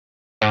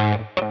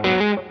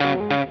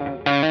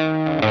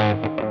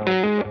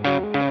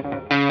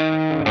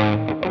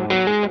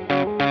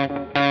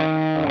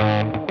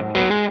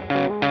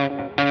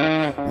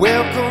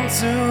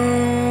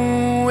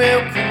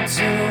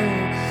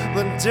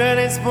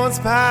Sports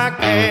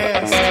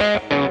Podcast.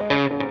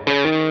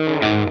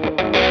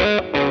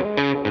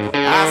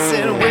 I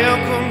said,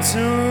 welcome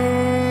to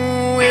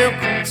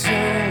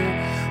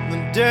the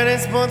Dirty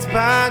Sports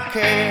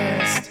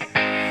Podcast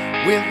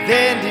with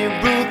Andy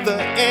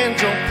Ruther and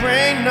Joe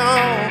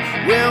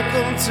Prano.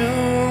 Welcome to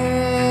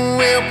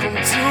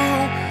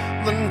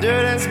the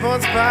Dirty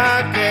Sports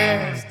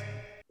Podcast.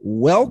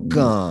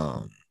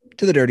 Welcome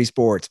to the Dirty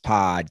Sports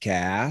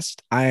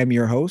Podcast. I am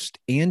your host,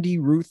 Andy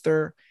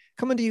Ruther,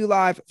 coming to you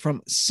live from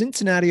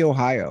Cincinnati,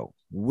 Ohio,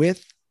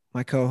 with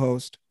my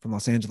co-host from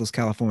Los Angeles,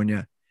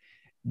 California,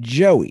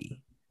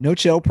 Joey No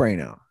Chill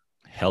Prano.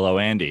 Hello,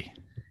 Andy.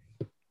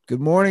 Good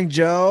morning,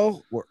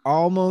 Joe. We're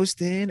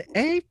almost in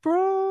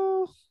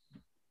April.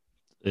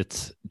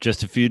 It's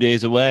just a few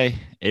days away.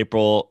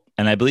 April,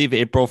 and I believe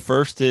April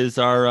 1st is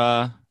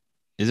our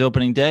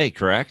opening day,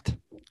 correct?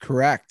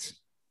 Correct.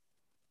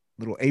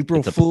 Little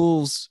April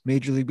Fool's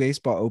Major League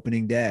Baseball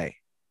opening day.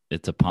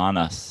 It's upon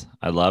us.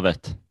 I love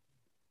it.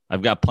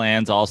 I've got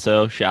plans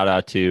also. Shout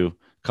out to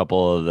a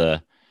couple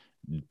of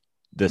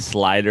the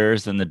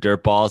sliders and the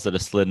dirt balls that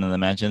have slid into the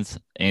mentions.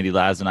 Andy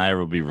Laz and I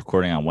will be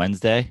recording on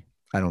Wednesday.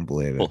 I don't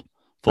believe it.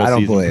 Full I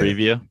don't season believe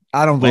preview. It.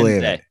 I don't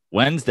believe it.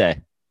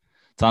 Wednesday.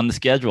 It's on the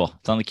schedule.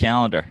 It's on the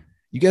calendar.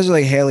 You guys are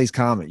like Haley's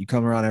Comet. You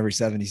come around every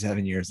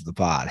 77 years of the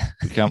pod.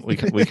 We come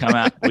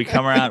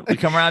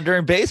around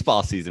during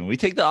baseball season. We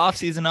take the off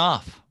season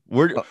off.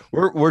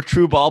 We're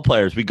true ball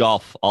players. We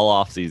golf all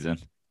off season.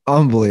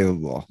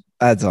 Unbelievable.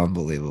 That's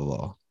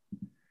unbelievable.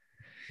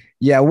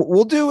 Yeah,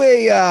 we'll do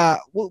a I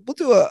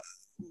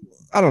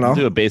don't know. We'll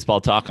do a baseball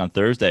talk on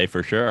Thursday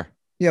for sure.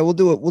 Yeah, we'll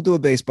do a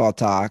baseball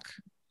talk.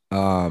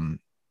 Baseball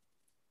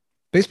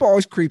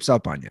always creeps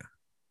up on you.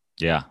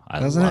 Yeah, I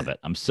love it.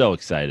 I'm so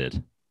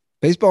excited.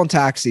 Baseball and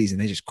tax season,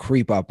 they just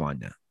creep up on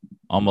you.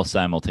 Almost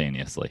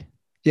simultaneously.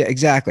 Yeah,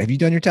 exactly. Have you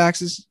done your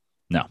taxes?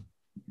 No.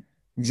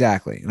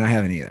 Exactly. And I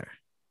haven't either.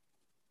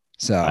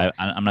 So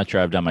I'm not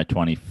sure I've done my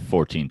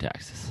 2014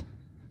 taxes.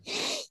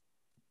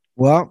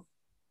 Well,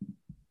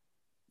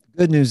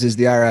 good news is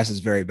the IRS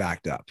is very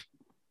backed up.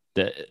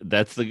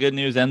 That's the good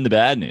news and the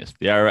bad news.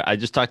 I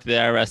just talked to the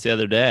IRS the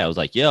other day. I was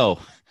like, yo,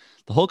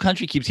 the whole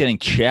country keeps getting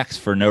checks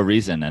for no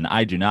reason, and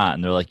I do not.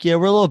 And they're like, yeah,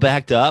 we're a little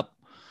backed up.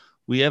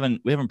 We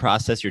haven't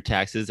processed your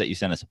taxes that you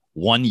sent us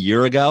 1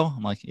 year ago.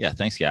 I'm like, yeah,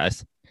 thanks,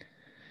 guys.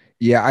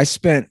 Yeah, I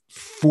spent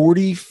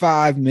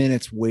 45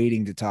 minutes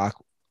waiting to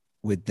talk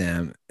with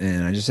them.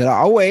 And I just said,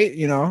 I'll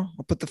wait, I'll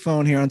put the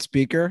phone here on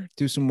speaker,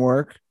 do some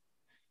work.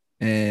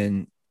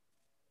 And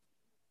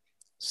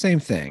same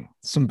thing,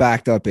 some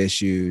backed up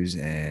issues.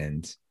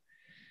 And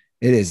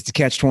it's a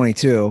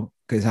catch-22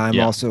 because I'm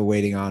also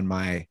waiting on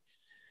my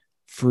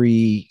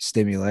free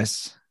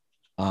stimulus.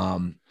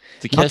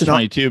 It's a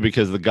catch-22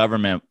 because the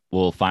government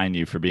will fine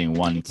you for being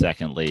 1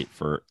 second late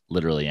for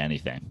literally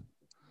anything.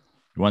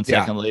 You're 1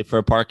 second late for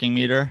a parking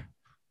meter,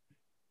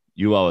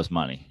 you owe us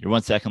money. You're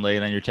 1 second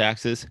late on your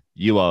taxes,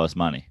 you owe us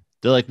money.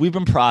 They're like, we've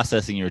been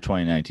processing your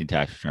 2019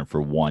 tax return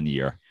for 1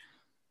 year.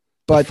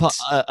 But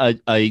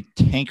a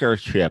tanker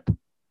ship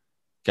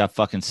got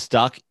fucking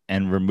stuck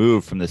and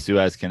removed from the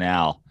Suez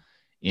Canal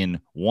in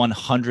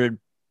 100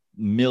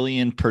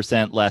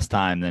 million% less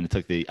time than it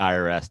took the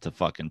IRS to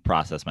fucking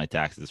process my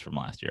taxes from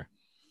last year.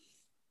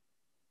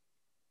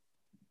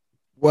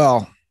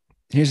 Well,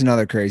 here's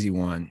another crazy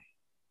one.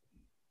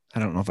 I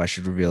don't know if I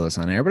should reveal this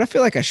on air, but I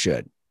feel like I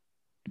should.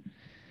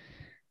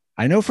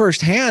 I know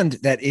firsthand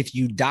that if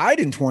you died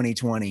in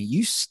 2020,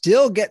 you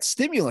still get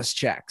stimulus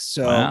checks.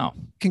 So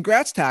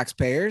Congrats,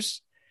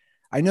 taxpayers.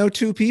 I know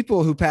 2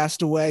 people who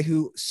passed away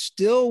who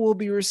still will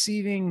be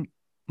receiving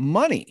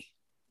money,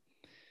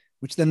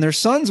 which then their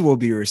sons will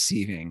be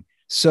receiving.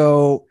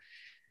 So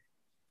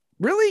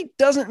really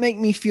doesn't make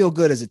me feel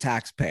good as a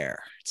taxpayer.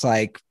 It's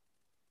like,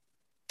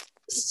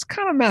 it's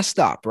kind of messed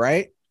up,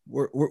 right?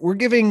 We're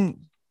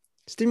giving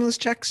stimulus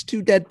checks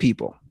to dead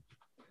people.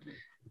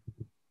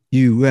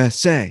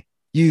 USA.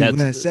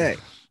 That's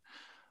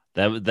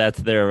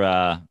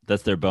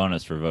their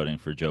bonus for voting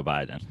for Joe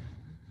Biden.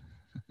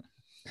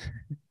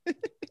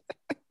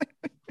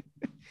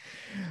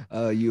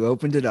 You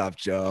opened it up,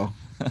 Joe.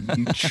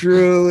 You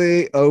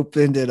truly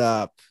opened it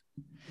up.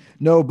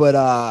 No, but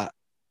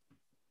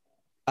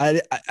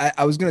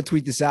I was going to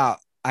tweet this out.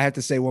 I have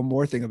to say one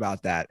more thing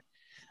about that.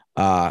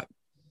 My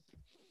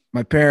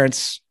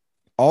parents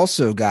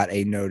also got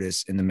a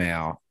notice in the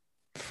mail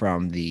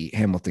from the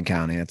Hamilton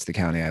County. That's the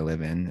county I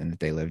live in and that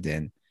they lived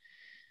in.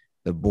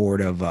 The board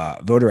of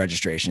voter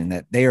registration,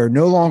 that they are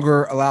no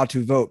longer allowed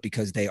to vote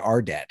because they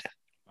are dead.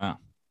 Wow.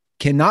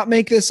 Cannot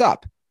make this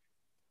up.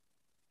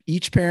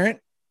 Each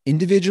parent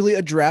individually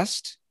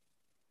addressed,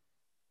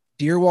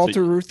 Dear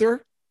Walter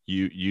Ruther.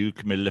 You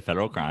committed a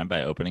federal crime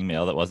by opening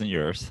mail that wasn't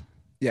yours.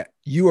 Yeah.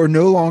 You are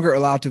no longer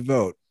allowed to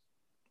vote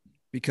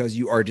because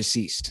you are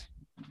deceased.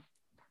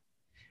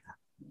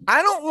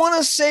 I don't want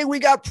to say we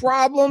got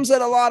problems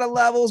at a lot of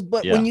levels,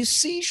 but when you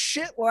see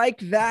shit like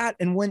that,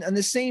 and when in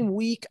the same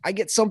week I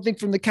get something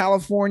from the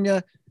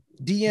California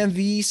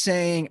DMV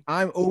saying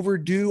I'm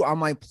overdue on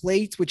my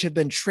plates, which have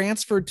been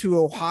transferred to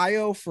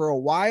Ohio for a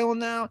while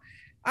now,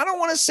 I don't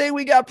want to say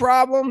we got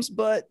problems,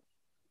 but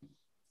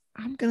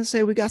I'm going to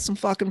say we got some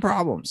fucking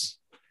problems.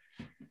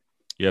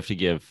 You have to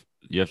give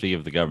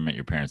the government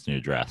your parents' new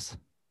address.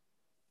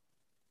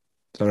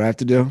 That's what I have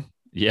to do?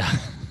 Yeah.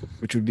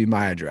 Which would be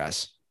my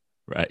address.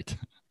 Right.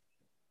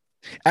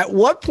 At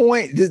what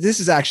point, this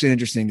is actually an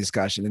interesting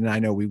discussion, and I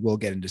know we will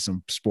get into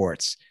some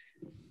sports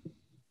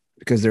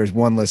because there's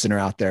one listener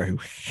out there who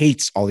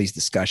hates all these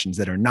discussions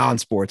that are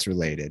non-sports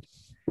related.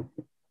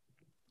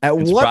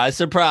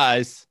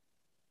 Surprise,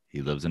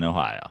 he lives in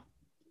Ohio.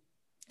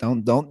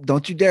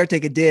 Don't you dare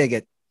take a dig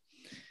at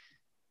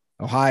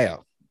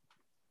Ohio.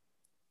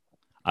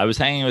 I was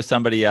hanging with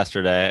somebody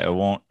yesterday. I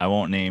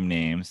won't name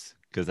names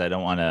because I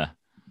don't want to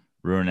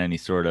ruin any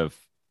sort of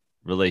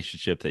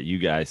relationship that you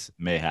guys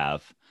may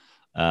have.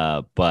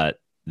 But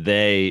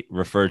they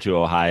refer to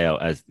Ohio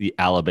as the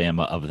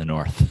Alabama of the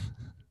North.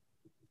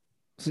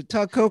 Was it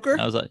Tug Coker?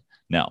 I was like,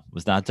 no, it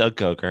was not Tug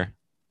Coker.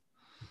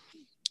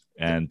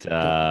 And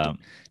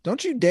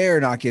don't you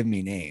dare not give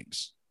me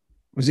names.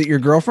 Was it your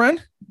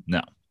girlfriend?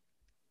 No.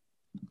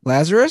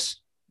 Lazarus?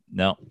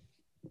 No.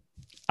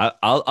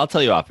 I'll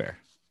tell you off air.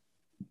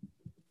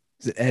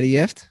 Is it Eddie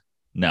Ift?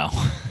 No.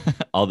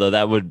 Although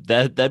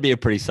that'd be a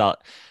pretty solid.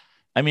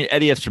 I mean,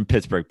 Eddie Ift's from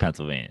Pittsburgh,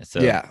 Pennsylvania. So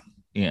yeah,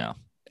 you know,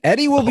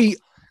 Eddie will be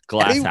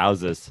glass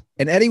houses,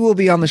 and Eddie will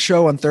be on the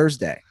show on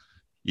Thursday.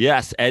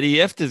 Yes, Eddie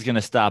Ift is going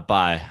to stop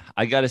by.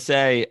 I got to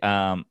say,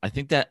 I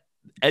think that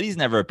Eddie's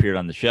never appeared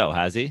on the show,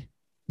 has he?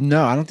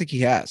 No, I don't think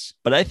he has.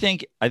 But I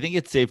think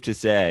it's safe to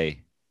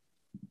say,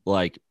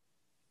 like,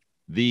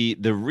 the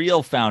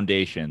real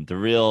foundation, the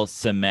real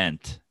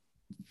cement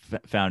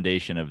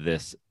foundation of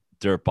this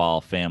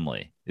dirtball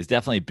family is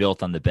definitely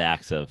built on the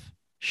backs of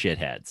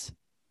shitheads.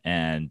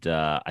 And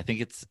I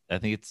think it's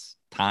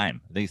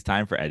time. I think it's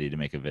time for Eddie to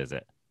make a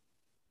visit.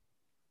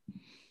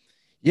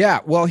 Yeah,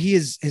 well,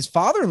 his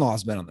father-in-law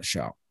has been on the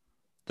show.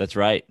 That's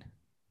right.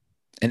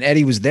 And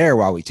Eddie was there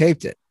while we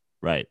taped it.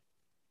 Right.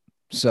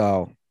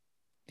 So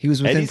he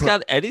was within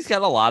Eddie's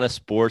got a lot of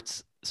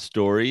sports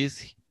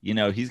stories. You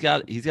know, he's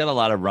got a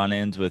lot of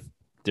run-ins with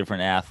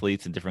different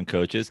athletes and different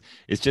coaches.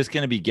 It's just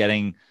going to be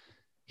getting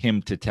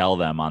him to tell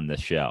them on this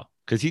show.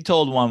 Because he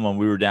told one when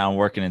we were down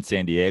working in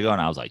San Diego,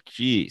 and I was like,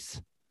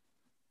 geez,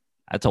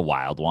 that's a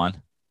wild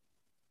one.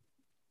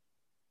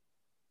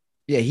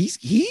 Yeah,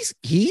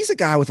 he's a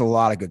guy with a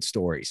lot of good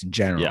stories in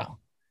general. Yeah.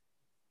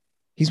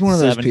 He's one of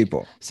those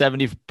people.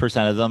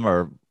 70% of them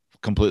are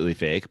completely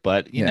fake,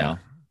 but you know,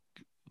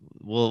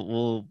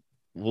 we'll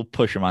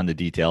push him on the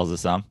details of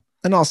some.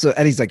 And also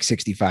Eddie's like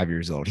 65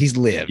 years old. He's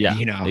lived, yeah,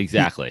 you know.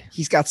 Exactly.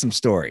 He's got some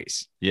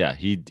stories. Yeah,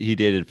 he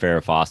dated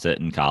Farrah Fawcett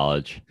in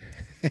college.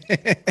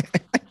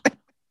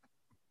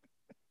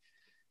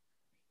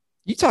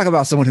 You talk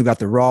about someone who got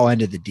the raw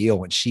end of the deal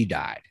when she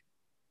died.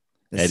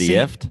 Eddie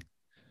Ift?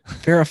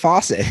 Farrah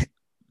Fawcett.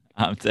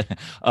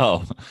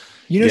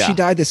 You know, she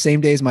died the same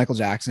day as Michael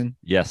Jackson?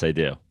 Yes, I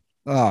do.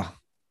 Oh,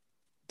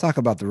 talk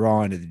about the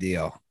raw end of the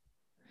deal.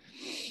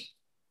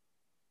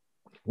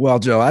 Well,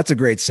 Joe, that's a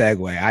great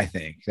segue, I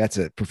think. That's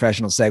a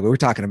professional segue. We're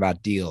talking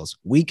about deals.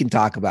 We can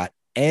talk about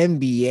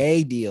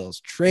NBA deals,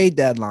 trade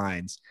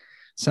deadlines,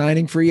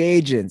 signing free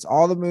agents,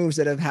 all the moves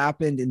that have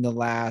happened in the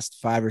last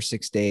 5 or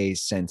 6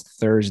 days since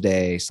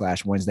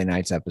Thursday/Wednesday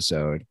night's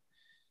episode.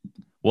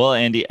 Well,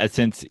 Andy,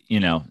 since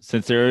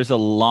there is a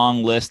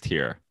long list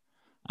here,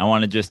 I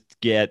want to just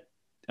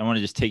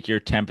take your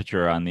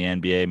temperature on the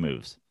NBA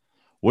moves.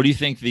 What do you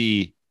think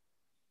the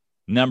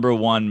number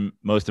one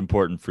most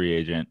important free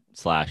agent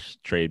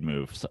 / trade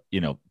move,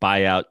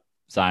 buyout,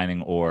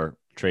 signing, or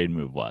trade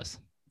move was?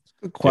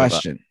 Good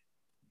question.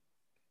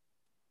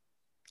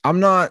 I'm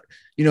not,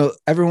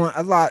 everyone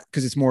a lot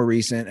because it's more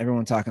recent.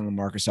 Everyone talking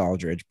LaMarcus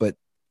Aldridge, but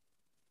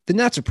the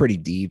Nets are pretty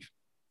deep.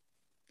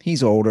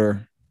 He's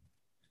older.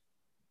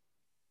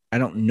 I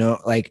don't know.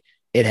 Like,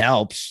 it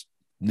helps.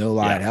 No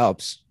lie, It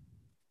helps.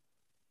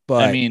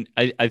 But I mean,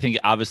 I think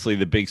obviously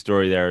the big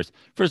story there is,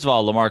 first of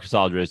all, LaMarcus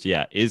Aldridge,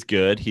 is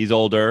good. He's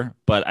older,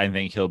 but I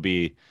think he'll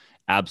be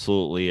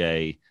absolutely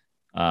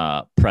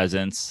a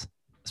presence,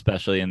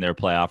 especially in their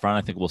playoff run.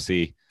 I think we'll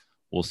see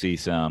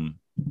some,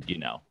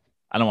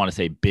 I don't want to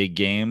say big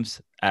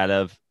games out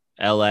of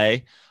LA,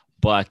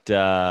 but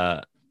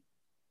I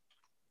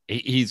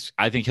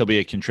think he'll be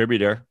a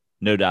contributor,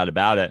 no doubt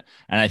about it.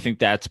 And I think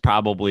that's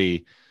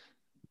probably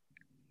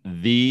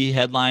the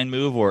headline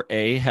move or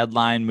a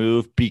headline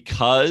move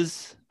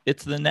because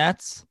it's the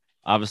Nets.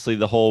 Obviously,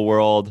 the whole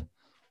world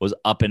was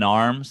up in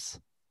arms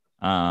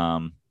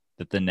that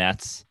the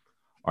Nets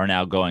are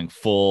now going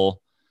full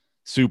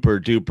super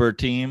duper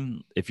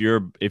team. If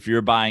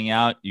you're buying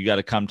out, you got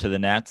to come to the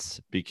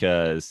Nets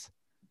because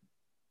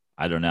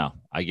I don't know.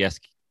 I guess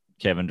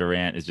Kevin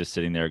Durant is just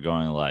sitting there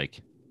going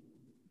like,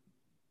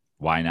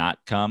 why not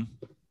come?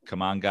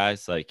 Come on,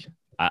 guys. Like,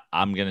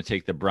 I'm going to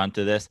take the brunt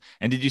of this.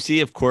 And did you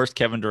see, of course,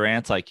 Kevin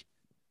Durant's like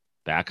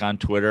back on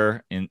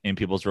Twitter in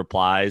people's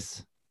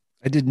replies?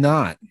 I did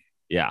not.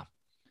 Yeah.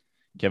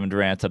 Kevin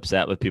Durant's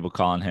upset with people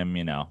calling him,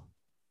 a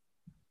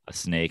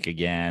snake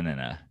again and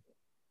a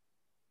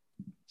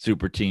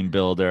super team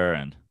builder.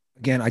 And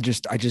Again, I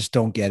just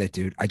don't get it,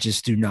 dude. I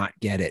just do not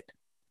get it.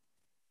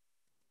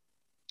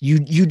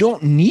 You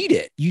don't need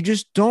it. You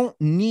just don't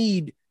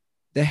need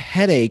the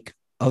headache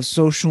of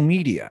social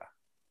media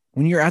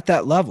when you're at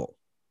that level.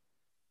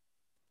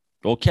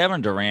 Well,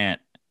 Kevin Durant,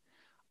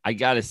 I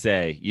got to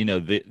say,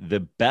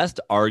 the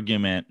best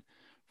argument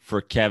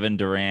for Kevin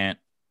Durant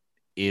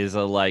is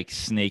a like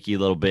snaky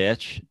little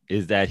bitch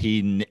is that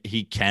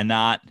he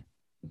cannot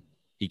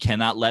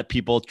let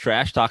people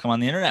trash talk him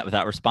on the internet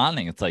without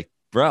responding. It's like,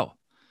 bro,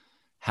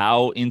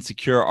 how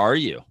insecure are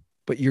you?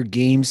 But your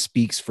game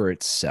speaks for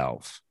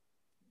itself.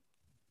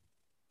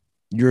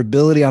 Your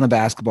ability on a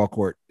basketball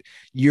court,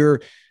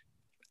 your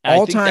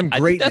all-time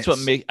greatness.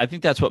 I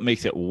think that's what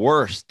makes it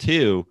worse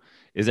too,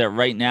 is that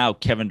right now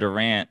Kevin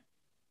Durant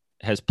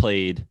has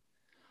played,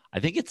 I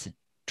think it's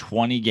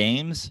 20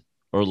 games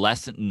or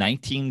less than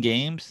 19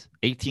 games,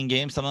 18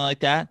 games, something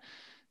like that,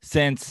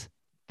 since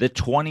the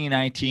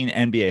 2019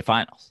 NBA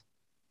Finals.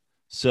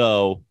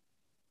 So,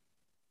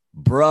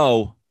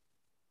 bro,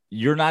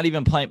 you're not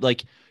even playing.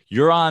 Like,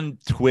 you're on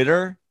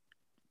Twitter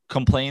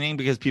complaining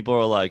because people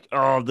are like,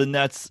 oh, the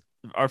Nets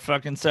are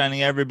fucking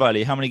signing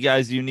everybody. How many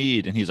guys do you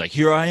need? And he's like,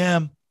 here I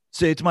am.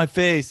 Say it to my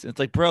face. It's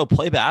like, bro,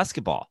 play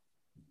basketball.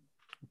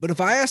 But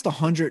if I asked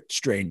 100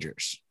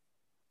 strangers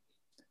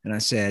and I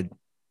said,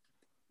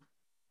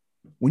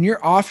 when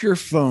you're off your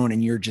phone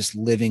and you're just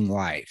living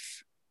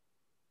life,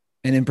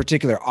 and in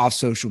particular off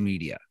social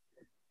media,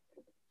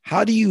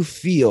 how do you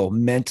feel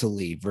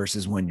mentally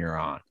versus when you're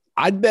on?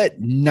 I'd bet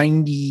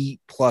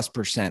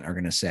 90+% are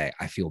going to say,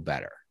 I feel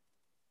better.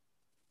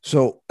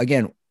 So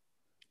again,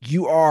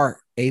 you are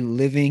a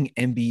living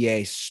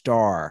NBA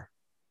star,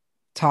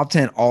 top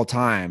 10 all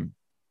time.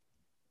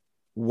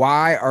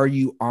 Why are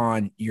you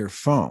on your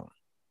phone?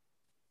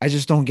 I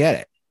just don't get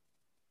it.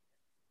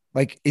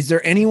 Like, is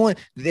there anyone,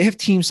 they have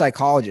team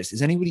psychologists.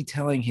 Is anybody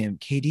telling him,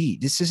 KD,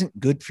 this isn't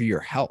good for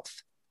your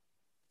health?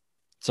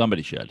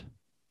 Somebody should.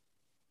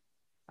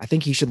 I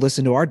think he should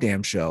listen to our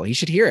damn show. He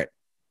should hear it.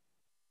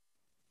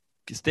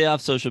 Stay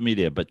off social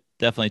media, but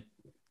definitely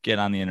get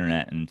on the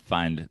internet and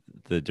find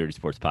the Dirty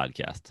Sports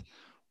Podcast,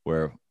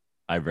 where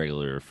I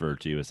regularly refer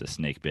to you as a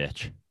snake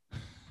bitch.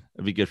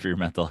 It'd be good for your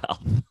mental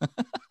health.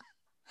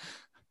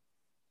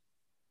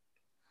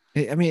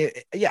 I mean,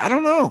 yeah, I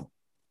don't know.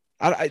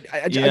 I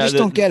just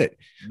don't get it.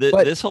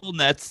 This whole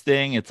Nets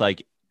thing, it's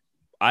like,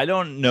 I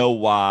don't know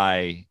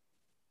why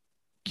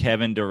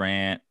Kevin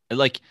Durant,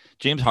 like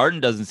James Harden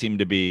doesn't seem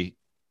to be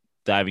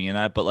diving in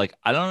that, but like,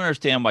 I don't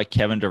understand why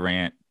Kevin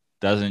Durant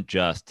doesn't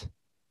just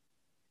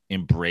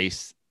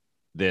embrace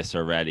this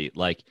already.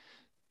 Like,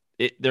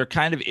 there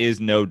kind of is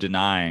no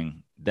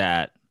denying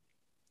that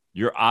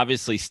you're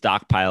obviously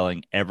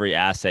stockpiling every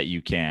asset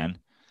you can.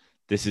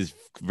 This is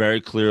very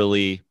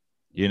clearly,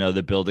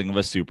 the building of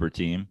a super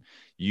team.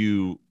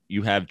 You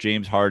have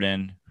James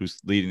Harden, who's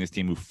leading this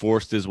team, who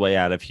forced his way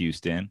out of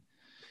Houston.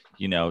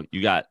 You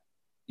got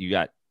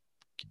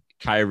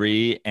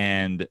Kyrie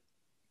and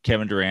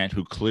Kevin Durant,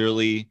 who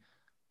clearly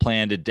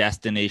planned a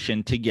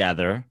destination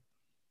together.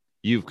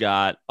 You've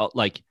got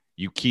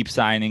you keep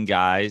signing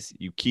guys,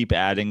 you keep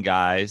adding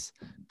guys.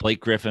 Blake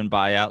Griffin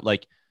buyout.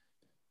 Like,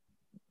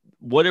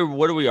 what are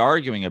we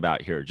arguing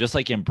about here? Just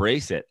like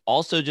embrace it.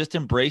 Also, just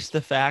embrace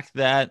the fact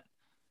that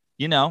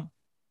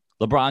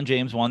LeBron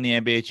James won the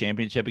NBA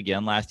championship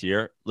again last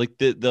year. Like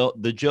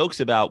the jokes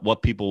about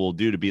what people will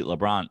do to beat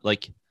LeBron,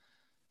 like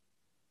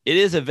it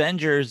is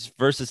Avengers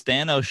versus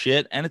Thanos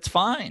shit, and it's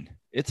fine.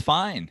 It's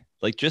fine.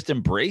 Like, just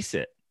embrace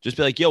it. Just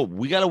be like, yo,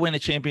 we got to win a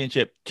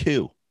championship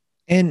too.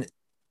 And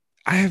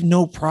I have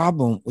no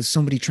problem with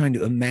somebody trying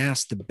to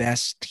amass the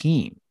best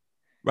team.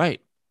 Right.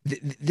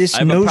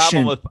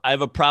 I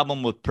have a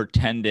problem with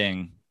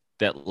pretending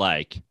that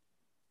like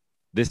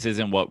this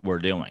isn't what we're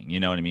doing.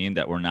 You know what I mean?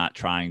 That we're not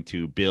trying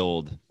to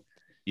build,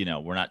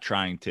 we're not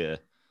trying to.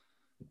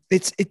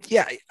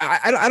 Yeah.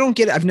 I don't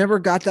get it. I've never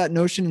got that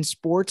notion in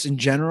sports in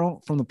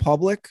general from the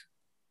public.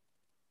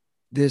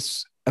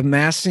 This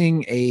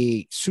amassing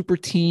a super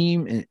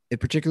team, and in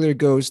particular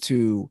goes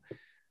to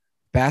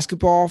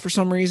basketball for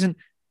some reason.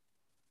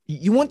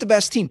 You want the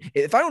best team.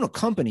 If I own a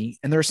company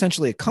and they're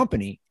essentially a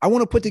company, I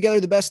want to put together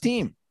the best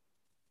team.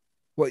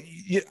 Well,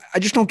 I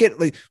just don't get,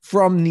 like,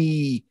 from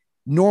the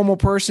normal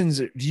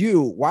person's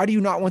view, why do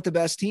you not want the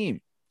best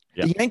team?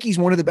 Yeah. The Yankees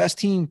wanted the best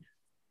team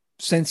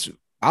since,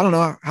 I don't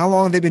know, how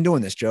long have they been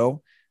doing this,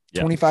 Joe?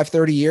 Yeah. 25,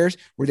 30 years,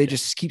 where they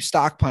just keep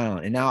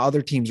stockpiling, and now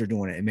other teams are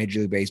doing it in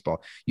Major League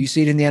Baseball. You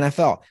see it in the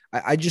NFL.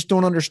 I just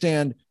don't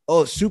understand.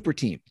 Oh, super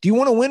team. Do you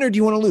want to win or do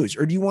you want to lose?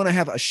 Or do you want to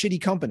have a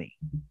shitty company?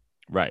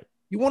 Right.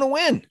 You want to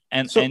win.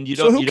 And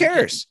who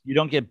cares? You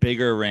don't get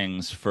bigger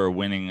rings for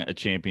winning a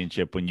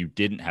championship when you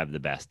didn't have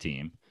the best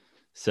team.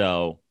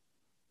 So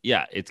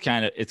yeah, it's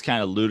kind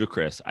of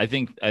ludicrous. I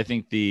think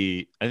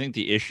the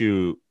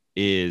issue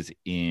is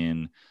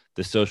in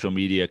the social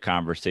media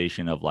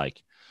conversation of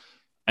like,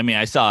 I mean,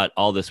 I saw it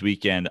all this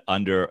weekend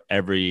under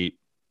every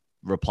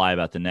reply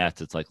about the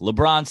Nets. It's like,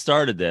 LeBron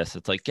started this.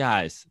 It's like,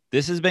 guys,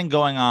 this has been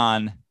going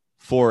on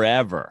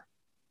forever.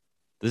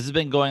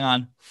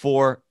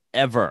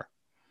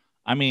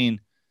 I mean,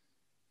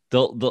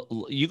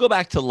 You go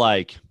back to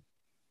like,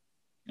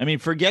 I mean,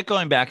 forget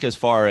going back as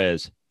far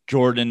as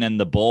Jordan and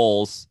the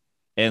Bulls.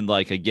 And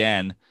like,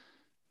 again,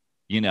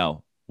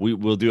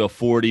 we'll do a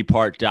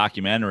 40-part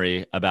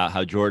documentary about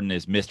how Jordan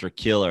is Mr.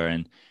 Killer.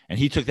 And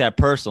he took that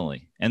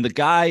personally. And the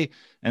guy,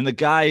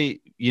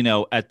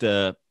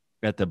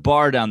 at the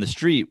bar down the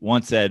street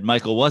once said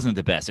Michael wasn't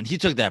the best. And he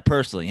took that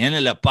personally. He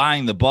ended up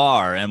buying the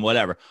bar and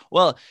whatever.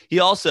 Well, he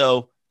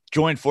also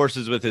joined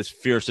forces with his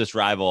fiercest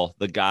rival,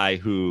 the guy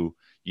who,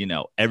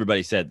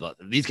 everybody said, look,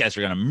 these guys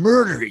are going to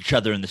murder each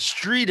other in the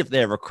street if they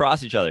ever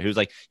cross each other. He was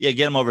like, yeah,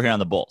 get him over here on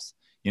the Bulls.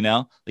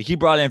 Like he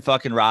brought in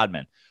fucking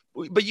Rodman.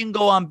 But you can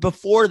go on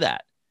before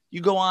that.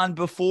 You go on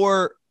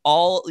before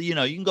all, you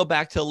can go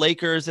back to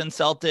Lakers and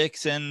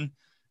Celtics and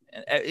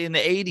in the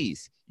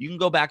 80s. You can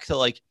go back to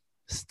like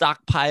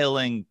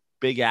stockpiling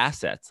big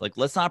assets. Like,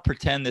 let's not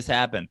pretend this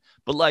happened.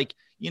 But like,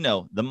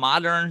 the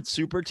modern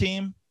super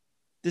team,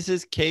 this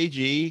is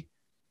KG,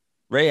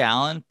 Ray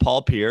Allen,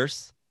 Paul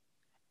Pierce,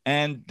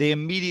 and they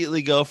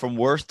immediately go from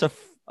worst to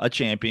a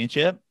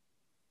championship,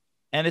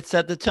 and it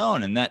set the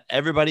tone. And that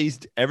everybody's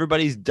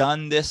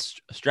done this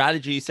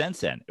strategy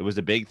since then. It was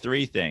a big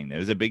three thing. It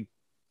was a big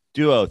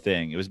duo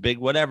thing. It was big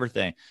whatever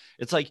thing.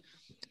 It's like,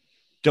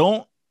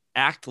 don't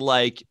act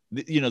like,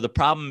 the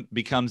problem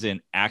becomes in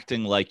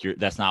acting like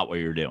that's not what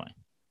you're doing.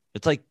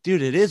 It's like,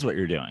 dude, it is what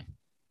you're doing.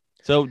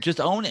 So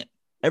just own it.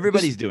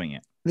 Everybody's doing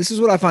it. This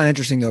is what I find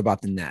interesting though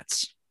about the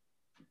Nets.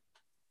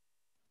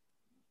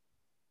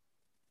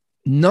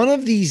 None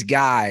of these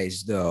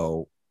guys,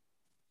 though,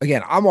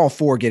 again, I'm all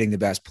for getting the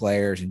best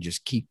players and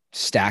just keep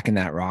stacking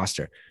that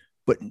roster.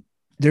 But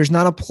there's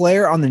not a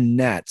player on the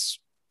Nets,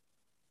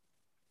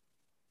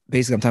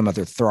 basically I'm talking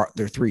about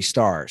their three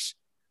stars,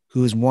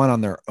 who has won on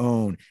their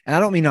own. And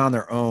I don't mean on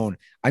their own.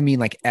 I mean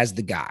like as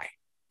the guy.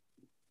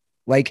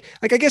 Like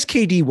I guess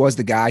KD was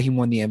the guy. He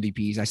won the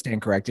MVPs. I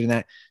stand corrected in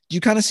that. Do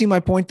you kind of see my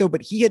point, though?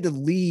 But he had to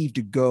leave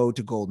to go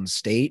to Golden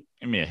State.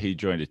 I mean, he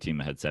joined a team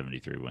that had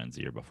 73 wins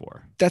the year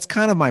before. That's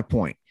kind of my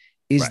point,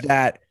 is right.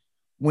 That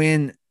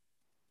when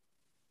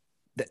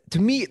to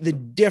me, the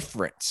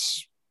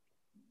difference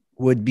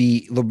would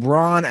be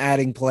LeBron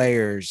adding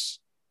players.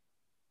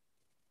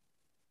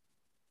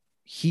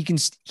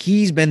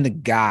 He's been the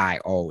guy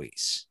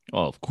always.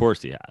 Well, of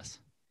course he has.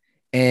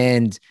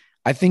 And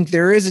I think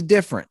there is a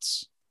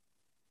difference.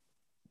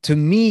 To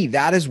me,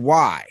 that is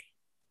why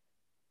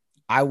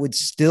I would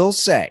still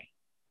say,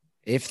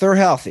 if they're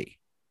healthy,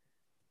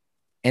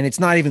 and it's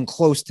not even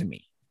close to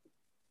me,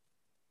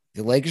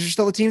 the Lakers are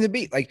still a team to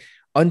beat. Like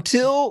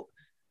until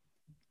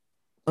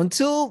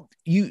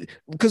you,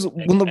 because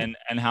when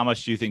and how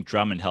much do you think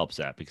Drummond helps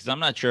that? Because I'm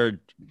not sure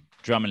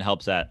Drummond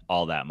helps that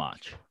all that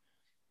much.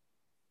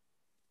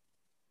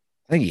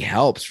 I think he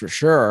helps for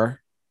sure.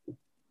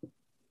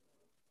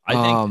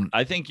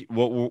 I think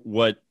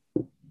what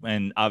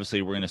and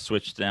obviously we're going to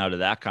switch now to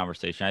that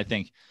conversation. I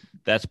think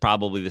that's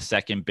probably the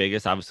second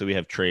biggest. Obviously we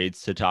have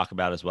trades to talk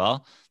about as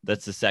well.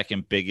 That's the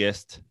second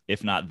biggest,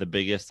 if not the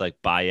biggest,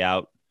 like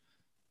buyout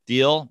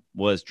deal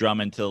was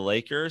Drummond to the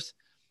Lakers.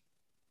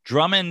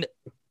 Drummond,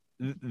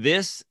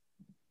 this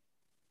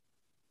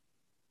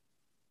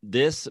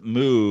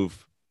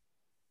move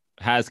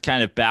has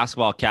kind of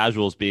basketball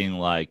casuals being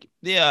like,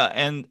 yeah.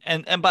 And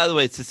by the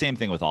way, it's the same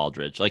thing with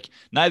Aldridge. Like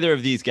neither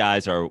of these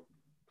guys are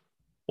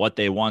what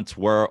they once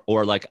were,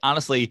 or like,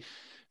 honestly,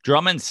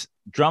 Drummond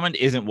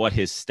isn't what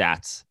his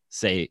stats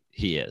say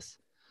he is.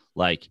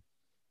 Like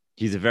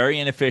he's a very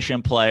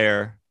inefficient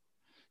player.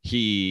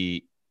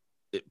 He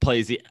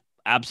plays the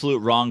absolute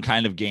wrong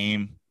kind of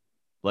game.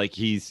 Like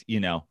he's,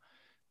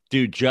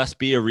 dude, just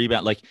be a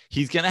rebound. Like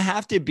he's going to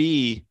have to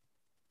be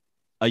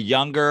a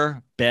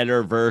younger,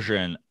 better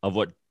version of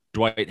what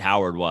Dwight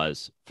Howard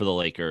was for the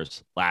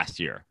Lakers last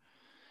year.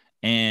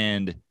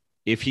 And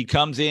if he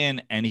comes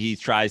in and he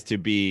tries to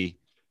be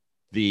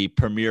the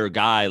premier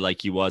guy like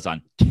he was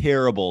on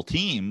terrible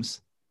teams,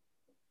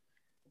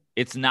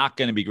 it's not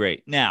going to be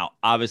great. Now,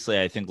 obviously,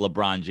 I think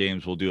LeBron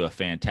James will do a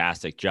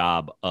fantastic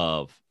job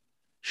of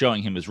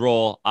showing him his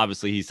role.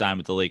 Obviously, he signed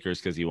with the Lakers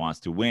because he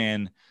wants to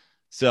win.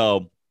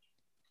 So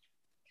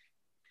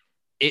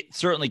it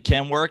certainly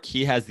can work.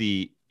 He has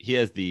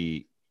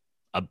the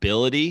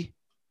ability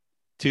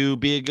to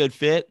be a good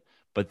fit,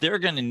 but they're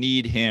going to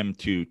need him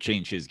to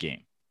change his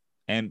game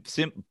and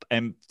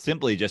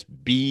simply just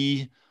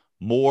be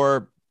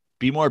more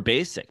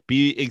basic.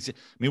 I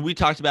mean, we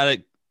talked about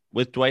it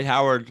with Dwight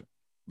Howard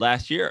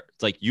last year.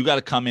 It's like, you got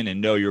to come in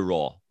and know your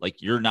role.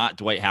 Like you're not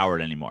Dwight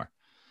Howard anymore.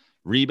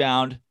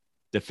 Rebound,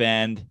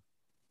 defend,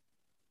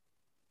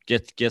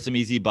 get some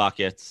easy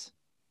buckets.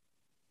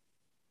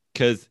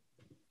 Cause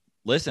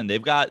listen,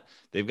 they've got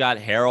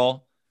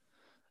Harrell.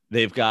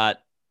 They've got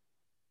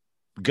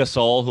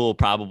Gasol, who will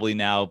probably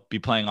now be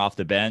playing off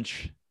the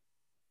bench.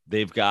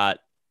 They've got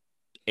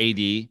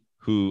AD,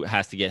 who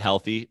has to get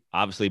healthy.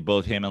 Obviously,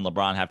 both him and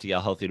LeBron have to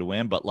get healthy to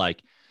win, but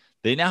like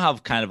they now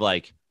have kind of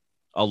like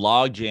a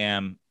log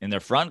jam in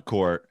their front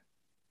court,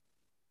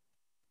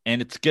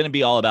 and it's going to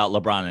be all about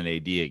LeBron and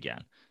AD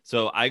again.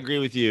 So I agree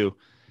with you.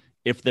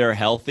 If they're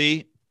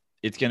healthy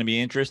it's going to be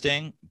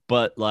interesting,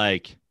 but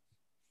like,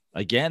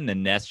 again, the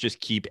Nets just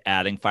keep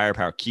adding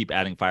firepower, keep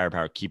adding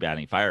firepower, keep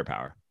adding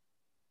firepower.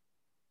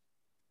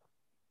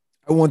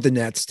 I want the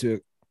Nets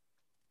to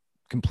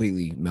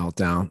completely melt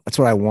down. That's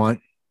what I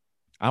want.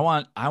 I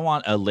want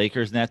a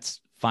Lakers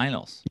Nets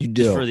finals. You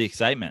do. Just for the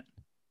excitement.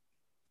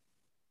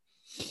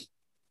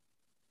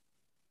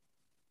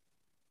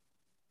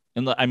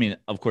 And I mean,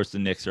 of course, the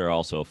Knicks are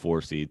also a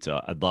 4 seed, so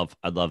I'd love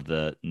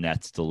the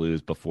Nets to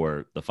lose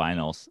before the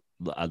finals.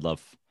 I'd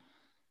love,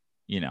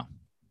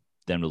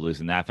 them to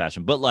lose in that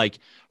fashion. But like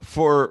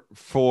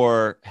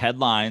for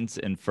headlines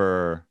and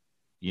for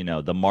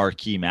the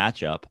marquee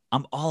matchup,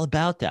 I'm all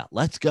about that.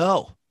 Let's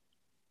go.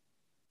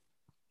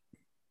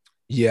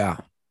 Yeah.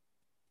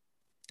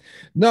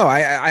 No,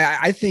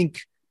 I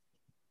think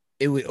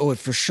it would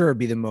for sure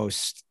be the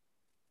most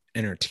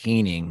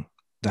entertaining,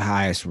 the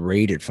highest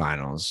rated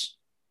finals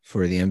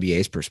for the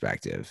NBA's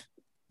perspective.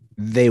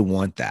 They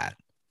want that.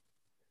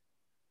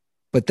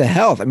 But the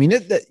health, I mean,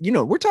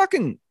 we're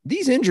talking,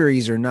 these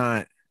injuries are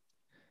not,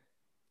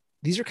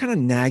 these are kind of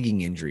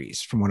nagging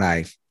injuries from what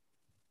I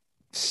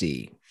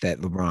see that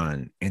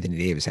LeBron, Anthony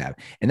Davis have.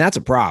 And that's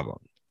a problem,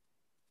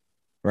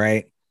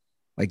 right?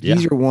 Like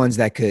these are ones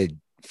that could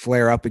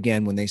flare up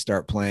again when they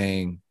start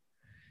playing,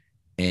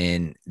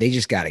 and they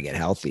just got to get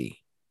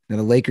healthy. Now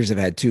the Lakers have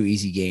had 2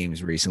 easy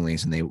games recently,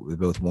 so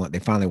they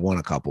finally won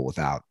a couple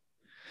without.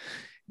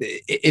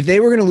 If they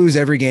were going to lose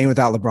every game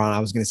without LeBron, I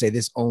was going to say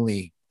this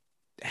only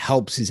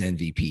helps his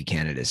MVP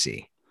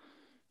candidacy.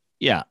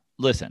 Yeah,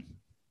 listen.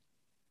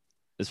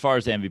 As far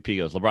as the MVP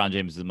goes, LeBron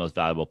James is the most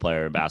valuable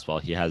player in basketball.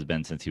 He has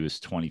been since he was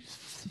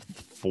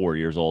 24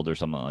 years old or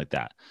something like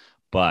that.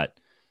 But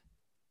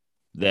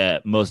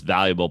the most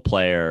valuable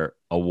player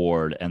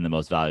award and the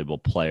most valuable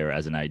player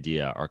as an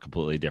idea are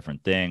completely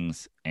different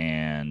things.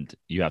 And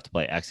you have to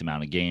play X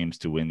amount of games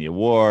to win the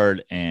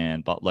award.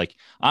 But like,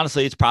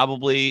 honestly, it's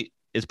probably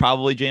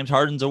James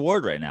Harden's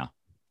award right now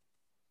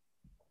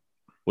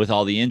with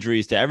all the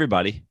injuries to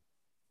everybody.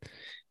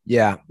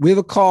 Yeah. We have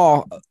a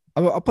call.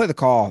 I'll play the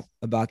call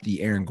about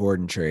the Aaron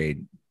Gordon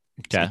trade.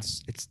 Okay.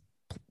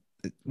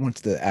 It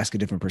wants to ask a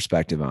different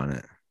perspective on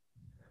it.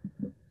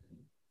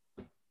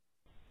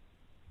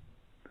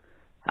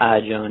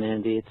 Hi, Joe and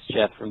Andy. It's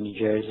Jeff from New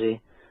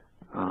Jersey.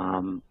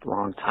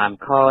 Long-time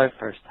caller,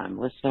 first-time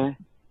listener.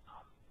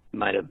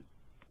 Might have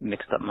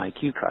mixed up my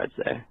cue cards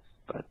there.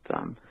 But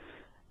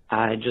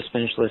I just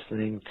finished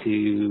listening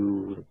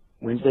to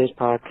Wednesday's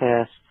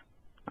podcast,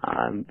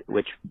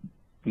 which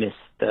missed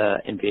the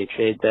NBA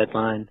trade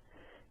deadline.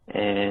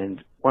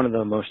 And one of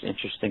the most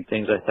interesting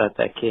things I thought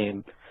that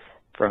came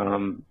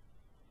from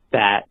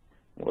that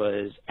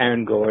was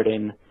Aaron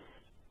Gordon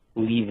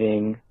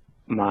leaving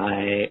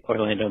my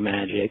Orlando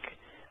Magic,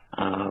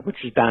 which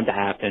was bound to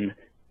happen,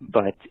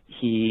 but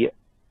he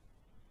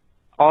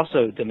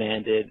also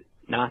demanded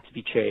not to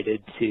be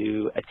traded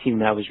to a team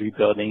that was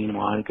rebuilding and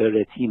wanted to go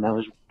to a team that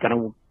was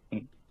going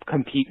to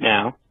compete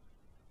now.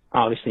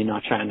 Obviously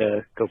not trying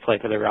to go play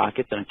for the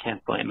Rockets, and I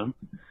can't blame him.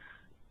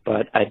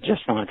 But I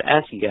just wanted to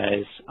ask you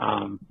guys,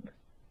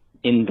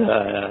 in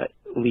the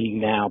league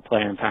now,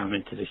 player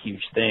empowerment is a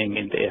huge thing,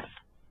 and if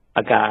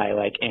a guy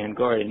like Aaron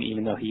Gordon,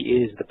 even though he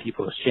is the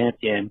people's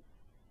champion,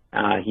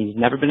 he's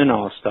never been an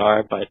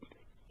all-star, but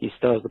he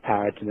still has the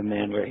power to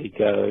demand where he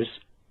goes.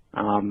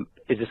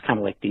 Is this kind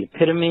of like the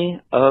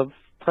epitome of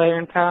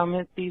player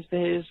empowerment these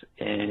days?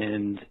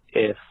 And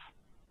if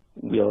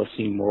we'll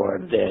see more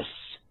of this,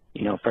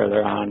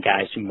 further on,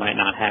 guys who might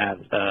not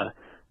have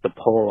the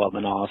pull of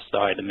an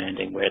all-star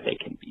demanding where they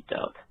can be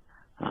dealt.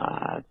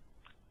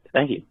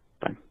 Thank you.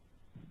 Bye.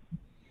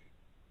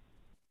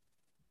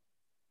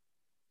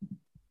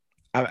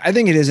 I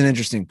think it is an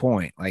interesting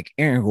point. Like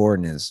Aaron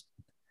Gordon is,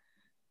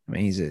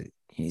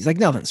 he's like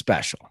nothing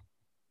special.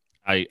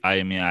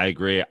 I mean, I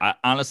agree.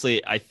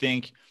 Honestly, I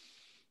think,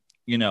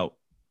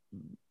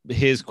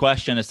 his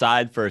question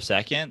aside for a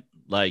second,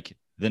 like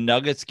the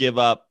Nuggets give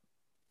up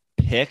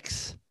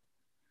picks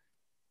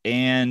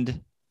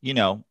and,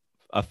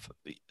 a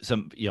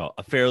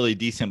fairly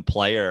decent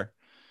player,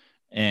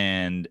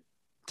 and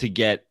to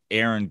get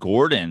Aaron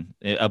Gordon,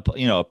 a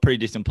pretty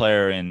decent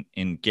player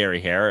in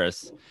Gary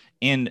Harris,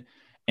 and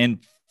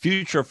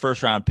future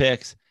first round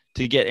picks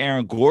to get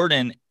Aaron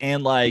Gordon,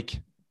 and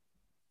like,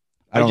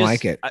 I don't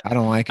like it.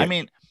 I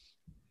mean,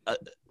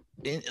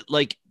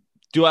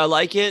 do I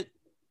like it?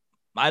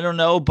 I don't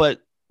know,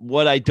 but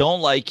what I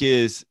don't like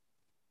is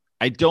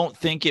I don't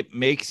think it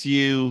makes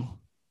you.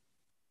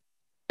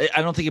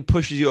 I don't think it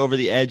pushes you over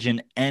the edge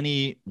in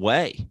any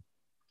way.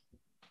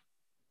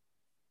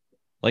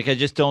 Like, I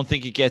just don't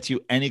think it gets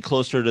you any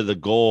closer to the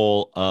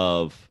goal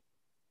of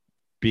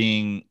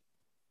being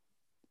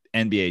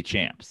NBA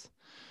champs.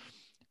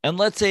 And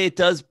let's say it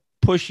does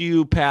push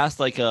you past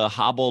like a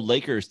hobbled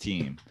Lakers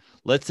team.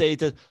 Let's say it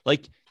does.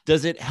 Like,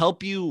 does it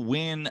help you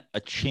win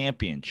a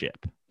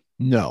championship?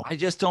 No. I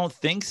just don't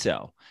think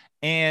so.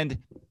 And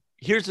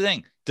here's the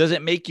thing. Does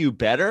it make you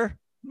better?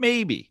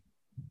 Maybe.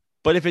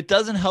 But if it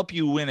doesn't help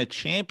you win a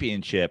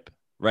championship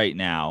right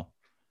now,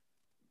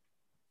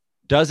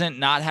 doesn't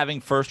not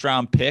having first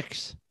round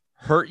picks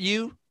hurt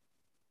you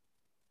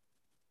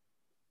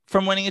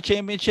from winning a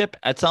championship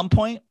at some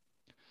point.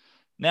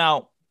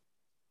 Now,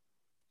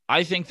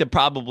 I think that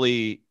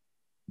probably,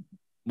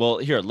 well,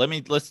 here,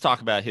 let's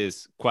talk about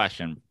his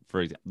question.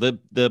 For example,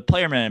 the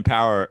player man in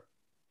power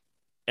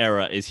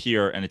era is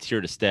here, and it's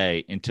here to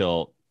stay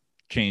until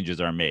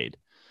changes are made.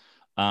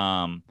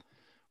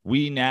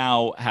 We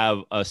now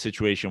have a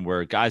situation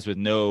where guys with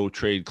no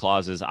trade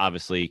clauses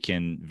obviously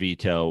can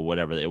veto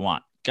whatever they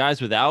want.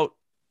 Guys without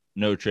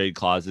no trade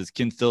clauses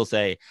can still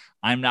say,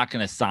 I'm not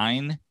going to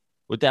sign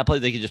with that player.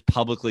 They can just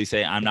publicly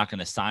say, I'm not going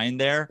to sign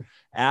there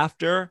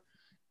after,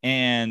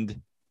 and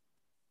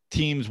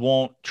teams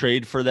won't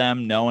trade for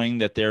them knowing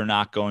that they're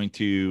not going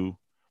to.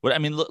 What I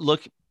mean,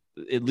 look,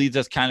 it leads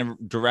us kind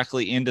of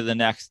directly into the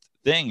next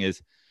thing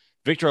is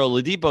Victor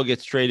Oladipo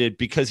gets traded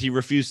because he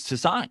refused to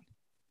sign.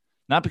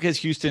 Not because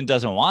Houston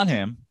doesn't want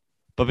him,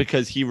 but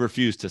because he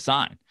refused to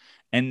sign.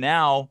 And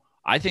now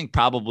I think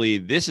probably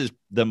this is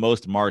the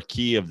most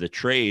marquee of the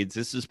trades.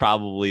 This is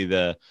probably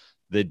the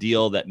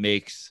deal that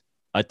makes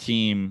a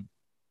team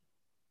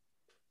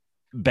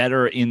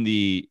better in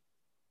the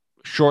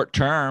short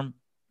term,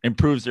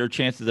 improves their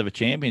chances of a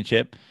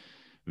championship.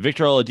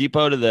 Victor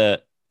Oladipo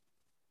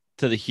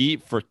to the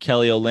Heat for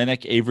Kelly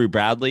Olynyk, Avery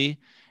Bradley,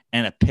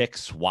 and a pick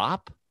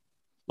swap.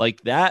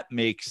 Like that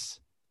makes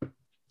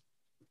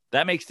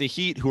the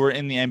Heat, who were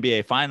in the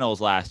NBA Finals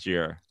last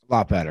year, a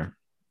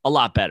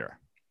lot better.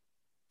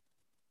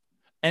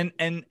 And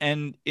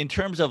in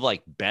terms of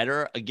like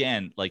better,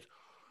 again, like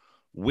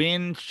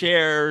win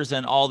shares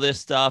and all this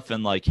stuff,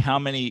 and like how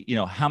many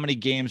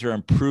games are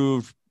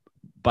improved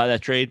by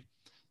that trade,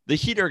 the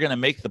Heat are going to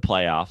make the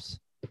playoffs.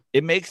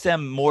 It makes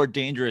them more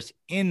dangerous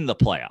in the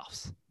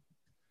playoffs.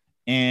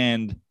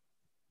 And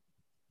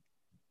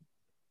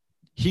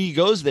he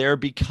goes there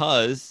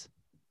because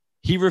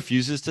he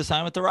refuses to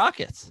sign with the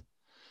Rockets.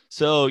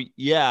 So,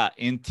 yeah,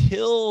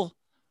 until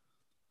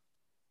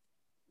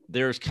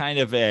there's kind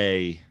of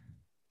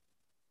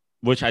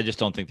which I just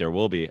don't think there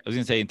will be. I was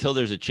going to say until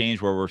there's a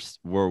change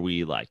where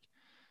we like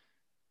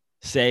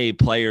say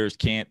players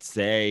can't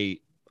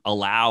say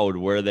aloud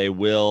where they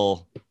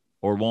will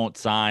or won't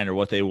sign or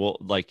what they will,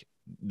 like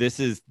this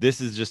is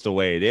just the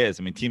way it is.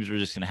 I mean, teams are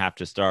just going to have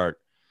to start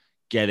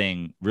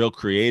getting real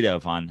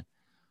creative on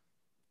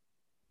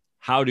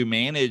how to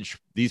manage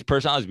these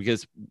personalities,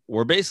 because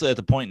we're basically at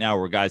the point now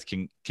where guys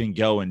can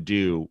go and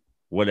do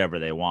whatever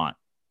they want.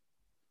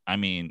 I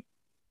mean,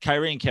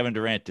 Kyrie and Kevin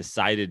Durant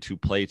decided to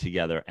play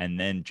together, and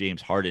then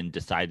James Harden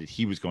decided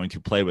he was going to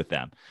play with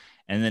them.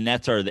 And the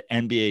Nets are the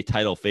NBA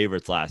title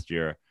favorites last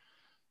year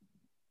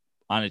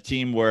on a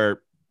team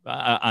where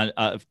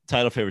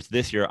title favorites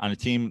this year on a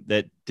team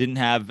that didn't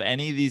have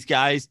any of these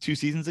guys 2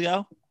 seasons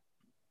ago.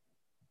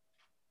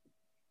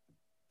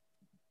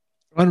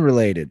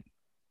 Unrelated.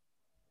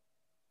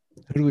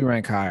 Who do we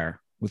rank higher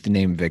with the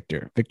name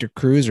Victor? Victor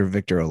Cruz or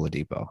Victor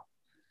Oladipo?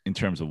 In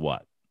terms of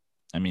what?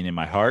 I mean, in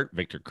my heart,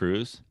 Victor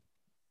Cruz,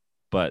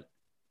 but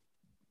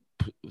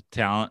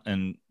talent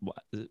and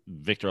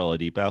Victor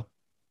Oladipo.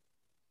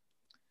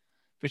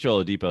 Victor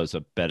Oladipo is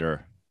a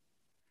better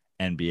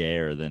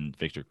NBAer than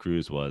Victor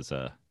Cruz was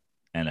a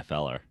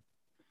NFLer.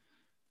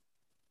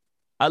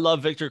 I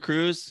love Victor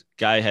Cruz.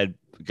 Guy had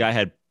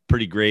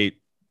pretty great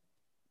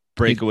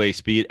breakaway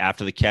speed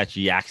after the catch,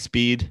 yak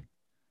speed.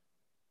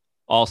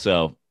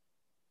 Also,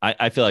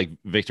 I feel like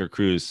Victor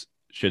Cruz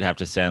should have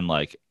to send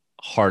like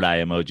heart eye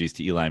emojis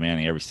to Eli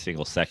Manning every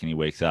single second he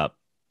wakes up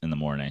in the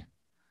morning.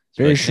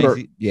 Very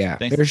short.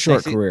 Very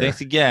short career. Thanks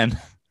again.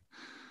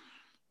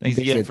 Thanks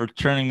again for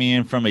turning me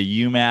in from a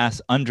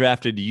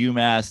undrafted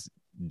UMass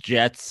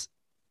Jets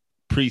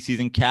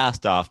preseason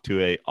cast off to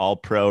a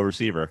all-pro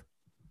receiver.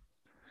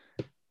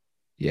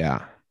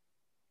 Yeah.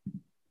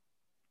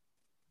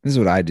 This is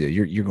what I do.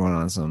 You're going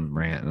on some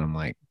rant, and I'm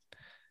like,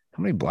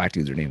 how many black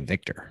dudes are named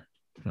Victor?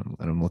 And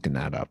I'm looking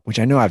that up, which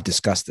I know I've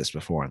discussed this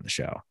before on the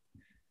show.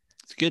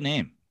 It's a good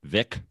name.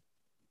 Vic?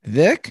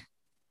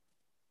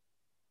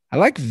 I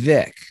like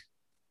Vic.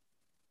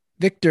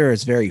 Victor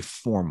is very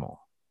formal.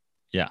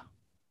 Yeah.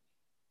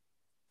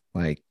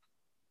 Like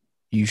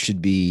you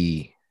should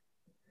be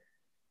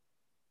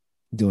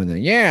doing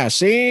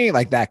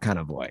like that kind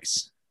of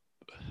voice.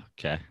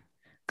 Okay.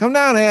 Come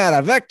down here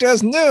to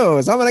Victor's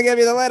News. I'm going to give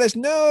you the latest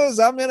news.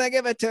 I'm going to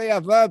give it to you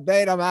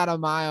verbatim out of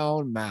my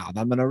own mouth.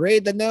 I'm going to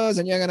read the news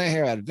and you're going to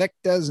hear it.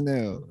 Victor's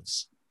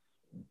News.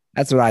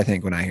 That's what I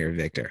think when I hear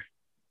Victor.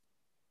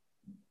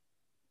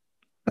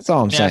 That's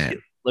all I'm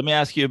saying. Let me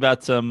ask you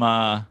about some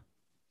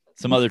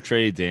other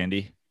trades,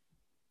 Andy.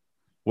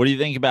 What do you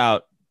think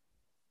about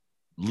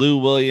Lou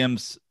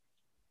Williams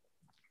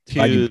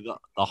to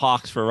the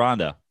Hawks for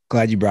Rondo?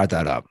 Glad you brought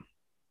that up.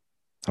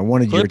 I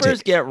wanted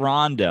Clippers get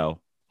Rondo.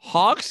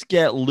 Hawks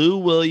get Lou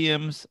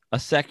Williams, a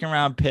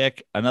second-round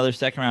pick, another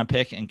second-round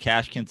pick, and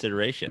cash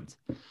considerations.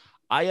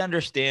 I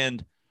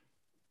understand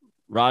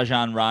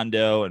Rajon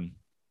Rondo and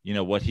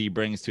what he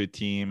brings to a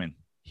team, and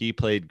he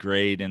played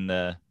great in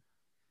the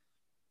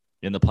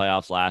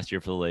playoffs last year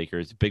for the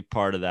Lakers. A big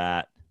part of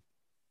that.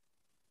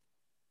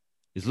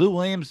 Is Lou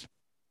Williams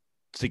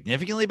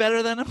significantly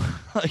better than him.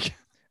 Like,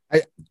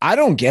 I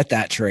don't get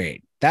that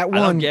trade. That one,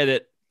 I don't get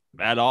it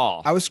at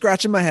all. I was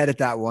scratching my head at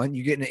that one.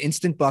 You get an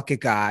instant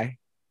bucket guy,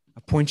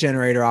 a point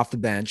generator off the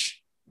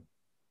bench,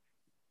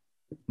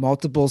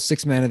 multiple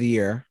 6 man of the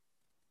year,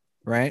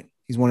 right?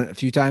 He's won it a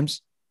few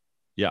times.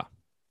 Yeah.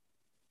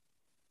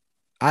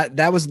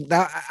 I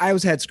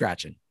was head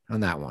scratching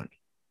on that one.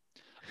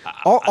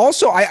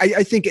 Also,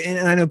 I think,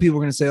 and I know people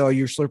are going to say, "Oh,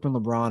 you're slurping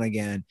LeBron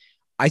again."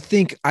 I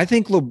think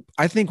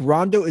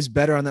Rondo is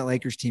better on that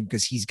Lakers team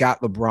because he's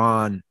got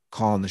LeBron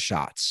calling the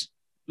shots.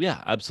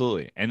 Yeah,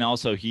 absolutely. And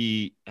also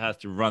he has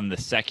to run the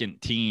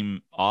second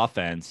team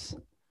offense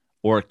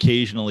or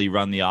occasionally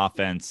run the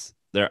offense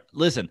there.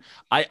 Listen,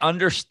 I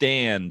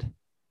understand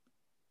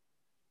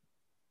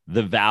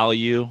the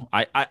value.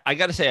 I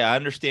got to say, I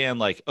understand,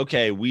 like,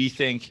 okay, we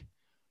think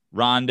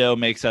Rondo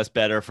makes us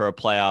better for a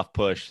playoff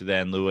push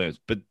than Lou Williams.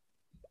 But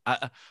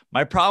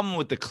my problem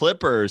with the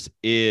Clippers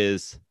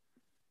is,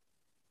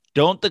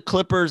 don't the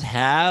Clippers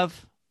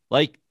have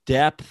like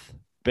depth,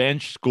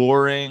 bench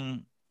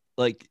scoring?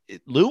 Like,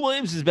 Lou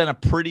Williams has been a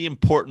pretty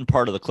important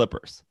part of the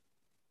Clippers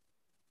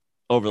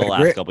over the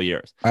last couple of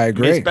years. I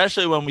agree. I mean,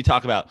 especially when we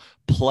talk about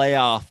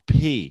playoff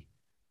P.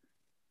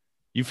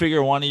 You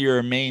figure one of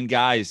your main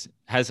guys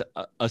has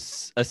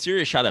a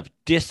serious shot of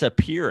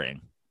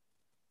disappearing.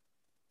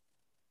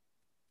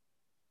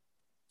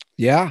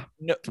 Yeah.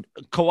 No,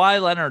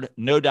 Kawhi Leonard,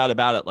 no doubt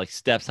about it, like,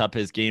 steps up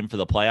his game for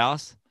the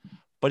playoffs,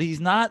 but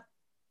he's not,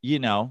 he's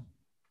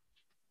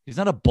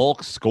not a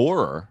bulk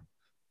scorer.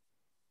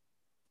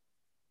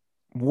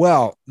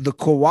 Well, the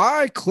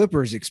Kawhi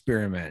Clippers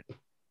experiment,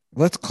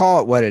 let's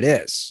call it what it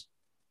is.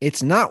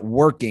 It's not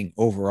working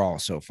overall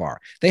so far.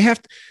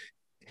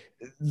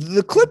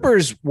 The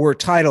Clippers were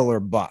title or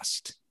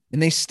bust,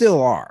 and they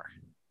still are.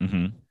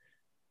 Mm-hmm.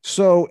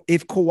 So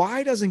if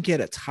Kawhi doesn't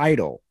get a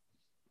title,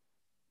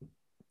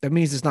 that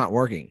means it's not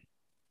working,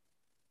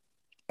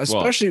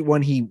 especially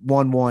when he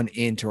won one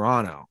in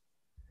Toronto.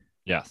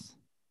 Yes.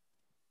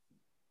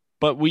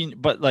 But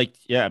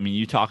I mean,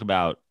 you talk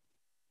about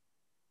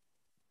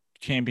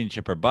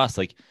championship or bust,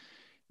 like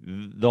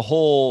the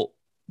whole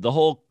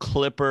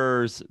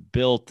Clippers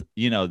built,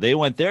 they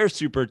went their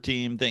super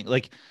team thing.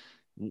 Like,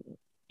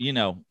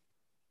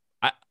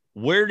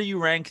 where do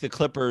you rank the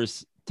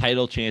Clippers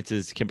title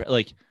chances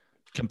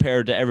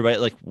compared to everybody?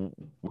 Like,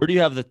 where do you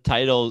have the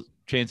title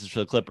chances for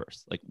the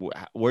Clippers? Like,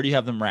 where do you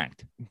have them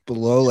ranked?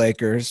 Below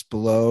Lakers,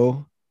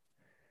 below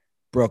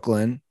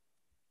Brooklyn,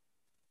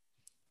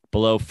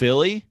 below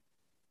Philly.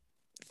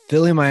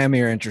 Philly,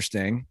 Miami are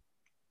interesting.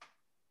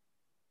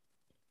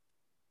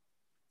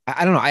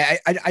 I don't know.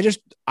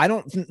 I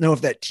don't know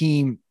if that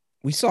team,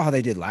 we saw how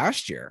they did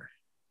last year.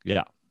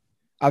 Yeah.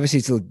 Obviously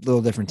it's a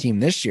little different team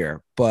this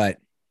year, but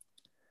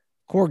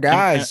core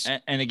guys.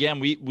 And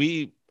again,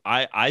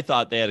 I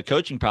thought they had a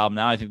coaching problem.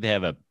 Now I think they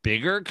have a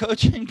bigger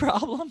coaching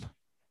problem.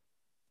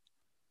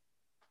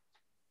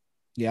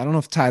 Yeah. I don't know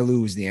if Ty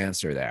Lue is the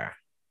answer there.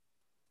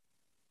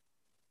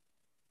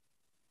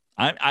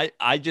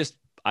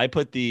 I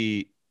put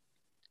the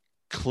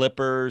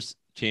Clippers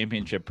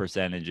championship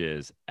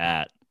percentages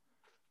at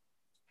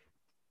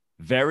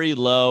very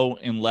low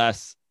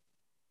unless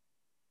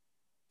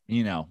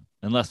the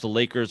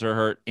Lakers are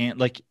hurt. And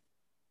like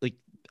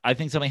I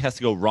think something has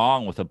to go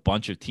wrong with a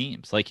bunch of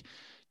teams. Like,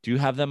 do you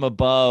have them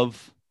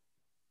above?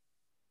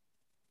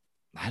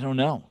 I don't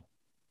know.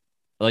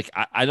 Like,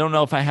 I don't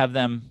know if I have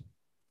them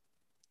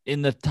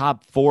in the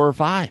top 4 or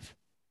 5. I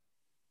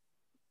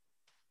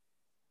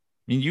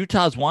mean,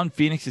 Utah's 1,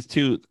 Phoenix is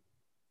 2,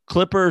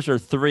 Clippers are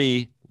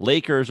 3,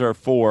 Lakers are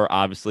 4.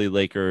 Obviously,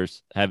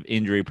 Lakers have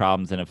injury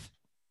problems and have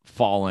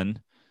fallen.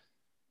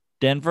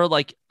 Denver,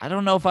 like, I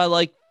don't know if I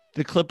like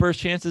the Clippers'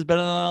 chances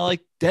better than I like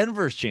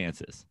Denver's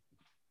chances.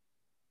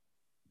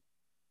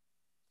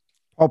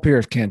 Paul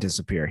Pierce can't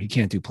disappear. He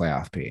can't do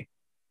playoff P.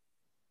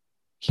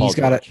 He's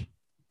got to.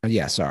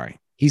 Yeah, sorry.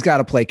 He's got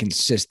to play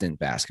consistent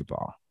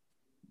basketball.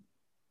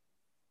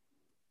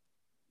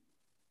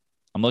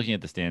 I'm looking at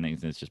the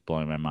standings and it's just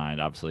blowing my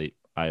mind. Obviously,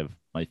 I have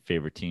my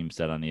favorite team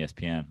set on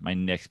ESPN. My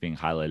Knicks being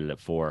highlighted at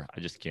 4. I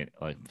just can't,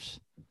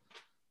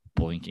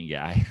 blinking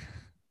guy.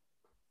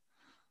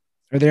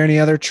 Are there any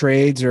other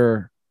trades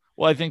or?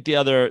 Well, I think the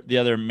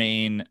other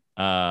main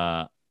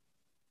ones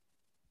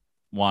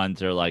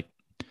are like,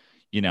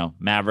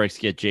 Mavericks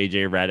get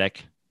JJ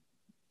Redick.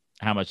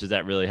 How much does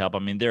that really help? I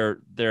mean,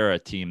 they're a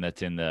team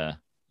that's in the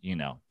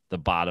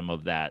bottom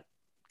of that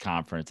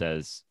conference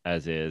as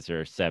is,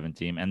 or 7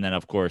 team. And then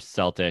of course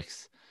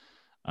Celtics,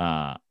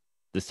 the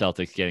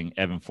Celtics getting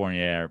Evan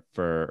Fournier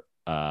for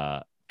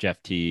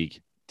Jeff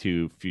Teague,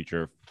 2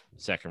 future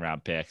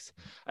second-round picks.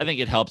 I think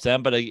it helps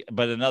them, but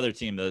another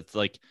team that's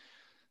like,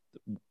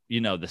 the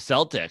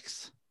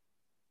Celtics.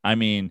 I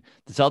mean,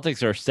 the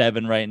Celtics are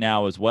 7 right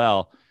now as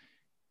well.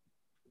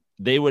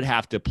 They would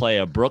have to play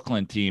a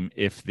Brooklyn team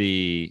if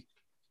the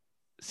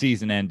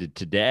season ended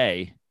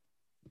today.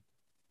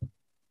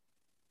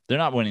 They're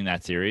not winning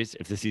that series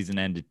if the season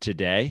ended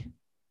today.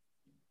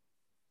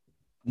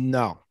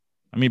 No.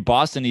 I mean,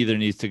 Boston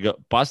needs to go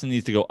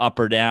up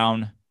or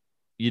down,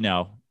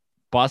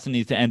 Boston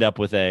needs to end up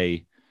with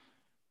a,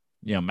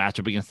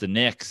 matchup against the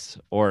Knicks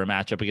or a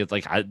matchup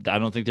against I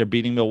don't think they're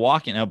beating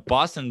Milwaukee. Now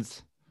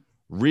Boston's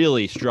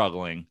really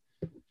struggling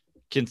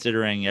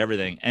considering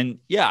everything. And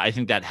yeah, I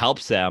think that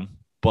helps them,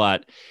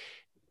 but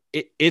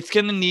it's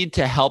going to need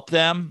to help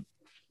them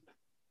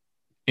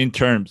in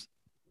terms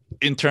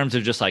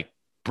of just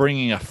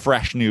bringing a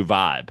fresh new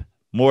vibe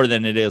more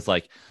than it is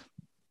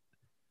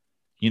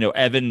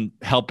Evan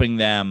helping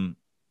them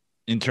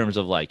in terms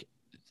of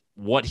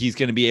what he's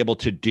going to be able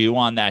to do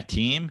on that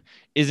team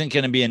isn't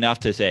going to be enough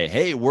to say,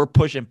 hey, we're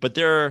pushing, but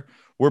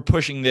we're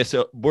pushing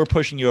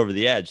you over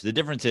the edge. The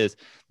difference is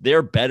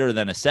they're better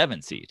than a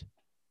 7 seed.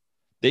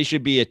 They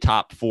should be a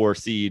top 4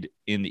 seed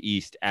in the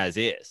East as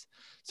is.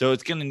 So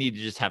it's going to need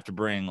to just have to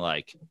bring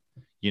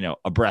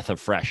a breath of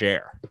fresh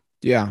air.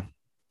 Yeah.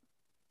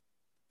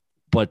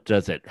 But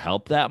does it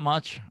help that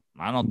much?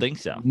 I don't think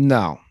so.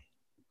 No.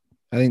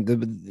 I think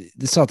the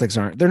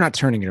Celtics they're not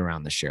turning it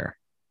around this year.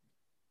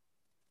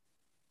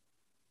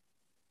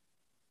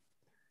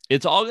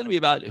 It's all going to be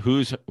about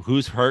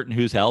who's hurt and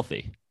who's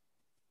healthy.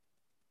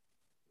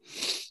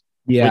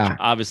 Yeah. Which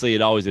obviously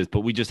it always is,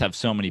 but we just have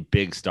so many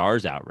big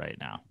stars out right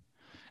now.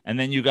 And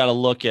then you got to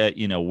look at,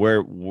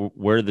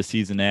 where the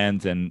season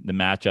ends and the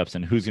matchups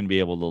and who's going to be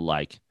able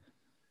to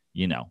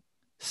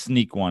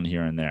sneak one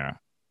here and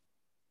there.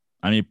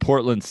 I mean,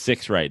 Portland's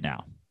 6 right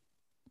now.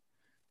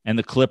 And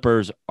the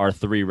Clippers are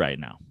 3 right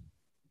now.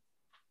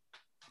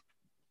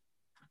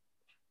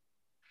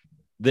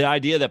 The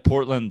idea that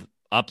Portland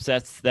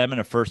upsets them in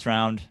a first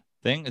round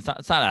thing, it's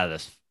not out of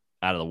this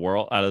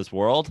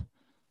world.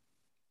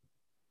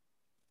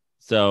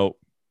 So,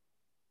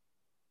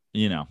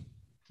 it's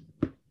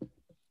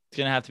going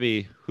to have to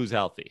be who's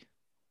healthy.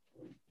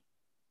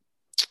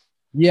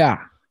 Yeah.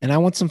 And I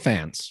want some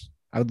fans.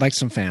 I would like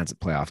some fans at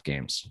playoff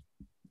games.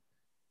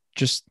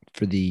 Just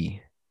for the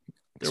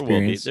experience. There will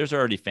be. There's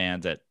already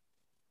fans at,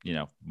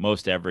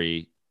 most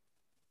every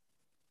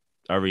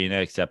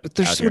arena except but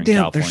they're so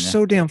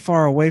damn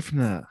far away from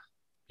the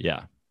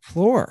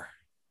floor.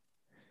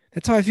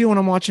 That's how I feel when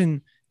I'm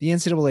watching the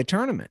NCAA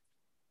tournament.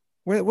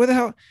 Where the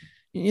hell,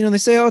 they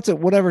say, it's at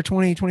whatever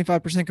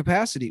 20-25%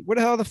 capacity. Where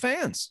the hell are the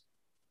fans?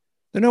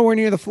 They're nowhere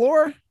near the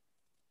floor.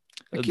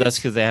 That's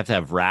because they have to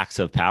have racks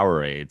of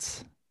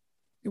Powerades.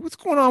 What's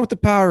going on with the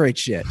Powerade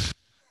shit? I've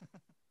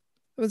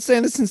been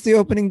saying this since the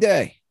opening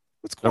day.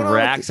 What's going on? The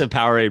racks of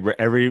Powerade, where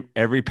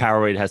every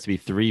Powerade has to be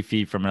 3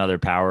 feet from another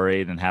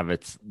Powerade and have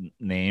its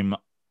name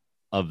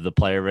of the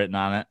player written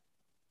on it.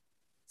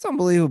 It's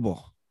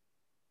unbelievable.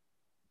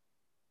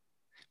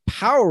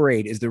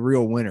 Powerade is the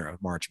real winner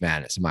of March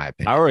Madness, in my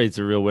opinion. Powerade's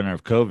the real winner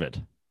of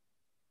COVID.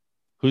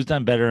 Who's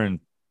done better in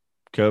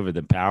COVID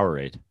than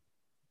Powerade?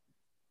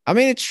 I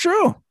mean, it's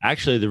true.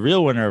 Actually, the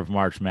real winner of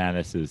March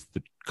Madness is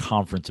the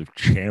Conference of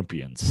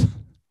Champions.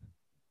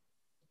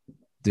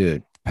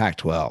 Dude,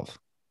 Pac-12.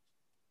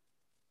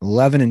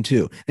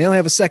 11-2. They only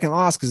have a second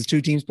loss because the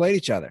 2 teams played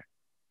each other.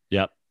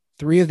 Yep.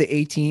 3 of the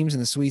 8 teams in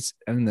the Sweets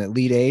and the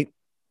Elite 8.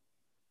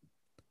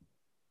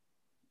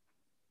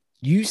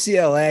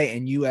 UCLA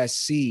and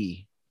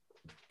USC,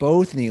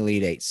 both in the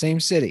Elite 8, same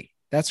city.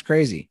 That's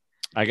crazy.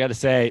 I got to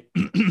say,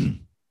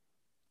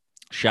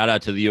 shout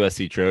out to the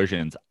USC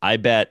Trojans. I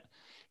bet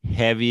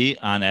heavy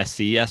on SC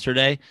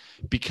yesterday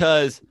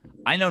because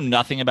I know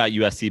nothing about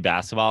USC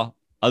basketball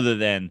other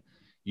than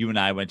you and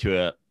I went to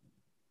a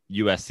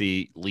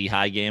USC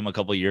Lehigh game a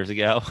couple of years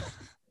ago.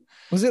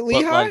 Was it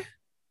Lehigh?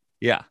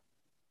 Yeah.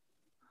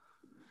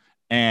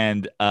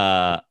 And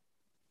but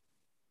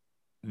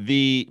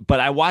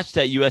I watched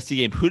that USC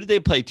game. Who did they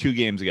play 2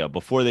 games ago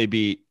before they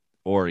beat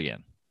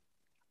Oregon?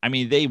 I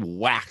mean, they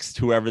waxed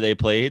whoever they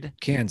played.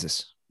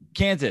 Kansas.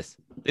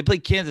 They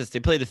played Kansas. They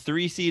played a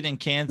 3 seed in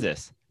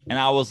Kansas. And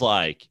I was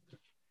like,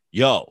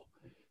 yo.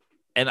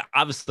 And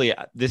obviously,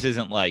 this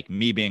isn't like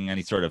me being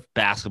any sort of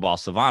basketball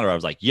savant. I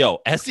was like, yo,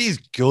 SC's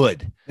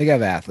good. They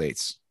have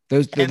athletes.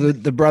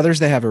 The brothers,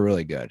 they have are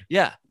really good.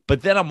 Yeah.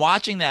 But then I'm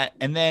watching that.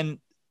 And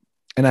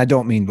I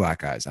don't mean black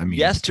guys. I mean,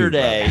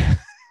 yesterday,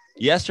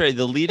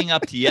 the leading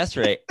up to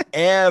yesterday,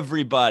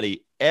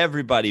 everybody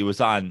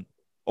was on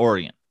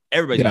Oregon.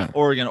 Everybody on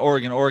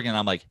Oregon.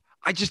 I'm like,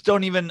 I just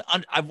don't even,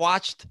 I've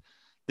watched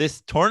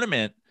this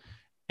tournament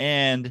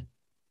and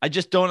I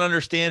just don't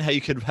understand how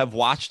you could have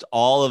watched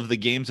all of the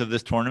games of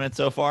this tournament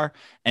so far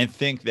and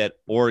think that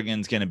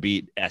Oregon's going to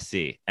beat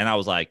SC. And I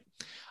was like,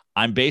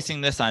 I'm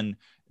basing this on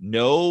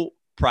no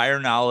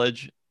prior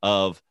knowledge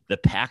of the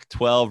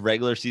Pac-12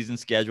 regular season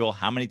schedule,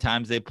 how many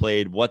times they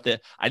played,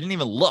 I didn't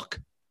even look.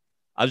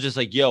 I was just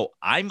like, yo,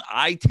 I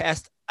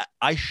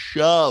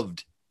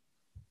shoved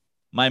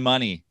my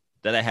money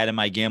that I had in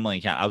my gambling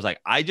account. I was like,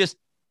 I just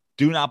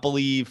do not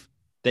believe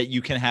that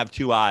you can have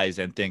 2 eyes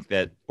and think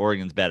that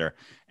Oregon's better.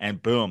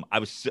 And boom, I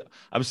was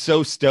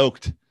so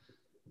stoked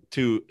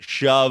to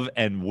shove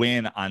and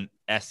win on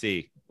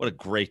SC. What a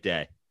great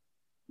day.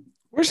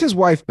 Where's his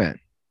wife been?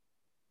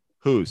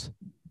 Whose?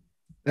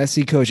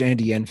 SC coach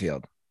Andy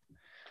Enfield.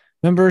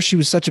 Remember, she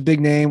was such a big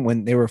name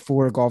when they were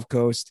for Gulf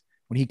Coast,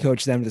 when he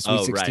coached them to the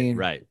Sweet 16.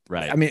 Right.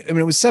 I mean,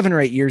 it was 7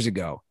 or 8 years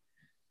ago,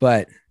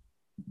 but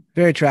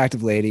Very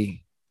attractive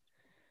lady.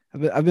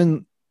 I've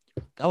been.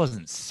 That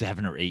wasn't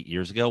 7 or 8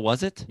 years ago,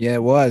 was it? Yeah,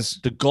 it was.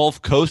 The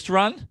Gulf Coast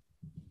run?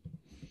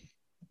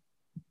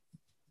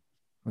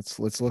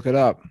 Let's look it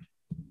up.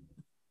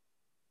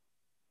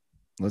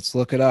 Let's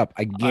look it up.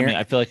 I mean,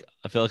 I feel like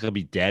I'll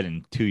be dead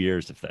in 2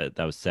 years if that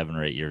was 7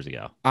 or 8 years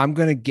ago. I'm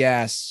gonna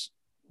guess.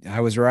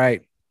 I was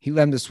right. He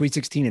led them to Sweet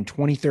 16 in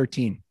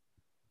 2013.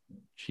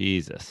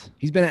 Jesus.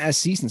 He's been at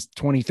SC since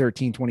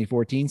 2013,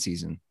 2014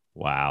 season.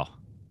 Wow.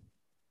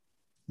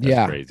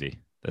 That's crazy.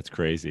 That's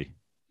crazy.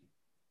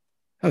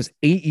 That was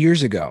 8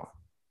 years ago.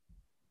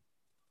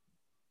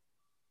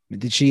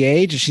 Did she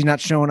age? Is she not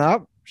showing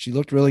up? She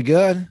looked really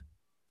good.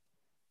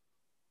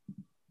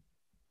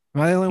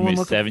 Am I the only one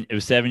looking? It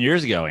was 7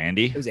 years ago,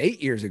 Andy. It was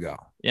 8 years ago.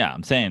 Yeah,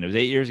 I'm saying it was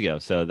 8 years ago.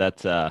 So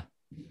that's,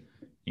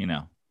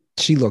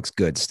 She looks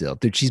good still.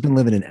 Dude, she's been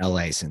living in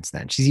LA since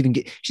then. She's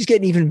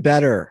getting even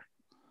better.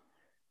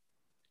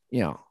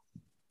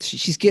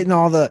 She's getting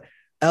all the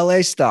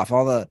LA stuff,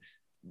 all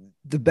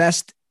the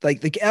best,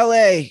 like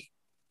LA.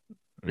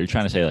 Are you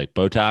trying to say like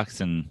Botox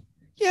and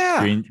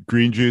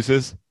green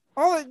juices?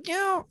 All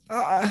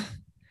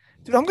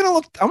dude, I'm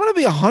gonna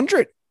be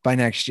 100 by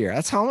next year.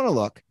 That's how I'm gonna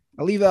look.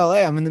 I leave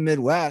LA. I'm in the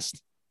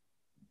Midwest.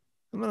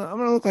 I'm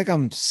gonna look like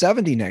I'm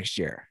 70 next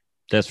year.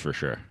 That's for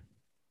sure.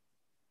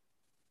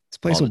 This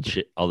place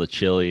all the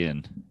chili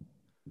and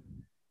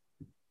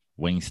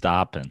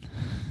Wingstop and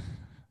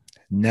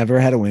never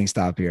had a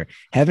Wingstop here.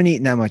 Haven't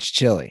eaten that much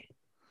chili.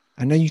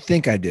 I know you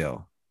think I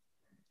do.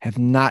 Have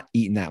not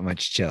eaten that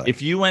much chili.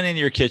 If you went into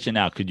your kitchen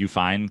now, could you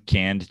find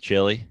canned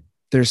chili?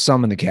 There's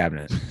some in the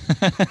cabinet.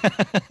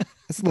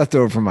 That's left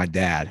over from my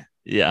dad.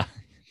 Yeah.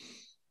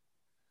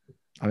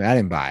 I mean, I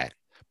didn't buy it.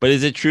 But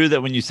is it true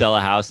that when you sell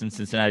a house in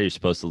Cincinnati, you're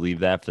supposed to leave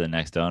that for the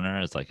next owner?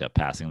 It's like a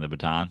passing the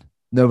baton.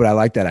 No, but I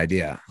like that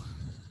idea.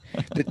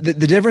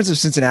 the difference of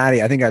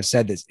Cincinnati, I think I've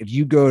said this. If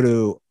you go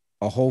to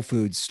a Whole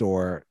Foods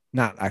store,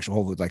 not actual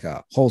Whole Foods, like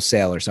a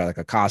wholesaler, so like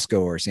a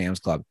Costco or a Sam's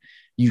Club,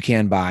 you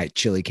can buy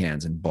chili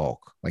cans in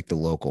bulk, like the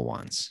local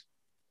ones.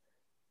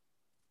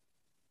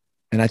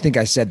 And I think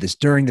I said this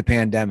during the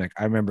pandemic.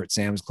 I remember at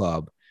Sam's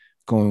Club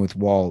going with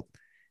Walt,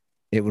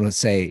 it would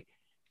say,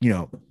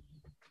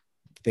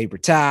 paper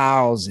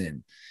towels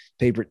and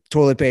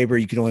toilet paper.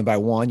 You could only buy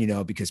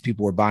one, because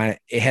people were buying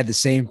it. It had the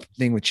same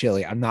thing with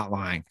chili. I'm not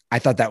lying. I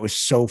thought that was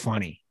so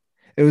funny.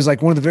 It was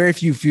like one of the very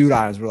few food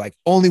items where like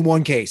only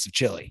one case of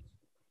chili.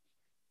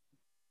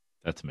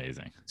 That's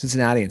amazing.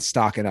 Cincinnati and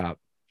stocking up.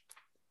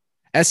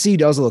 SC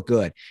does look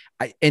good.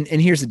 And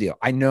here's the deal.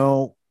 I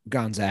know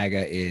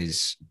Gonzaga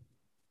is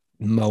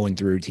mowing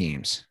through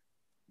teams,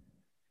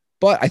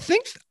 but I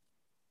think,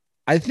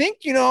 they're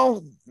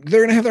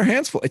going to have their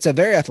hands full. It's a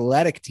very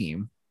athletic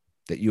team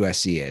that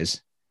USC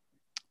is.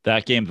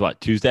 That game's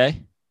what,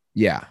 Tuesday?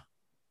 Yeah.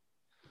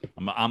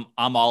 I'm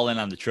all in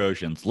on the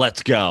Trojans.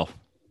 Let's go.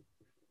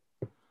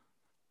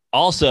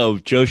 Also,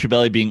 Joe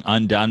Schiavelli being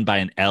undone by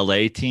an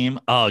LA team.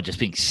 Oh, just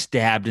being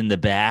stabbed in the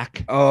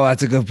back. Oh,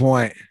 that's a good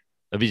point.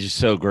 That'd be just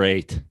so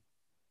great.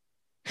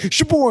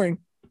 Shaboring,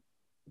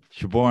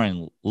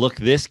 look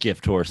this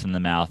gift horse in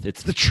the mouth.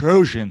 It's the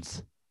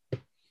Trojans.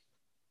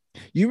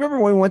 You remember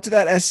when we went to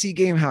that SC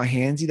game, how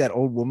handsy that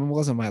old woman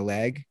was on my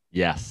leg?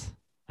 Yes,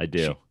 I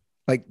do.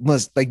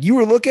 Like you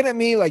were looking at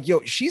me like,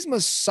 yo, she's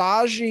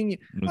massaging.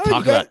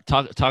 Talk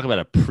about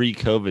a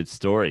pre-COVID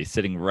story,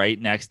 sitting right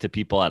next to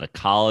people at a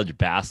college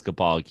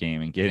basketball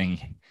game and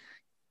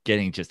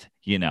getting just,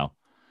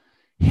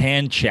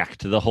 hand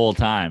checked the whole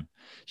time.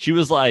 She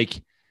was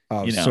like,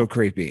 so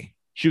creepy.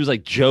 She was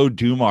like Joe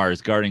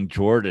Dumars guarding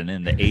Jordan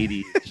in the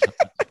 80s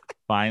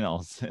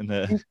finals in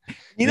the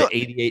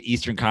 88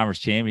 Eastern Conference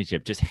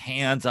Championship, just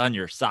hands on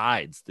your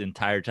sides the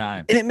entire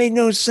time. And it made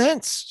no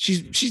sense.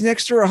 She's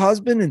next to her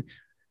husband and,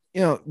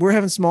 we're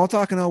having small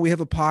talk and we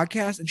have a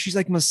podcast and she's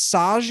like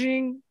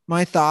massaging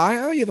my thigh.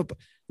 Oh, you have a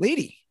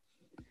lady.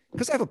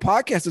 Because I have a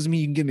podcast doesn't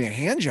mean you can give me a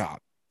hand job.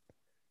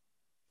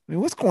 I mean,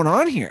 what's going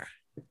on here?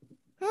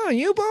 Oh,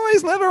 you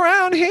boys live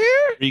around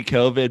here?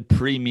 Pre-COVID,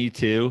 pre-Me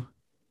Too.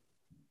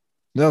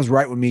 That was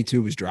right when Me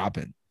Too was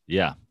dropping.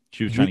 Yeah.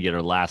 She was trying to get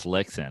her last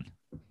licks in.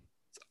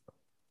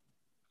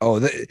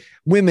 Oh,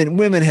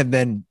 women have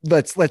been,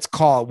 let's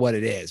call it what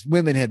it is.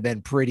 Women have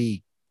been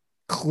pretty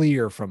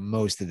clear from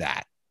most of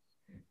that.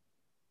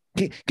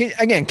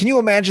 Can you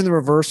imagine the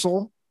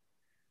reversal?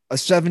 A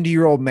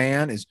 70-year-old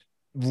man is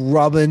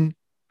rubbing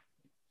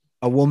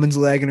a woman's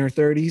leg in her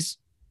 30s.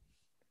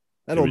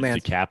 That old man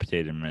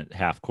decapitated him at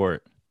half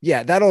court.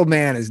 Yeah, that old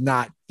man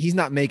he's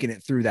not making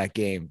it through that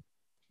game.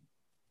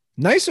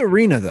 Nice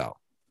arena, though.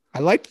 I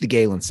liked the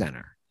Galen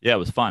Center. Yeah, it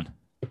was fun.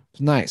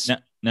 It's nice.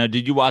 Now,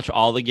 did you watch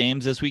all the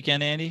games this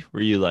weekend, Andy?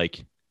 Were you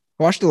like...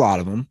 Watched a lot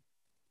of them.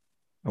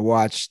 I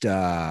watched...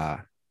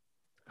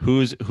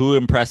 Who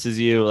impresses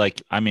you?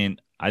 Like, I mean,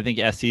 I think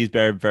SC is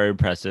very, very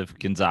impressive.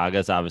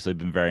 Gonzaga's obviously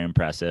been very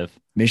impressive.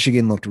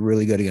 Michigan looked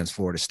really good against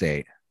Florida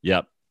State.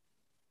 Yep.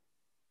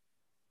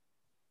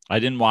 I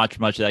didn't watch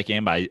much of that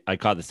game, but I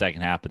caught the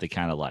second half, but they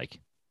kind of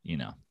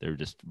they were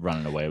just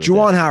running away with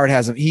Juwan Howard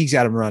he's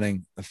got him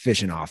running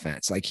efficient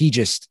offense. Like he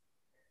just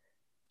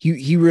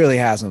He really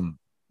has them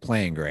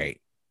playing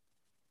great.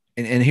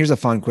 And here's a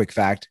fun quick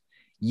fact.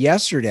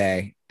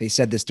 Yesterday, they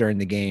said this during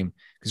the game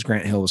because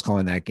Grant Hill was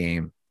calling that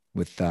game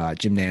with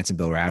Jim Nantz and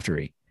Bill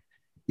Raftery.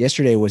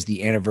 Yesterday was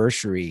the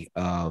anniversary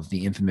of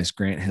the infamous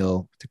Grant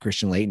Hill to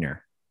Christian Laettner.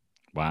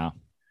 Wow.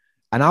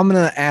 And I'm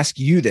going to ask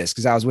you this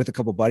because I was with a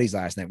couple buddies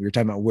last night. We were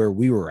talking about where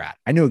we were at.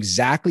 I know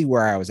exactly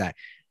where I was at.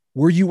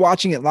 Were you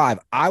watching it live?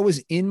 I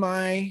was in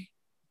my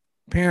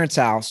parents'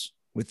 house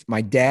with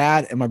my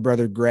dad and my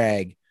brother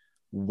Greg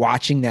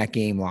watching that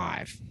game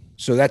live.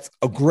 So that's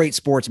a great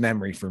sports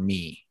memory for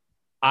me.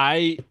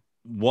 I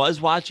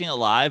was watching it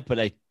live, but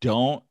I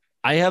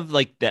have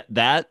like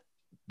that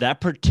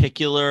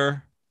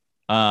particular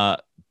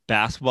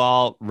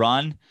basketball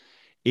run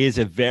is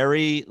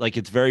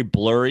it's very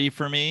blurry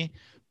for me,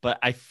 but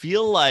I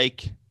feel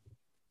like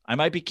I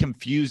might be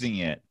confusing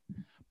it,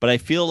 but I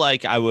feel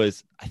like I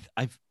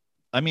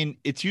mean,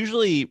 it's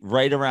usually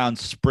right around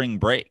spring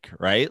break,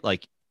 right?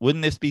 Like,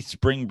 wouldn't this be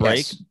spring break?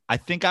 Yes. I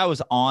think I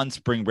was on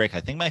spring break.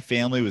 I think my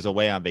family was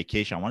away on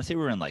vacation. I want to say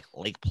we were in like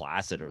Lake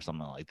Placid or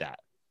something like that.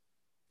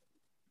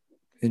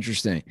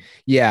 Interesting.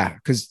 Yeah,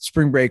 because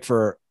spring break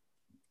for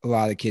a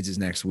lot of the kids is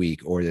next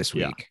week or this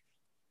week.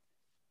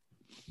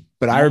 Yeah.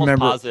 But I'm I remember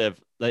positive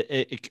that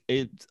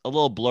it's a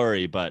little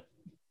blurry, but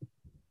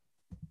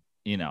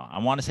I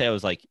want to say I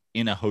was like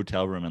in a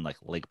hotel room in like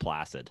Lake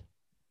Placid.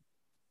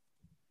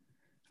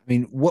 I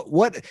mean,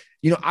 what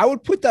I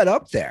would put that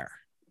up there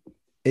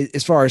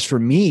as far as for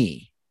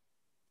me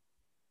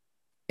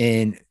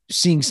and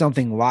seeing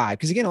something live.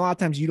 Because again, a lot of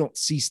times you don't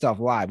see stuff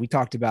live. We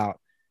talked about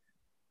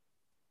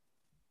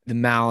the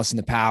Malice and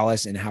the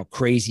Palace and how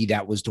crazy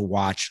that was to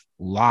watch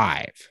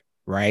live,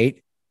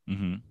 right?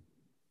 Mm-hmm.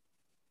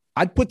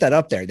 I'd put that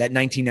up there, that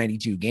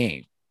 1992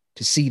 game,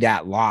 to see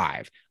that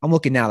live. I'm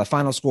looking now. The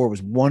final score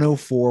was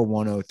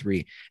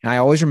 104-103. And I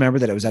always remember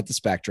that it was at the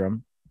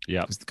Spectrum.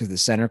 Yeah. Because the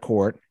center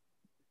court.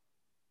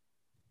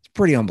 It's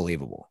pretty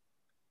unbelievable.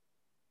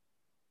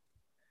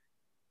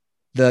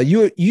 The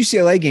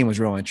UCLA game was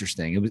real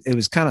interesting. It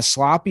was kind of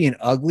sloppy and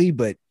ugly,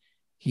 but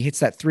he hits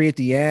that three at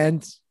the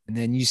end, and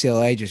then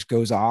UCLA just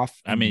goes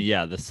off. I mean,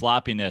 yeah, the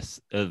sloppiness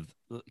of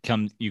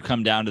you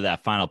come down to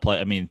that final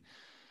play. I mean,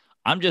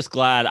 I'm just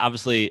glad.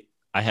 Obviously,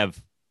 I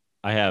have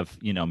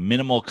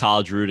minimal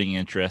college rooting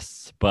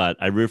interests, but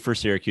I root for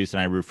Syracuse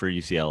and I root for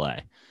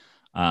UCLA.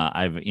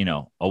 I've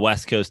a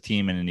West Coast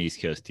team and an East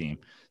Coast team.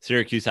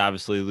 Syracuse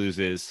obviously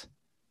loses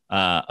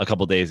a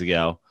couple days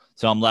ago,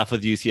 so I'm left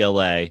with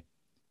UCLA.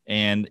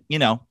 And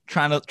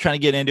trying to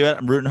get into it.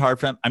 I'm rooting hard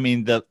for them. I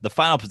mean, the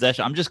final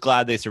possession, I'm just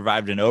glad they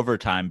survived in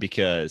overtime,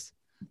 because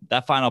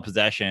that final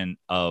possession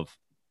of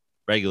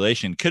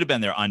regulation could have been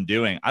their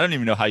undoing. I don't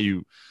even know how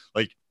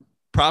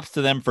props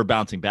to them for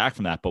bouncing back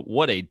from that, but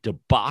what a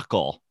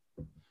debacle.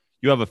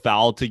 You have a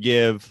foul to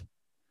give.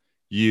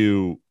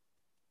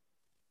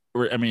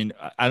 I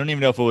don't even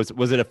know if it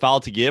was it a foul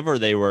to give, or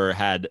they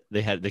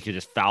could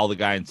just foul the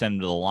guy and send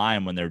him to the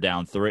line when they're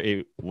down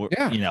 3.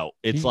 Yeah.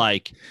 It's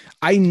like,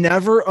 I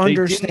never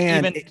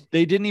understand.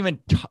 They didn't even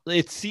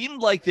it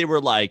seemed like they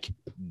were like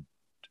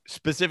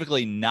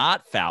specifically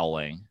not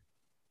fouling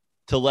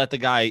to let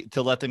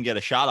them get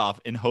a shot off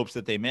in hopes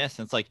that they miss.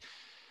 And it's like,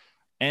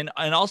 and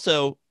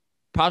also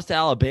props to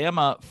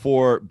Alabama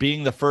for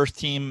being the first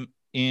team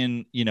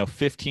in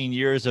 15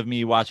 years of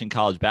me watching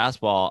college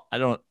basketball. I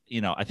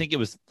think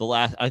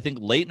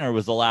Laettner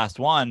was the last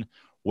one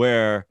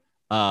where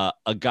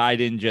a guy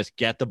didn't just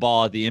get the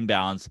ball at the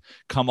inbounds,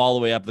 come all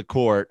the way up the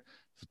court,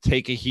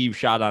 take a heave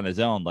shot on his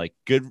own. Like,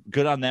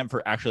 good on them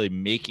for actually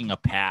making a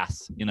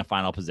pass in a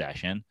final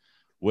possession,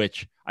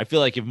 which I feel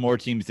like if more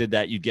teams did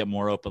that, you'd get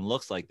more open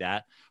looks like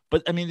that.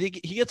 But I mean, he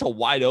gets a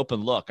wide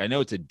open look. I know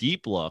it's a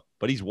deep look,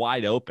 but he's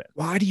wide open.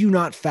 Why do you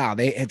not foul?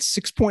 They had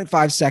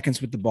 6.5 seconds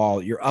with the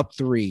ball. You're up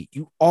 3.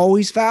 You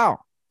always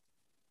foul.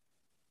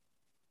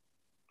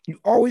 You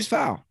always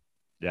foul.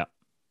 Yeah.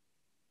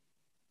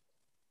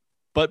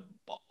 But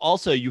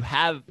also you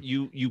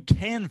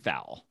can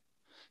foul.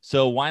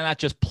 So why not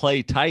just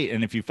play tight?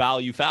 And if you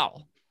foul, you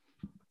foul.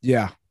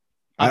 Yeah.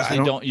 Obviously,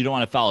 you don't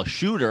want to foul a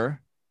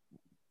shooter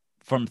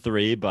from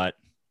 3, but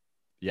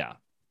yeah.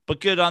 But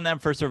good on them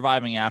for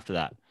surviving after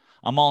that.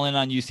 I'm all in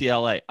on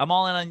UCLA. I'm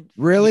all in on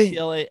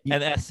UCLA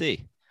and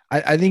SC.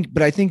 I think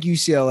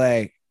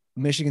UCLA,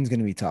 Michigan's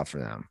going to be tough for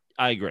them.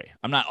 I agree.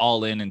 I'm not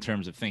all in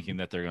terms of thinking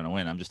that they're going to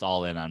win. I'm just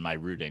all in on my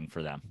rooting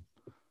for them.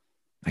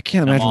 I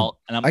can't imagine. I'm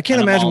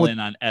all in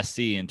on SC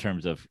in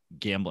terms of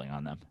gambling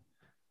on them.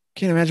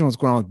 Can't imagine what's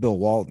going on with Bill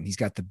Walton. He's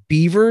got the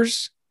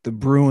Beavers, the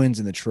Bruins,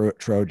 and the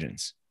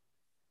Trojans.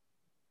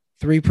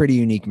 3 pretty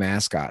unique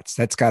mascots.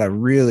 That's got to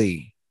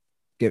really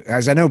get,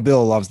 as I know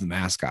Bill loves the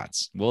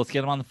mascots. Well, let's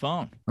get him on the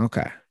phone.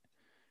 Okay.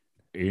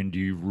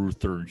 Andy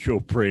Ruther and Joe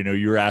Prano,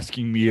 you're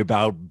asking me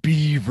about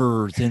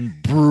Beavers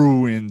and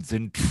Bruins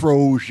and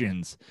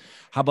Trojans.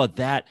 How about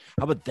that?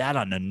 How about that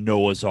on the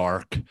Noah's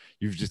Ark?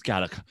 You've just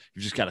got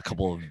a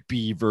couple of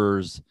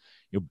beavers,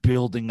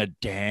 building a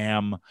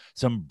dam,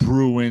 some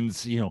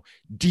Bruins,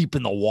 deep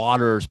in the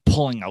waters,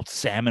 pulling out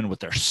salmon with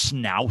their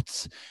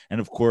snouts,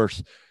 and of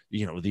course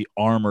the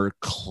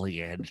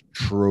armor-clad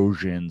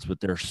Trojans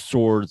with their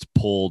swords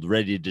pulled,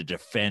 ready to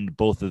defend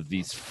both of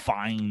these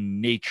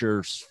fine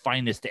nature's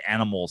finest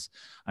animals.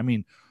 I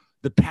mean,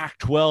 the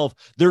Pac-12,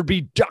 there'd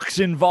be ducks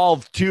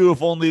involved too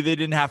if only they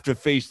didn't have to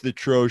face the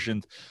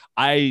Trojans.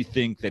 I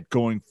think that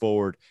going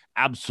forward,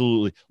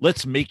 absolutely,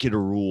 let's make it a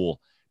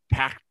rule.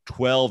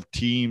 Pac-12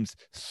 teams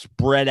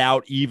spread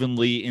out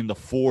evenly in the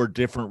 4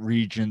 different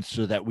regions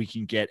so that we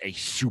can get a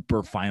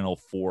super Final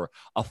Four,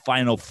 a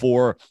Final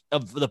Four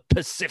of the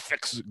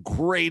Pacific's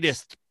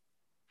greatest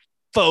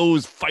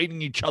foes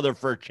fighting each other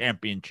for a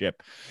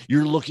championship.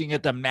 You're looking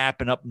at the map,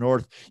 and up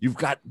north, you've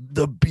got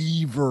the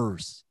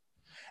Beavers.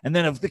 And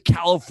then of the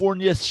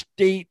California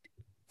state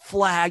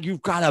flag,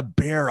 you've got a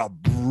bear, a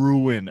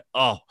Bruin.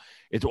 Oh,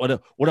 it's what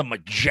a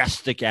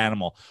majestic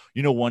animal.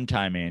 One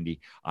time,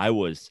 Andy, I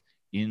was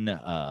in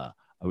the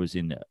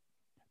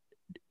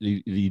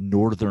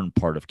northern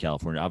part of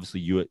California.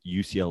 Obviously,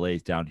 UCLA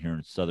is down here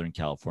in Southern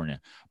California,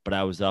 but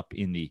I was up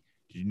in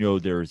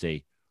there's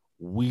a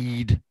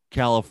Weed,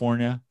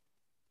 California.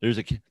 There's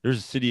a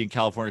city in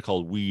California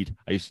called Weed.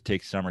 I used to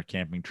take summer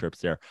camping trips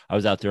there. I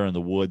was out there in the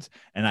woods,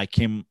 and I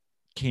came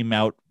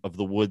out of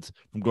the woods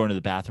from going to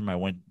the bathroom. I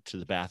went to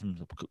the bathroom,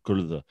 go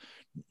to the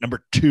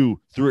number 2,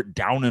 threw it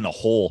down in a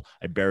hole.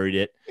 I buried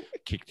it,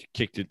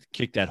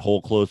 kicked that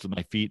hole closed with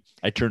my feet.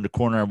 I turned the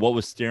corner, and what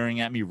was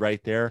staring at me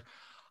right there?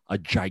 A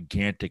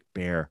gigantic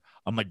bear,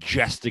 a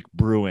majestic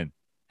Bruin.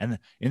 And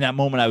in that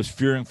moment, I was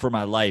fearing for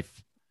my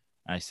life.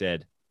 I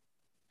said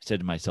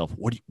to myself,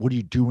 what do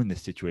you do in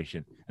this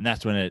situation? And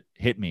that's when it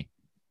hit me.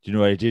 Do you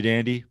know what I did,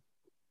 Andy?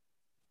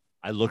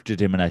 I looked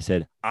at him and I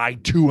said, I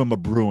too am a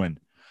Bruin.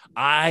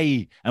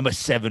 I am a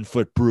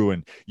 7-foot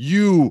Bruin.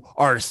 You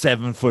are a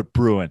 7-foot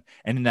Bruin.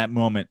 And in that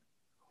moment,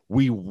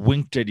 we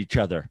winked at each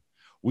other.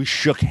 We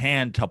shook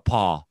hand to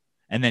paw.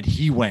 And then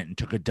he went and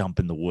took a dump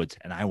in the woods.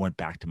 And I went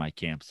back to my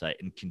campsite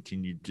and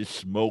continued to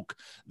smoke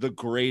the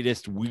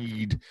greatest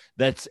weed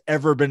that's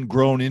ever been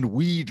grown in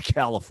Weed,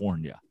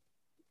 California.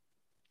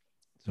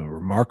 It's a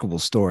remarkable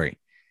story.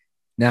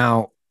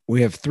 Now,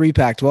 we have 3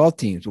 Pac-12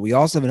 teams, but we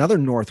also have another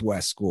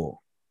Northwest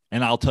school.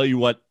 And I'll tell you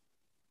what,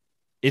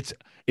 it's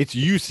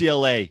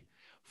UCLA.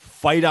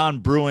 Fight on,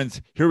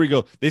 Bruins. Here we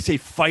go. They say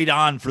fight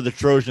on for the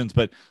Trojans,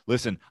 but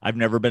listen, I've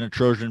never been a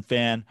Trojan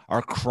fan.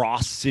 Our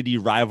cross-city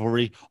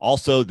rivalry.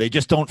 Also, they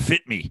just don't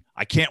fit me.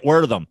 I can't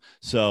wear them.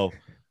 So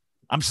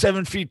I'm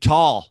 7 feet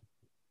tall.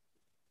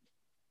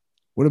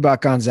 What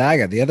about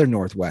Gonzaga, the other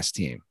Northwest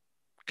team?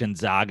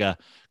 Gonzaga,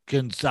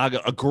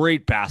 a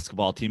great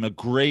basketball team, a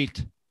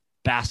great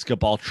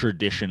basketball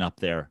tradition up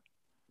there.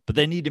 But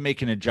they need to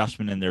make an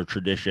adjustment in their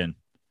tradition.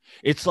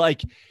 It's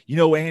like,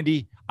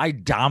 Andy, I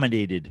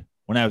dominated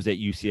when I was at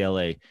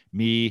UCLA,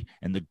 me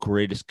and the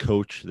greatest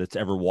coach that's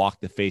ever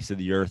walked the face of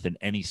the earth in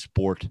any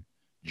sport,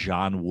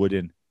 John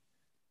Wooden.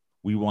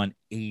 We won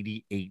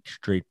 88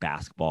 straight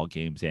basketball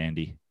games,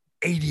 Andy.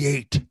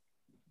 88.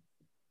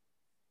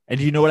 And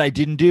you know what I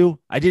didn't do?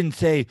 I didn't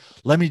say,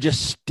 let me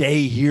just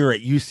stay here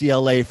at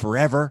UCLA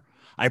forever.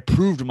 I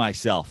proved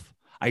myself.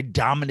 I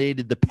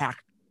dominated the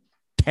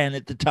Pac-10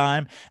 at the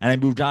time, and I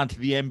moved on to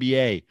the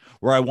NBA,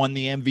 where I won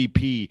the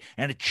MVP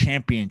and a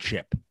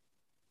championship.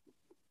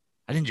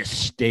 I didn't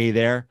just stay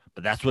there,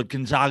 but that's what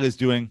Gonzaga is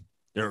doing.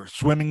 They're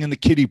swimming in the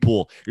kiddie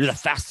pool. You're the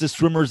fastest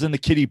swimmers in the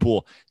kiddie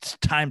pool. It's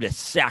time to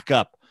sack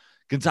up.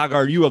 Gonzaga,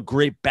 are you a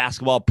great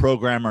basketball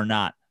program or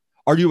not?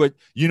 Are you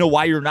you know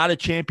why you're not a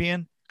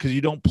champion? Because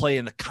you don't play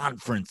in the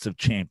conference of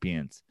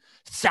champions.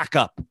 Sack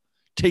up.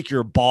 Take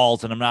your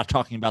balls, and I'm not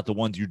talking about the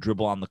ones you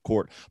dribble on the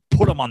court.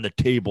 Put them on the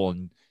table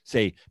and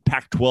say,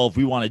 Pac-12,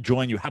 we want to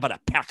join you. How about a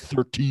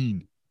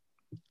Pac-13?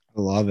 I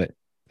love it.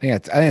 I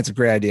think it's a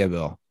great idea,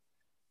 Bill.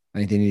 I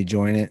think they need to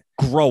join it.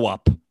 Grow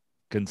up,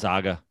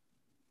 Gonzaga.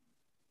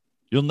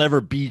 You'll never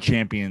be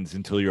champions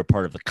until you're a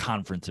part of the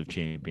Conference of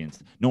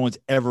Champions. No one's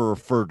ever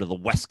referred to the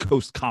West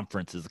Coast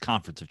Conference as the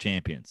Conference of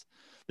Champions.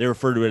 They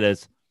refer to it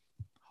as,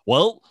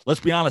 well, let's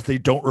be honest, they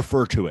don't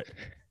refer to it.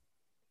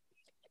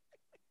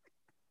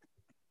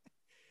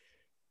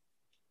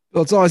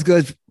 Well, it's always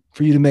good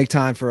for you to make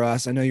time for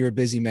us. I know you're a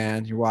busy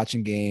man. You're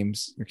watching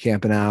games. You're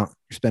camping out.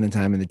 You're spending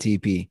time in the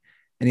teepee.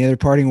 Any other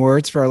parting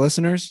words for our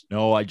listeners?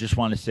 No, I just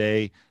want to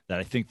say that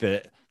I think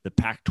that the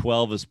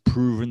Pac-12 has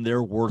proven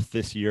their worth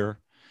this year.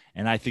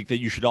 And I think that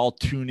you should all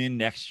tune in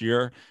next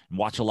year and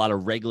watch a lot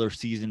of regular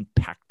season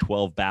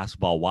Pac-12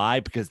 basketball. Why?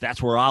 Because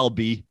that's where I'll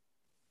be.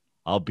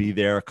 I'll be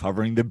there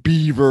covering the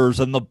Beavers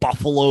and the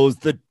Buffaloes,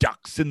 the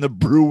Ducks and the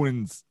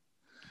Bruins.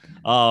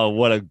 Oh,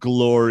 what a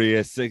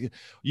glorious,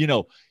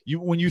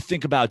 when you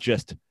think about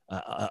just,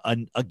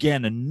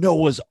 again, a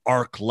Noah's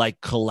Ark-like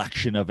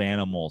collection of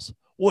animals.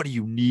 What do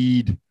you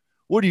need?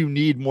 What do you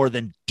need more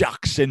than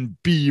ducks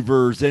and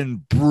beavers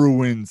and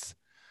Bruins?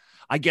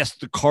 I guess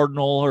the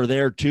cardinal are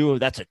there too.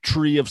 That's a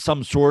tree of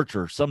some sort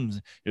or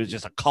it was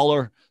just a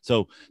color.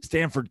 So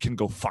Stanford can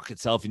go fuck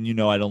itself.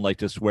 And I don't like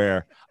to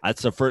swear.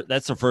 That's the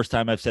first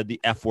time I've said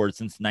the F word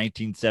since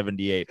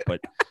 1978.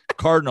 But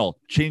Cardinal,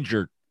 change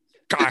your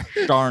gosh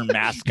darn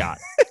mascot.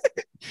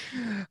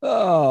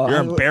 Oh,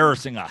 you're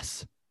embarrassing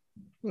us.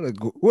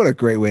 What a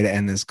great way to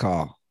end this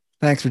call.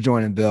 Thanks for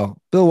joining, Bill.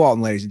 Bill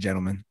Walton, ladies and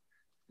gentlemen.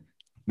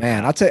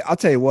 Man, I'll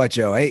tell you what,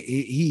 Joe. Hey,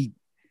 he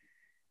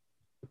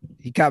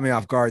caught me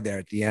off guard there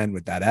at the end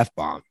with that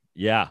F-bomb.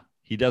 Yeah,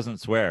 he doesn't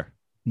swear.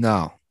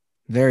 No,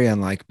 very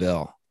unlike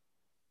Bill.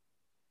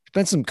 There's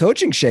been some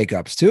coaching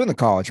shakeups too in the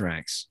college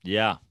ranks.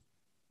 Yeah.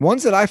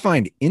 Ones that I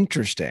find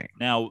interesting.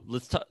 Now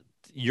let's talk.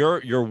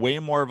 You're way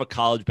more of a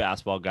college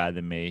basketball guy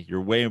than me.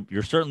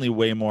 You're certainly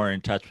way more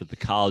in touch with the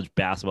college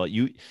basketball.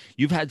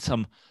 You've had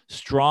some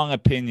strong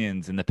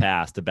opinions in the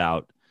past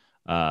about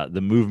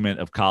the movement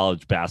of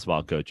college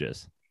basketball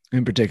coaches.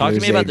 In particular, talk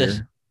to me about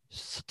this.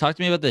 Talk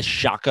to me about this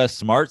Shaka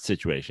Smart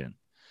situation.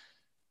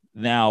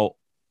 Now,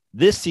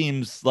 this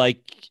seems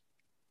like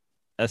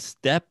a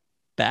step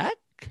back.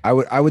 I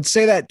would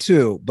say that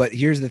too, but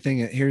here's a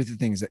few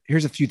things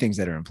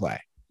that are in play.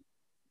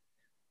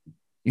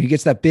 He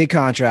gets that big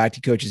contract.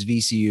 He coaches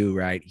VCU,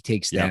 right? He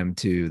takes them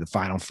to the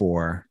Final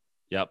Four.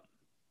 Yep.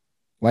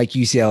 Like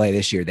UCLA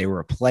this year, they were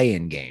a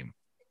play-in game.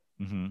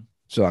 Mm-hmm.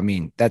 So, I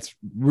mean, I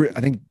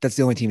think that's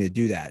the only team to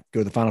do that.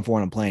 Go to the Final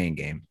Four in a play-in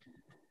game.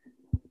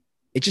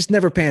 It just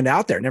never panned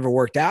out there. It never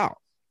worked out,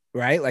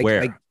 right?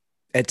 Like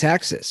at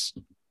Texas.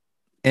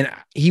 And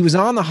he was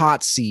on the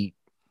hot seat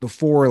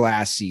before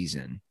last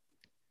season.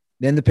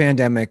 Then the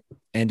pandemic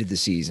ended the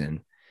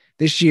season.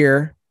 This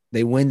year,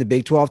 they win the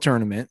Big 12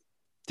 tournament.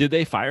 Did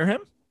they fire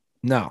him?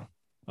 No.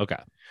 Okay.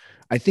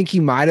 I think he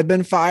might have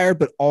been fired,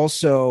 but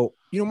also,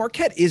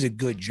 Marquette is a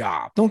good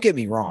job. Don't get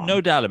me wrong. No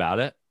doubt about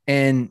it.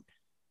 And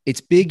it's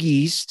Big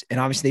East. And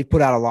obviously, they've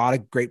put out a lot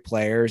of great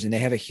players, and they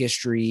have a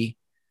history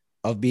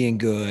of being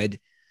good.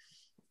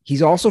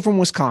 He's also from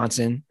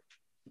Wisconsin.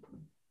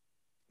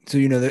 So,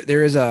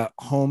 there is a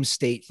home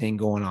state thing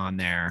going on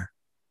there.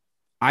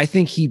 I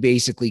think he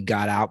basically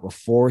got out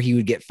before he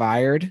would get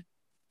fired.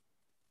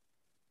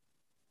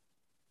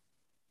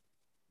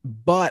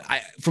 But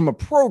from a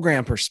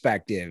program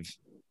perspective,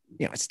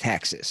 it's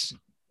Texas,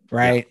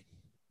 right? Yeah.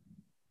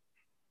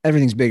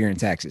 Everything's bigger in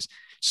Texas.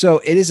 So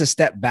it is a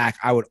step back,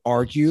 I would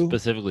argue.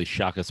 Specifically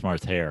Shaka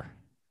Smart's hair.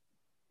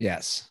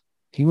 Yes.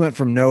 He went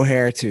from no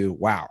hair to,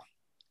 wow,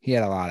 he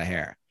had a lot of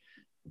hair.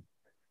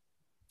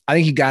 I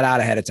think he got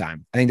out ahead of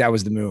time. I think that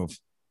was the move.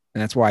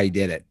 And that's why he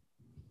did it.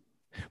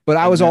 But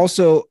I was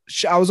also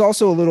a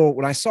little,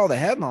 when I saw the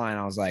headline,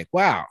 I was like,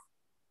 wow.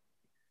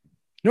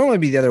 Normally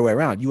it'd be the other way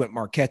around. You went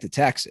Marquette to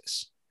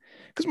Texas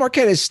because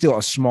Marquette is still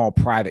a small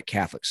private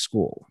Catholic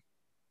school.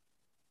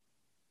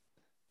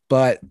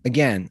 But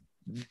again,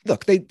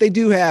 look, they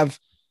do have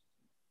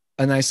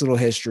a nice little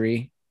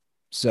history.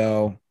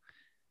 So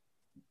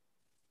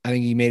I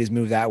think he made his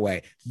move that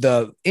way.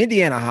 The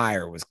Indiana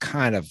hire was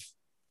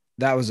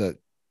that was a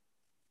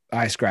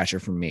eye scratcher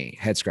for me,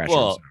 head scratcher.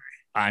 Well,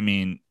 I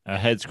mean, a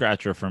head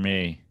scratcher for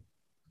me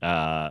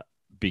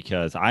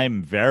because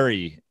I'm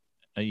very,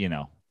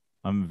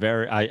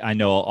 I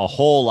know a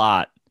whole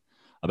lot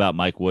about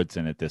Mike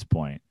Woodson at this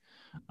point.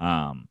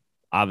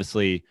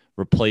 Obviously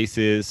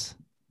replaces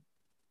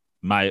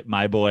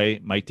my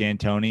boy, Mike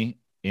D'Antoni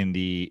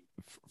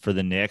for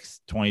the Knicks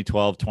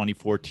 2012,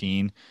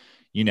 2014,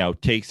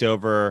 takes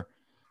over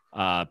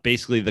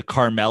basically the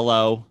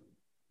Carmelo,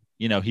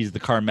 he's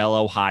the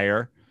Carmelo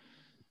hire.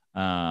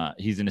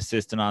 He's an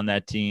assistant on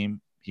that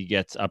team. He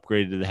gets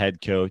upgraded to the head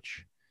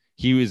coach.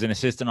 He was an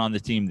assistant on the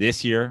team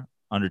this year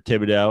under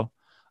Thibodeau.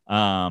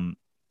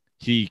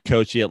 He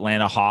coached the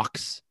Atlanta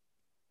Hawks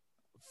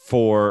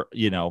for,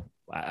 I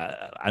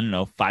don't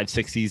know,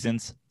 5-6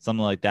 seasons,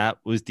 something like that.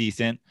 Was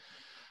decent.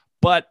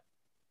 But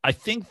I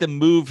think the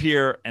move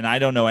here, and I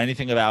don't know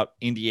anything about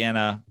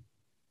Indiana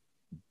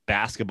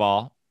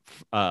basketball,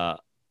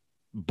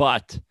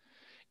 but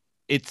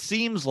it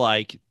seems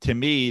like to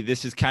me,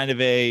 this is kind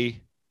of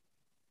a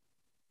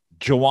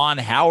Juwan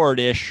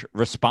Howard-ish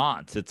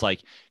response. It's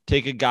like,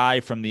 take a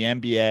guy from the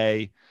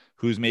NBA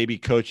who's maybe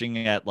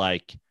coaching at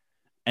like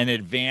an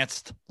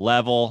advanced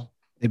level.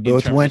 They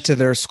both went to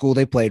their school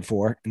they played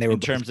for, and they were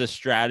in terms of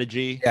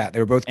strategy. Yeah, they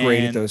were both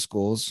great at those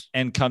schools.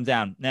 And come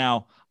down.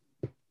 Now,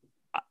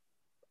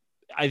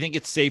 I think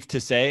it's safe to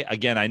say,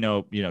 again, I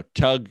know,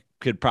 Tug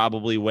could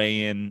probably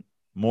weigh in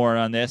more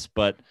on this,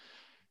 but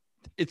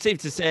it's safe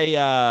to say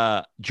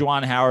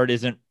Juwan Howard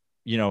isn't,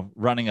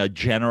 running a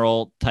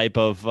general type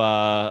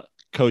of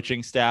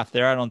coaching staff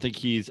there. I don't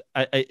think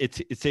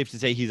it's safe to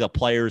say he's a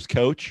player's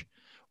coach,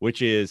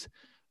 which is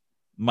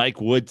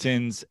Mike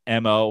Woodson's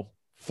MO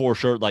for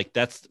sure. Like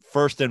that's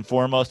first and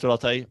foremost what I'll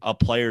tell you, a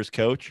player's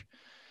coach.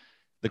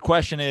 The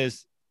question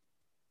is,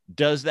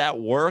 does that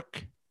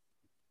work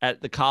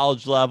at the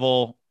college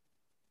level?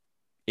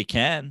 It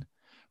can,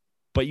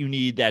 but you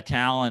need that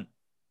talent.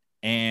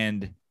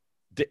 And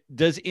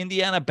does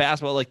Indiana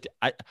basketball,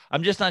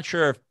 I'm just not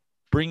sure if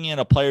bringing in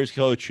a player's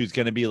coach who's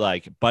going to be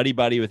like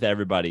buddy with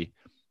everybody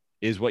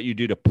is what you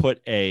do to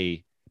put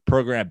a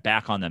program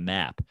back on the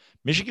map.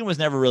 Michigan was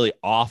never really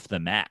off the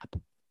map.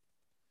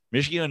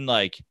 Michigan,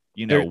 they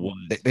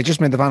just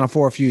made the Final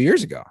Four a few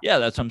years ago. Yeah,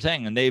 that's what I'm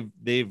saying. And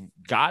they've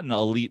gotten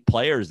elite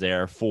players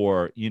there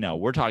for,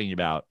 we're talking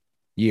about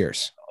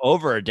years,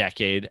 over a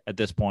decade at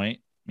this point,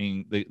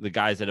 mean, the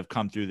guys that have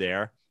come through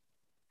there.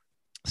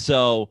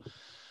 So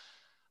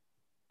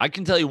I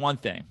can tell you one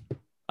thing.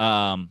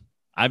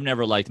 I've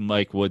never liked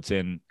Mike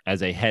Woodson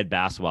as a head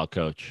basketball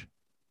coach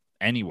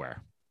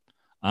anywhere.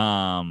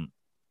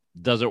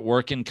 Does it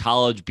work in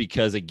college?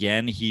 Because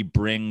again, he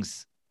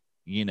brings,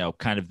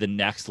 kind of the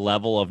next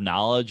level of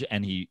knowledge,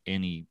 and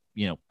he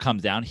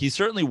comes down. He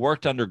certainly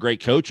worked under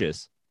great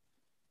coaches.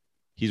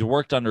 He's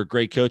worked under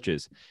great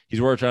coaches. He's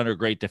worked under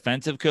great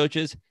defensive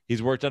coaches.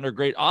 He's worked under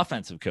great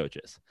offensive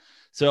coaches.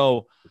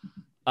 So,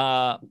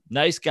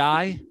 nice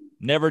guy,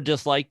 never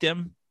disliked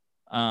him.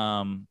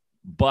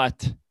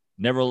 But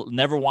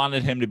never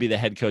wanted him to be the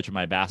head coach of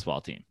my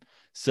basketball team.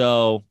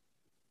 So,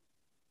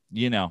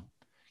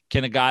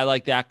 can a guy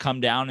like that come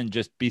down and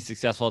just be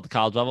successful at the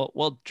college level?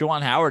 Well,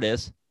 Juwan Howard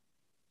is.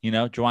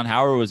 Juwan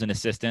Howard was an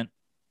assistant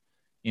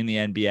in the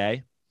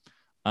NBA.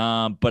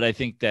 But I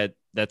think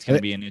that's going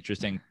to be an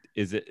interesting.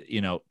 Is it,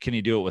 can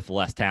he do it with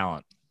less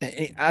talent?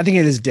 I think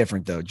it is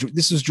different though.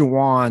 This is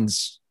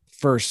Juwan's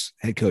first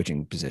head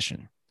coaching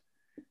position.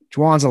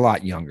 Juwan's a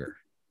lot younger.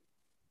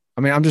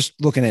 I mean, I'm just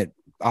looking at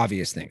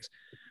obvious things.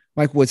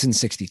 Mike Woodson,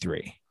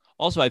 63.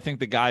 Also, I think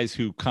the guys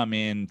who come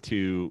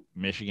into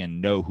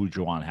Michigan know who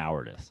Juwan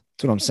Howard is.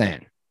 That's what I'm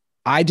saying.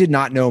 I did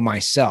not know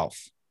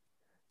myself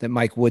that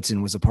Mike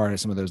Woodson was a part of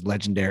some of those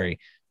legendary,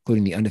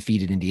 including the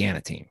undefeated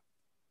Indiana team.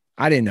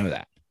 I didn't know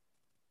that.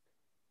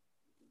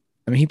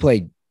 I mean, he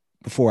played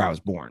before I was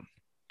born.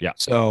 Yeah.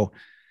 So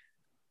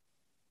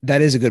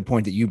that is a good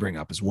point that you bring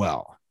up as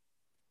well.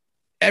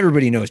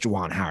 Everybody knows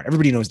Juwan Howard.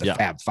 Everybody knows the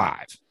Fab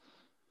Five.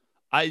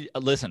 I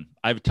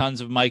have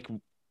tons of Mike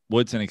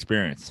Woodson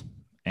experience,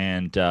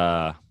 and do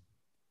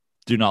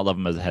not love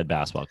him as a head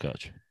basketball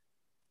coach.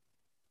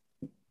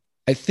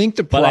 I think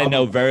but I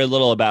know very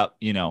little about,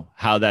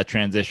 how that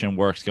transition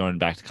works going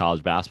back to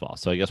college basketball.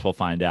 So I guess we'll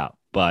find out.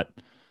 But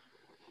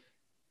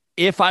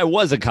if I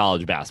was a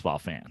college basketball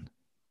fan,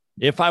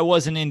 if I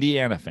was an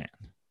Indiana fan,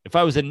 if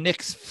I was a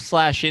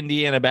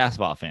Knicks/Indiana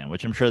basketball fan,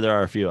 which I'm sure there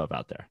are a few of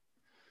out there,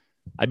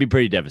 I'd be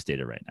pretty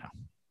devastated right now.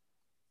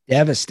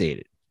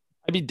 Devastated.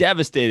 I'd be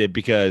devastated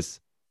because,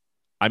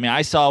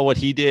 I saw what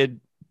he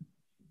did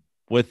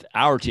with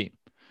our team,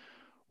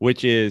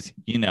 which is,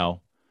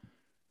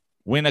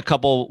 win a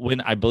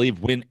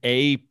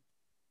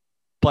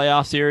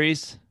playoff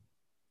series,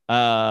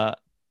 on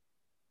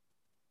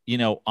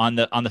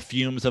the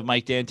fumes of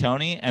Mike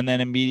D'Antoni, and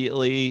then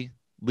immediately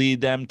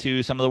lead them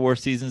to some of the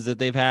worst seasons that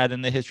they've had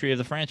in the history of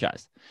the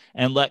franchise,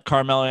 and let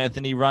Carmelo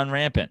Anthony run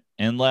rampant,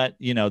 and let,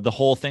 the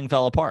whole thing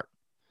fell apart.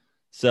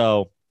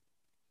 So,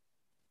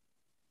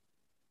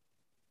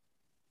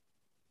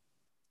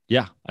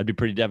 yeah, I'd be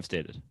pretty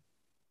devastated.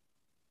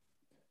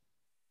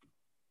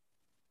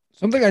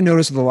 Something I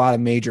noticed with a lot of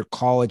major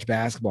college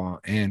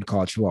basketball and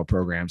college football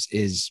programs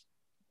is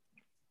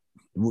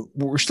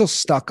we're still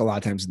stuck a lot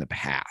of times in the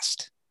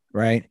past,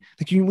 right?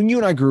 Like when you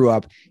and I grew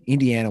up,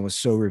 Indiana was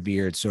so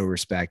revered, so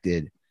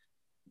respected.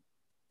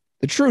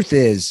 The truth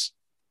is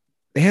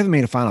they haven't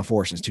made a Final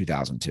Four since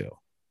 2002.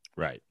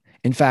 Right.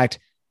 In fact,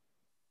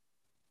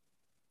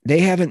 they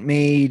haven't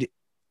made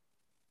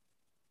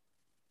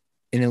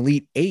an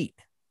Elite Eight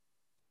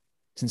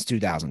since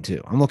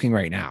 2002. I'm looking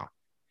right now.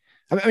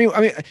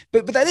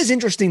 But that is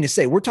interesting to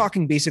say. We're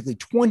talking basically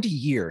 20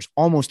 years,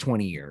 almost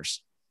 20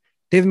 years.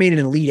 They've made an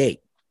Elite Eight.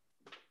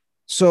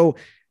 So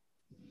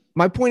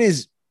my point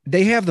is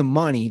they have the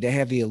money, they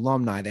have the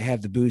alumni, they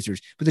have the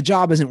boosters, but the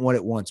job isn't what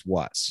it once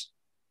was.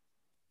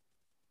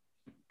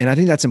 And I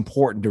think that's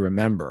important to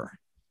remember.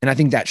 And I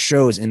think that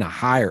shows in the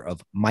hire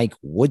of Mike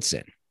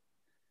Woodson.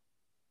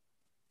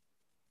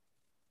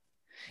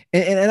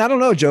 And I don't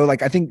know, Joe,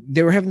 like I think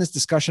they were having this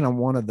discussion on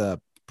one of the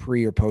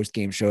pre or post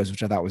game shows,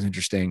 which I thought was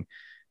interesting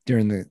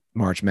during the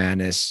March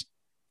Madness.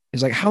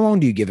 Is like, how long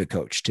do you give a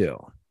coach to?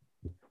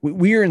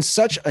 We are in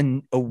such a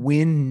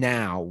win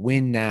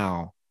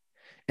now.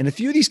 And a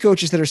few of these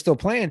coaches that are still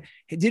playing,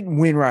 it didn't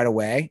win right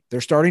away.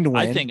 They're starting to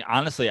win. I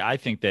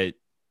think that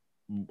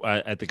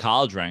at the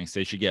college ranks,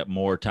 they should get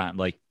more time.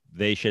 Like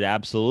they should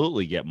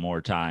absolutely get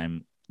more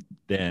time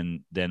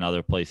than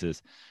other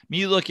places. I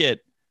mean, you look at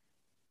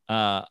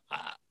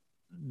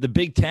the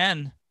Big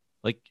Ten,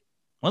 like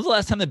when's the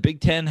last time the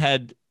Big Ten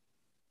had,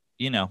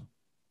 an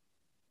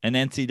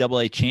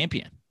NCAA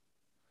champion?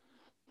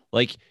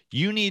 Like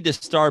you need to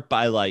start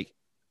by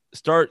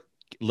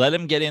let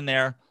him get in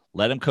there,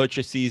 let him coach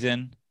a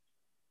season.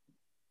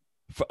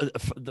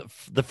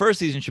 The first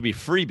season should be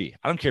freebie.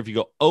 I don't care if you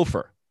go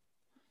over.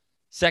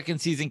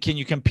 Second season, can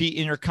you compete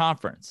in your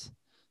conference?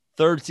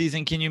 Third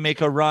season, can you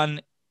make a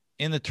run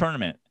in the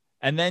tournament?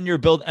 And then you're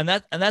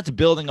that's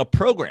building a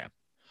program.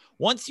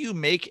 Once you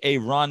make a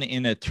run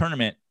in a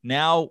tournament,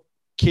 now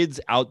kids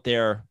out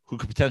there who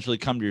could potentially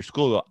come to your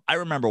school go, I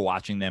remember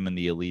watching them in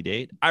the Elite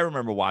Eight. I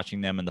remember watching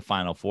them in the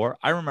Final Four.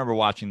 I remember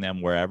watching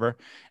them wherever.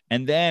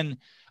 And then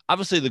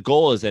obviously the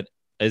goal is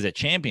a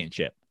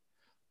championship.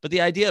 But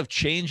the idea of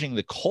changing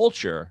the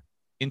culture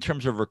in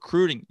terms of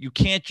recruiting, you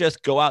can't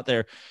just go out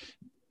there.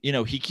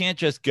 He can't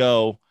just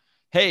go,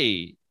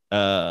 hey,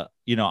 I'm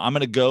going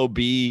to go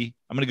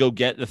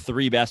get the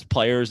three best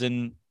players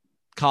in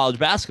college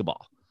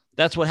basketball.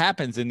 That's what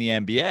happens in the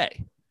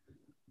NBA.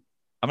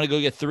 I'm going to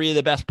go get 3 of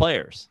the best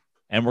players,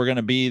 and we're going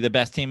to be the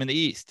best team in the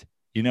East.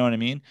 You know what I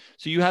mean?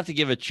 So you have to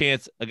give a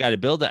chance a guy to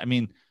build that. I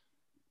mean,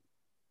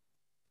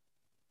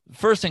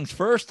 first things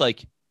first,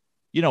 like,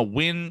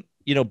 win,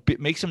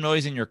 make some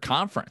noise in your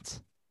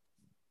conference.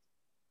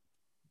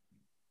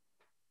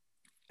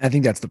 I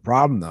think that's the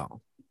problem,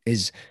 though,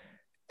 is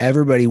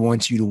everybody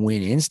wants you to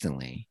win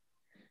instantly.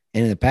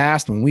 And in the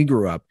past, when we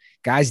grew up,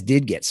 guys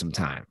did get some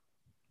time.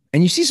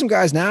 And you see some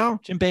guys now.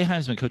 Jim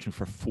Boeheim's been coaching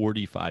for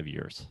 45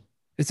 years.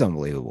 It's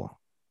unbelievable.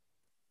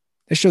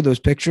 They showed those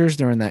pictures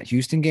during that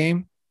Houston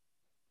game.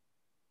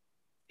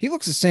 He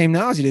looks the same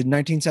now as he did in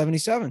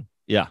 1977.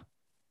 Yeah.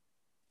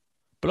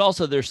 But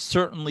also there's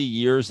certainly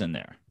years in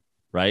there,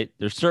 right?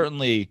 There's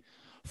certainly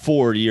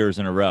 4 years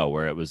in a row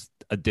where it was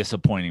a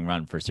disappointing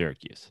run for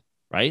Syracuse,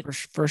 right?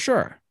 For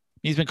sure.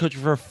 He's been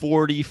coaching for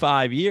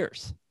 45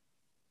 years.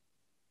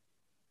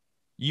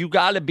 You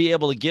got to be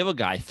able to give a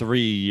guy 3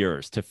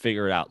 years to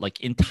figure it out, like,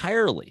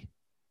 entirely.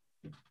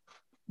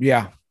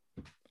 Yeah,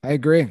 I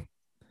agree.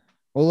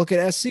 Well, look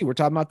at SC. We're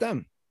talking about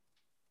them.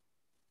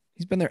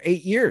 He's been there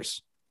 8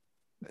 years.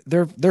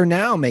 They're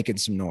now making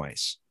some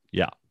noise.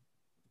 Yeah.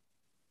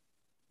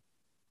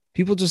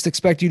 People just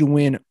expect you to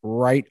win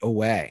right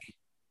away.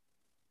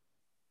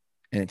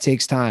 And it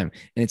takes time.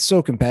 And it's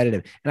so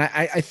competitive. And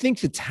I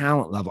think the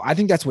talent level, I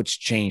think that's what's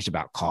changed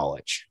about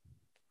college.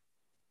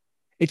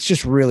 It's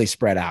just really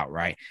spread out,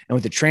 right? And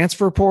with the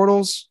transfer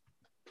portals,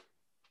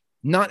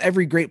 not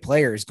every great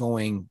player is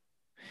going.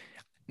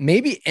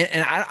 Maybe,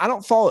 and I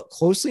don't follow it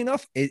closely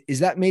enough.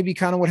 Is that maybe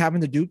kind of what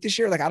happened to Duke this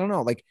year? Like, I don't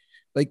know.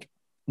 Like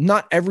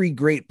not every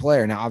great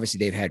player. Now, obviously,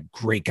 they've had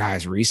great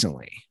guys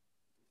recently.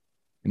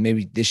 And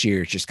maybe this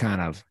year it's just kind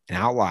of an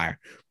outlier.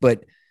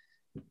 But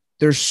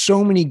there's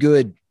so many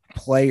good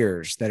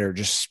players that are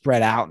just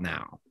spread out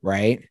now,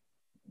 right?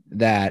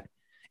 That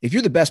if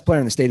you're the best player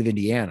in the state of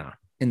Indiana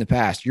in the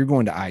past, you're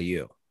going to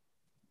IU.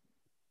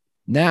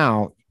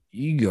 Now,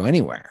 you can go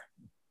anywhere.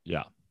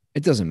 Yeah.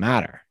 It doesn't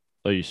matter.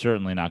 So you're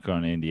certainly not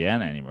going to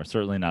Indiana anymore.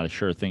 Certainly not a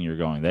sure thing you're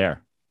going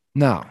there.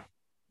 No.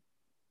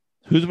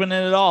 Who's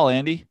winning it all,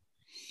 Andy?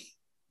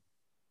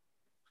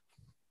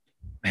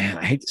 Man,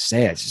 I hate to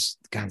say it. It's just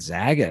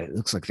Gonzaga. It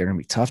looks like they're going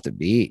to be tough to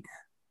beat.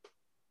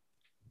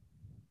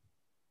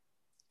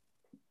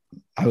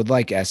 I would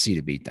like SC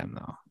to beat them,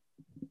 though.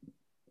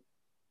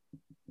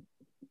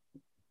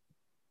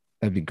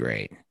 That'd be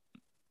great.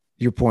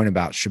 Your point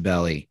about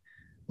Schiavelli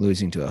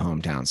losing to a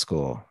hometown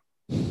school.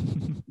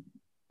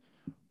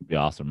 Be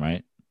awesome,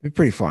 right? It'd be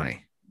pretty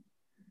funny.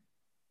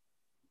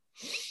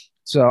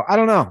 So I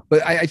don't know,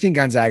 but I think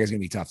Gonzaga is going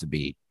to be tough to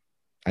beat.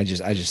 I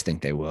just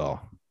think they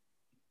will.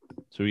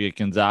 So we get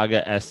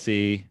Gonzaga,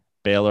 SC,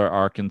 Baylor,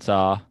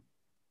 Arkansas.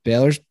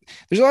 There's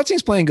a lot of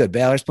teams playing good.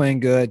 Baylor's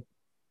playing good.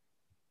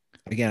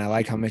 Again, I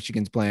like how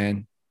Michigan's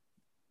playing.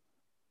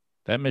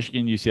 That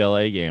Michigan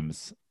UCLA game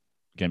is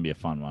going to be a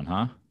fun one,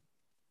 huh?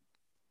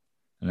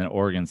 And then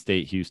Oregon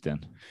State,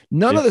 Houston.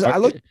 None of this.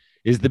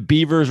 Is the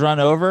Beavers run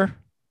over?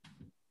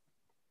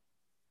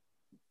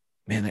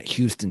 Man, that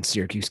Houston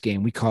Syracuse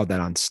game, we called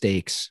that on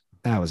stakes.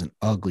 That was an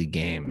ugly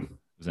game.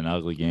 It was an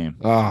ugly game.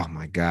 Oh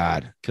my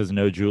God. Because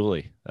no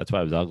Julie. That's why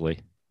it was ugly.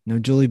 No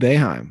Julie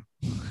Boeheim.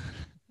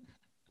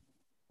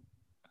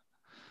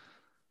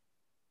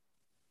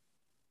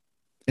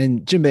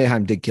 And Jim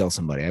Boeheim did kill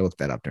somebody. I looked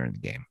that up during the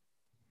game.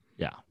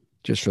 Yeah.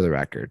 Just for the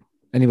record.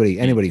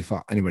 Anybody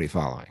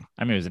following?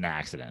 I mean, it was an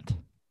accident.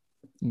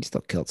 He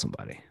still killed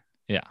somebody.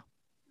 Yeah.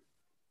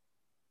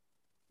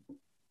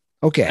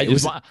 Okay.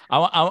 I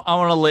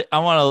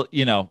want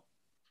to,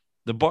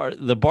 the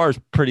bar is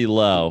pretty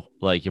low.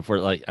 Like, if we're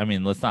like, I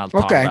mean, let's not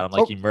talk about him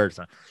like he murdered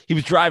someone. He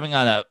was driving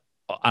on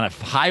a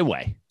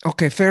highway.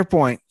 Okay. Fair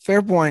point.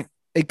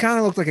 It kind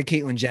of looked like a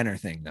Caitlyn Jenner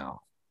thing, though.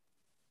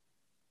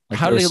 Like,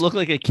 how did it look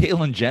like a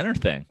Caitlyn Jenner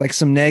thing? Like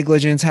some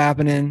negligence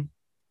happening.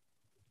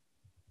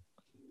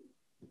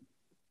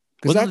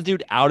 Wasn't the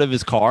dude out of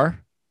his car?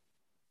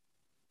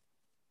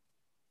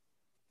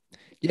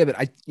 Yeah,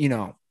 but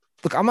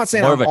look, I'm not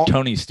saying more of a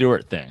Tony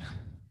Stewart thing.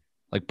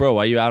 Like, bro,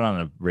 why are you out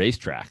on a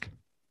racetrack?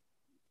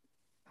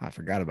 I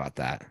forgot about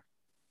that.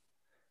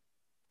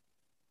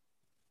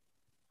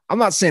 I'm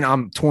not saying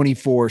I'm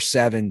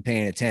 24/7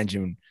 paying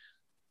attention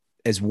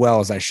as well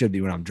as I should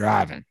be when I'm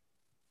driving.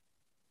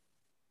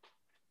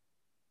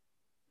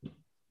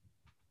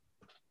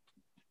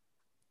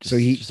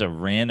 Just a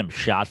random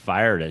shot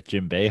fired at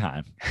Jim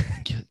Boeheim.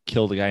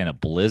 Killed a guy in a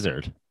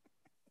blizzard.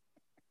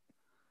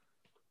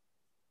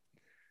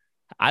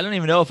 I don't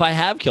even know if I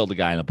have killed a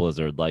guy in a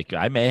blizzard. Like,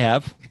 I may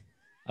have.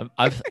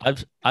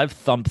 I've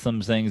thumped some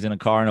things in a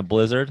car in a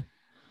blizzard.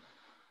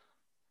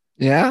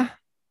 Yeah.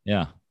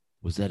 Yeah.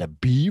 Was that a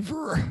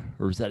beaver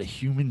or was that a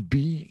human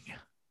being?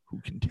 Who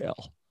can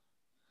tell?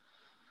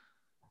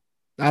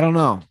 I don't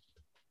know.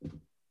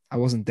 I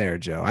wasn't there,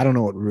 Joe. I don't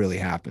know what really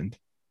happened.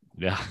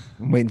 Yeah.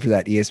 I'm waiting for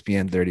that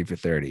ESPN 30 for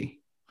 30.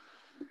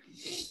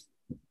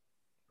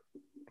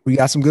 We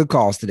got some good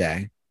calls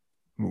today.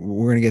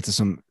 We're going to get to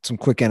some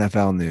quick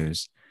NFL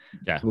news.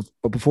 Yeah.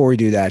 But before we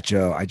do that,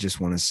 Joe, I just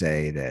want to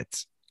say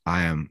that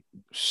I am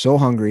so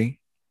hungry.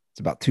 It's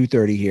about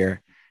 2:30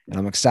 here, and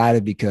I'm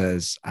excited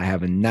because I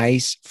have a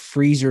nice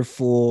freezer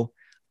full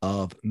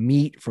of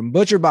meat from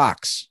Butcher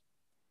Box.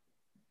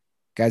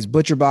 Guys,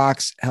 Butcher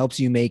Box helps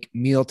you make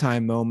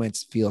mealtime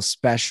moments feel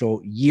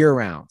special year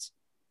round.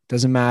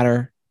 Doesn't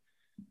matter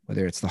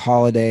whether it's the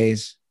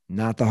holidays,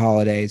 not the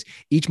holidays.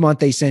 Each month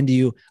they send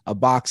you a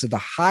box of the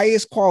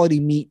highest quality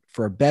meat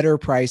for a better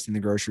price than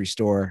the grocery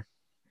store.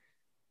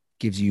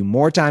 Gives you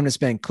more time to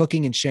spend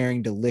cooking and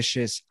sharing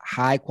delicious,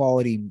 high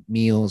quality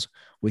meals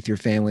with your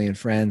family and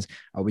friends.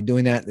 I'll be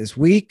doing that this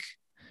week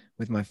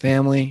with my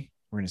family.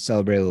 We're going to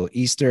celebrate a little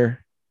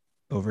Easter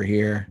over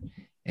here.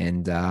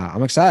 And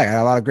I'm excited. I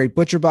got a lot of great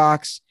Butcher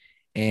Box.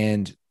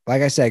 And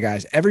like I said,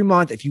 guys, every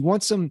month, if you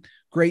want some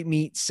great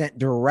meat sent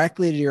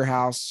directly to your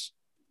house,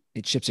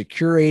 it ships a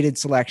curated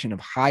selection of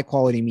high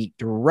quality meat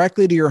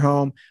directly to your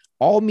home.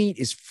 All meat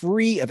is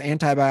free of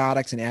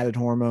antibiotics and added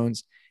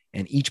hormones.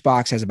 And each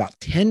box has about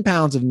 10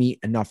 pounds of meat,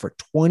 enough for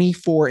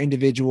 24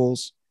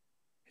 individuals.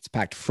 It's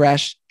packed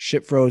fresh,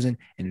 shipped frozen,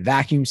 and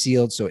vacuum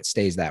sealed so it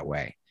stays that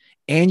way.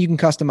 And you can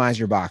customize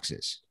your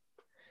boxes.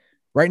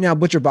 Right now,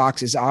 Butcher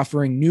Box is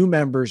offering new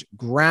members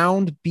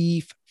ground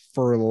beef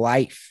for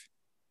life.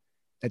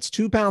 That's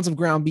 2 pounds of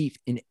ground beef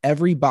in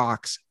every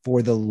box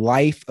for the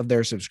life of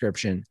their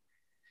subscription.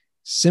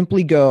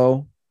 Simply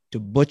go to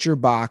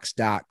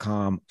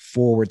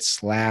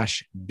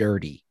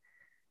butcherbox.com/dirty.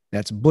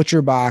 That's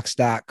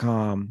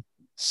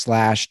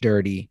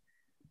butcherbox.com/dirty.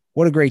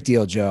 What a great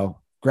deal,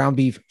 Joe. Ground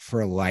beef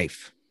for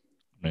life.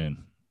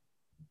 Man,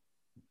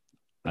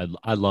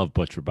 I love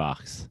Butcher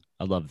Box.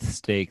 I love the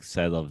steaks.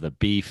 I love the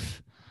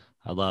beef.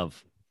 I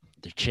love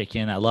the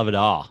chicken. I love it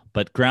all.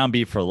 But ground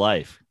beef for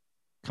life.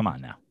 Come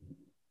on now.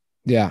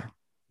 Yeah.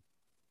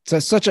 So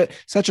such a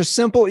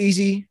simple,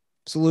 easy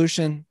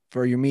solution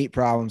for your meat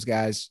problems,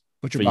 guys.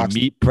 For your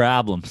meat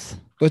problems.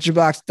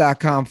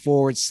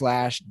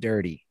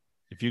 Butcherbox.com/dirty.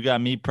 If you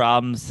got meat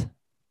problems,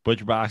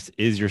 Butcher Box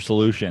is your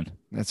solution.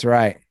 That's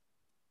right.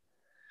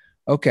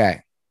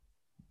 Okay.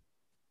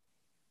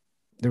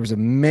 There was a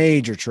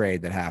major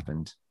trade that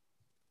happened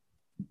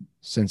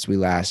since we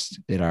last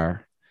did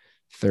our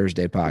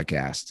Thursday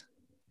podcast.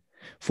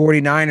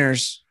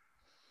 49ers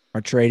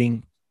did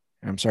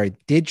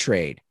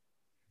trade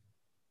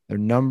their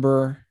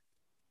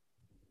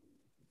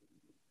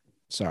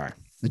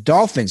the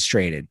Dolphins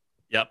traded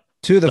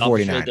to the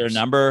 49ers. Their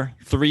number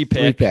 3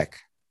 pick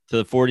to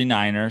the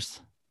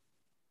 49ers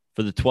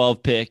for the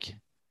 12 pick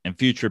and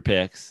future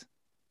picks,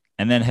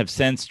 and then have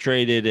since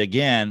traded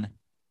again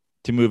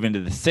to move into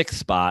the 6th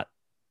spot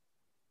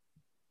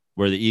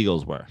where the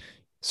Eagles were.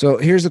 So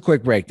here's a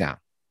quick breakdown.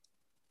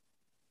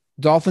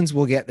 Dolphins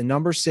will get the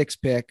number 6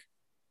 pick,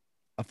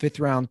 a 5th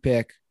round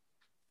pick,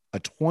 a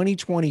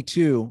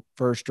 2022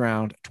 first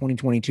round,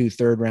 2022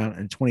 third round,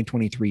 and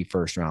 2023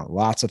 first round.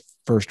 Lots of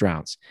first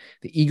rounds.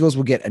 The Eagles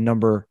will get a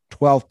number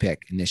 12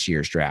 pick in this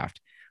year's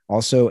draft.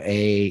 Also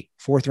a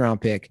 4th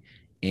round pick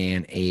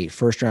and a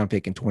first round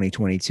pick in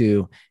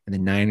 2022. And the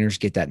Niners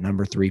get that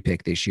number 3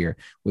 pick this year,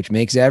 which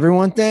makes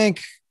everyone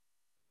think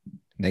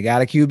they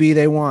got a QB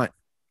they want.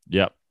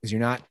 Yep. Because you're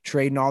not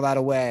trading all that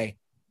away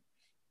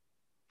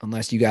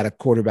unless you got a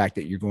quarterback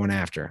that you're going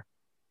after.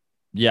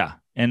 Yeah.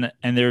 And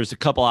there's a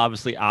couple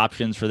obviously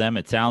options for them.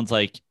 It sounds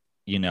like,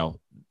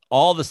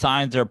 all the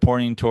signs are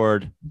pointing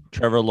toward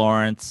Trevor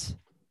Lawrence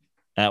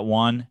at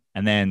 1,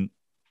 and then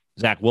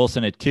Zach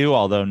Wilson at 2,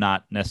 although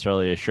not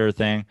necessarily a sure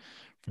thing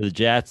for the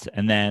Jets.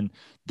 And then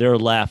they're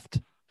left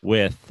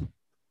with,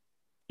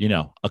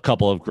 a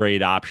couple of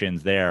great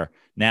options there.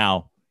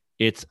 Now,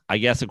 it's, I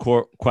guess, a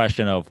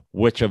question of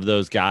which of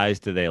those guys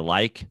do they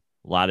like.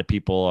 A lot of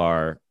people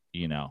are,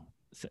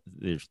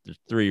 there's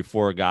 3 or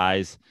 4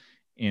 guys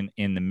in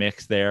the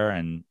mix there.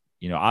 And,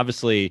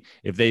 obviously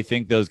if they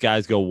think those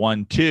guys go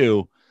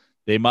 1-2,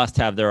 they must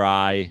have their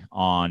eye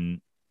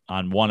on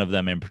one of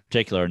them in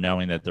particular,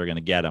 knowing that they're going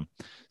to get them.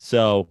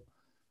 So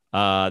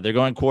they're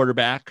going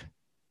quarterback,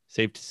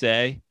 safe to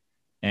say.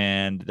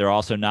 And they're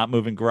also not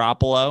moving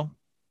Garoppolo.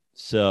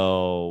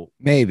 So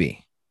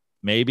maybe,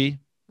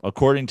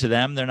 according to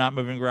them, they're not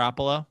moving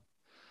Garoppolo.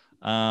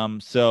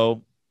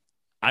 So,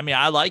 I mean,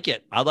 I like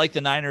it. I like the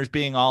Niners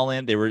being all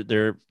in.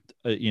 They're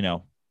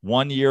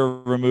 1 year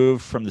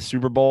removed from the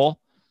Super Bowl.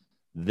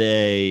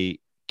 They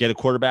get a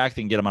quarterback,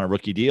 they can get them on a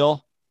rookie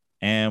deal.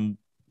 And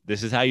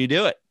this is how you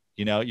do it.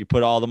 You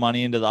put all the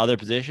money into the other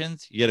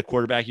positions, you get a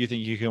quarterback you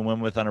think you can win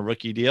with on a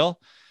rookie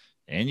deal,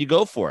 and you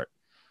go for it.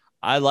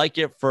 I like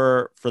it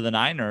for the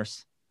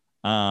Niners.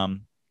 I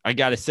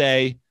got to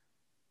say,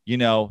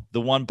 the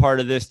one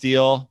part of this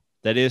deal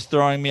that is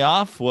throwing me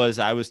off was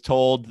I was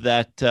told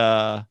that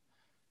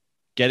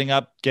getting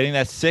that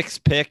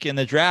 6th pick in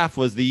the draft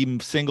was the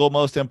single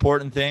most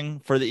important thing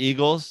for the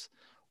Eagles.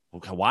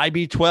 Why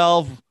be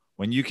 12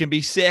 when you can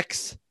be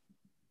 6?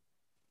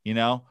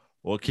 Well,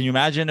 can you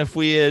imagine if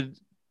we had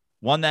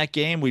won that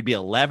game? We'd be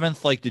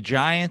 11th like the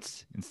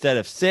Giants instead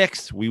of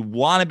 6th. We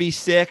want to be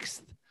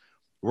 6th.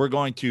 We're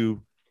going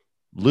to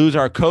lose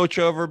our coach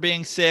over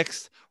being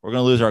 6th. We're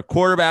going to lose our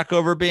quarterback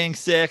over being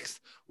 6th.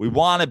 We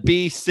want to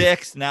be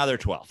 6th. Now they're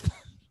 12th.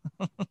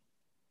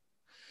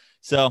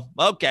 So,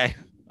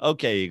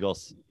 okay,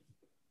 Eagles.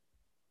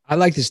 I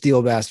like the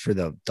steal best for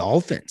the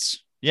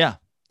Dolphins. Yeah,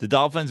 the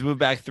Dolphins move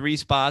back 3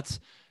 spots.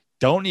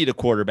 Don't need a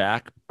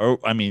quarterback. Or,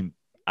 I mean,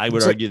 I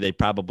would argue they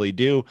probably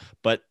do,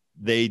 but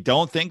they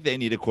don't think they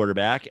need a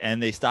quarterback,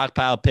 and they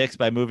stockpile picks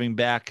by moving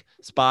back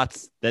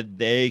spots that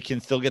they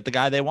can still get the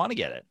guy they want to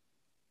get it.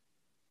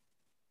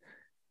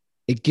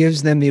 It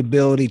gives them the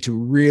ability to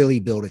really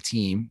build a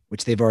team,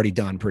 which they've already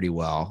done pretty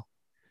well,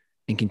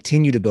 and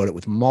continue to build it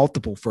with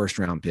multiple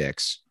first-round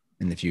picks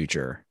in the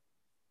future.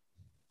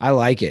 I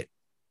like it.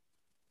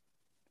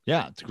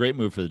 Yeah, it's a great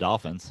move for the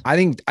Dolphins. I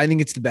think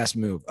it's the best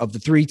move. Of the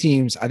 3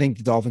 teams, I think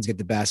the Dolphins get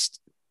the best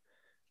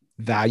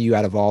value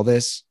out of all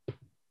this.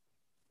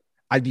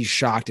 I'd be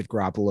shocked if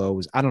Garoppolo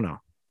was, I don't know,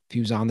 if he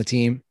was on the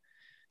team.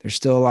 There's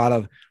still a lot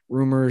of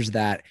rumors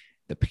that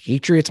the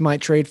Patriots might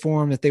trade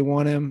for him if they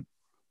want him.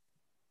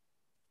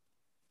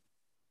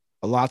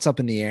 A lot's up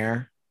in the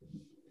air,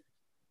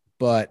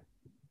 but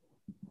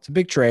it's a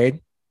big trade.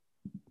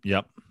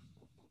 Yep.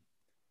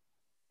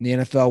 The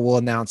NFL will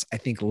announce, I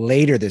think,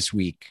 later this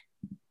week,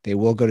 they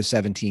will go to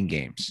 17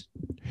 games.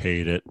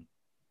 Hate it.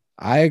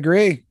 I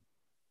agree.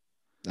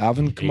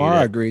 Alvin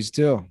Kamara agrees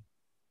too.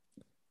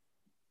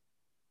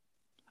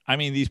 I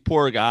mean, these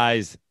poor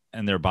guys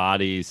and their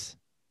bodies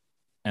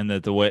and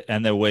the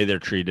way they're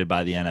treated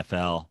by the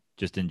NFL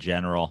just in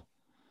general.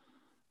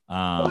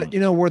 But,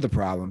 we're the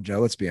problem, Joe.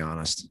 Let's be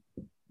honest.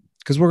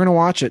 Because we're going to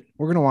watch it.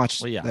 We're going to watch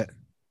that.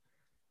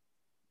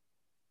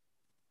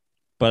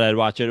 But I'd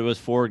watch it if it was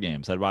 4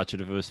 games. I'd watch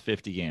it if it was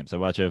 50 games. I'd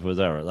watch it if it was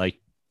ever.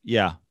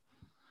 Yeah.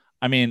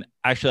 I mean,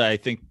 actually, I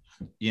think,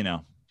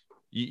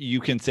 you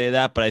can say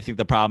that, but I think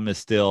the problem is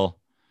still,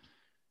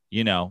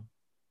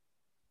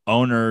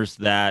 owners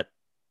that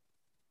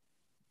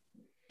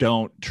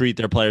don't treat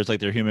their players like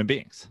they're human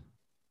beings.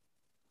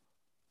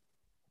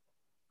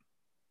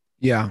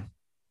 Yeah.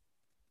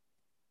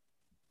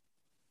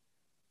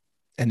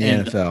 And the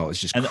NFL is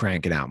just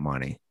cranking out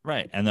money.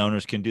 Right. And the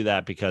owners can do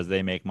that because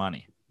they make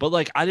money.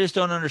 But I just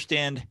don't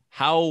understand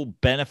how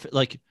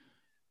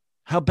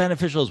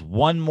beneficial is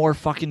one more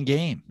fucking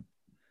game?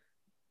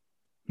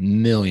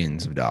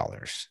 Millions of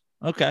dollars.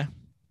 Okay.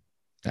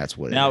 That's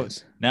what it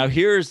is. Now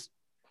here's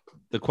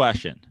the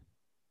question.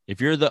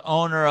 If you're the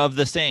owner of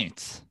the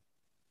Saints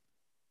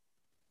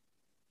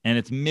and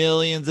it's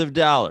millions of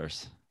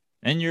dollars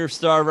and your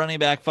star running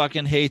back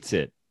fucking hates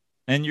it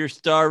and your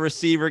star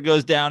receiver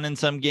goes down in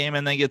some game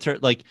and then gets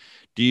hurt,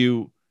 do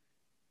you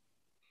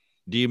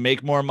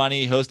make more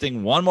money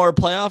hosting one more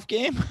playoff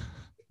game?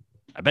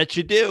 I bet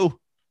you do.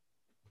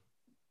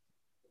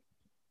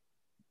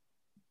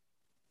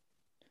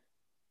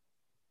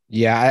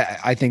 Yeah,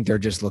 I think they're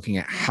just looking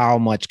at how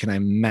much can I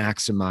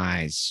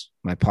maximize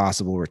my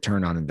possible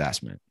return on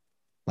investment,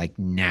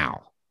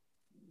 now.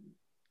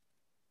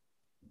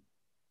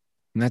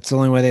 And that's the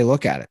only way they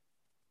look at it.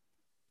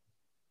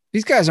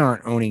 These guys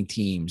aren't owning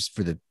teams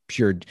for the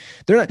pure.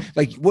 They're not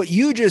what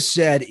you just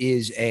said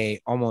is a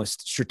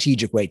almost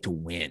strategic way to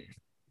win.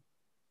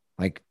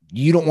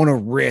 You don't want to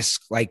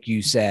risk, like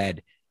you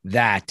said,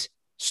 that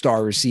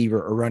star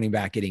receiver or running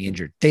back getting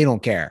injured. They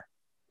don't care.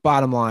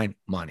 Bottom line,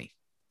 money.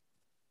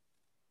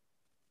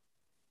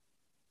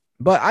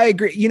 But I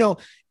agree.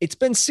 It's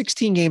been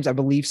 16 games, I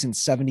believe, since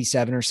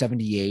 77 or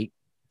 78.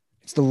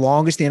 It's the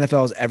longest the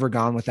NFL has ever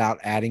gone without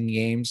adding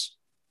games.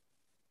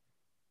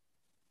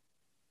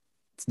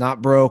 It's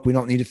not broke. We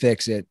don't need to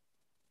fix it.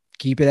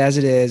 Keep it as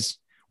it is.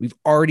 We've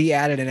already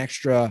added an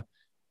extra,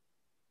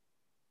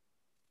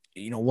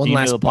 one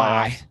last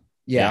bye.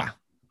 Yeah.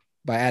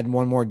 By adding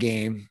one more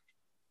game.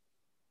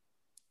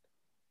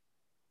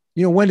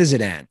 When does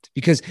it end?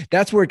 Because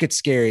that's where it gets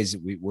scary is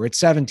we're at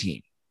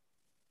 17.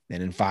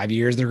 And in 5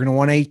 years, they're going to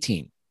want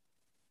 18.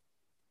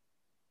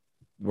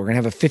 We're going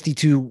to have a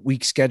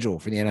 52-week schedule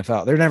for the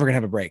NFL. They're never going to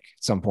have a break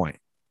at some point.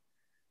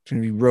 It's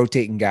going to be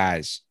rotating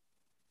guys.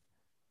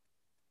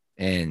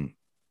 And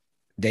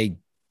they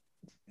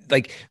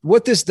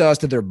what this does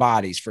to their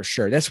bodies for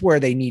sure. That's where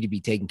they need to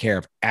be taken care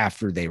of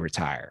after they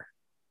retire.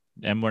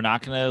 And we're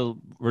not going to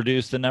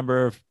reduce the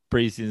number of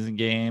preseason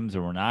games,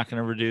 or we're not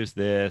going to reduce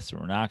this,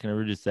 or we're not going to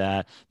reduce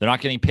that. They're not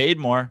getting paid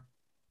more.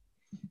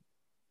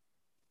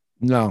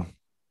 No.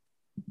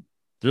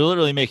 They're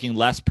literally making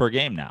less per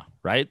game now,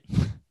 right?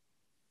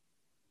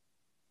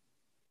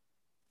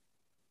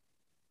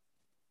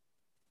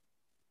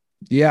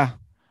 Yeah.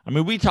 I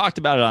mean, we talked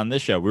about it on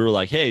this show. We were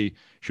like, hey,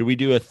 should we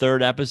do a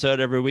 3rd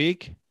episode every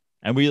week?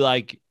 And we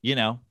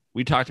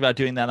we talked about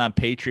doing that on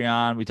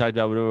Patreon. We talked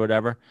about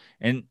whatever,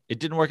 and it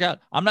didn't work out.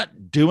 I'm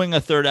not doing a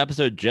 3rd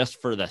episode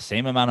just for the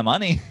same amount of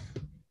money.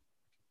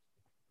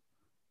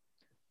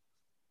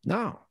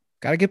 No,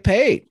 got to get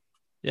paid.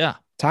 Yeah.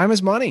 Time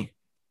is money.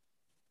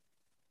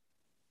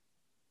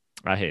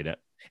 I hate it.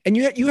 And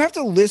you have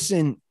to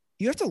listen.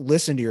 You have to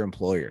listen to your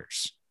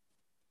employees.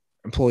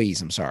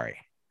 I'm sorry.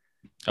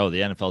 Oh,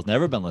 the NFL's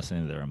never been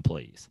listening to their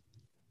employees.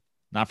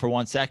 Not for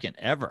 1 second,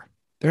 ever.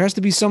 There has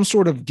to be some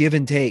sort of give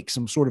and take,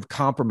 some sort of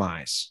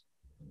compromise.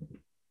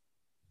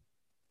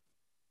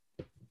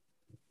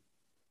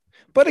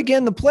 But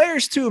again, the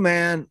players too,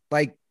 man,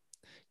 like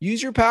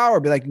use your power.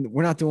 Be like,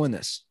 we're not doing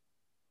this.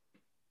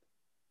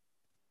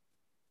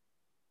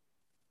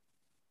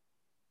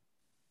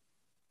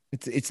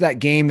 It's that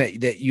game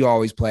that you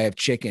always play of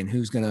chicken.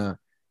 Who's going to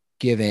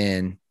give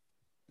in?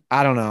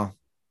 I don't know.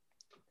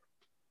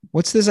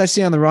 What's this I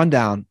see on the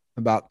rundown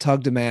about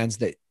Tug demands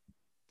that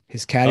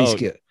his caddy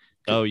skill?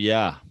 Oh,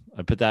 yeah.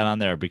 I put that on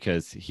there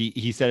because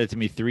he said it to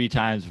me 3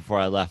 times before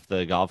I left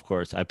the golf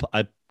course.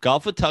 I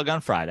golf with Tug on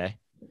Friday.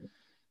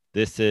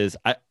 This is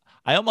I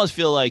almost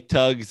feel like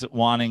Tug's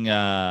wanting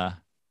well,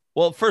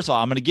 first of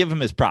all, I'm going to give him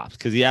his props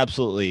because he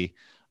absolutely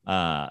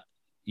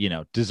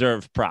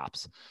deserves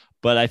props.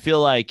 But I feel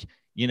like,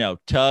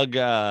 Tug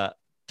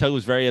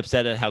was very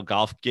upset at how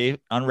golf game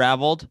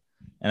unraveled.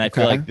 And I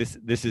feel like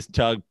this is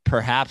Tug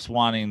perhaps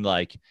wanting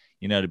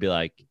to be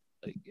like,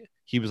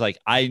 he was like,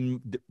 I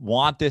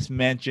want this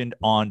mentioned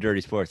on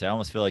Dirty Sports. I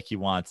almost feel like he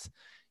wants,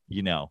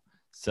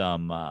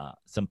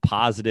 some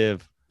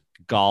positive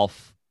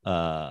golf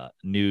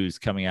news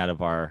coming out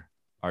of our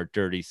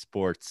Dirty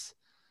Sports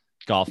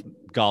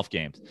golf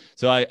games.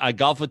 So I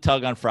golfed with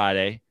Tug on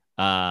Friday,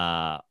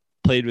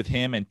 played with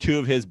him and 2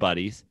 of his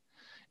buddies.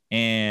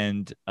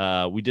 And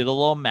we did a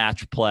little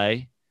match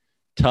play.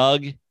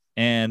 Tug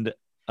and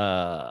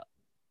the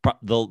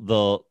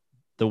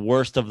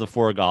worst of the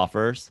 4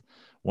 golfers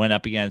went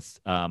up against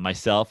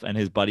myself and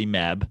his buddy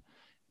Meb.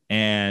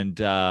 And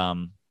it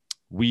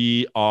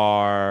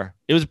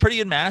was a pretty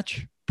good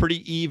match,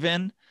 pretty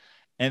even.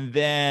 And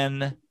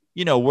then,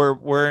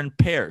 we're in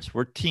pairs,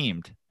 we're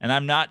teamed, and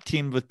I'm not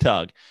teamed with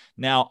Tug.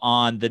 Now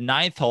on the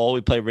 9th hole,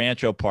 we play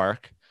Rancho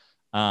Park.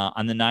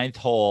 On the 9th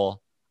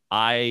hole,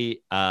 I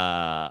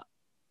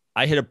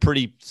hit a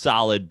pretty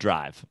solid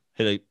drive,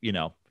 hit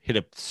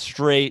a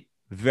straight,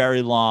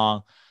 very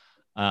long,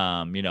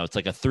 it's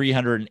like a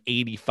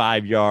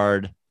 385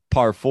 yard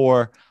par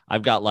 4.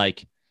 I've got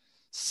like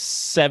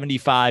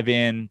 75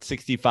 in,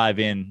 65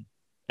 in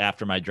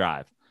after my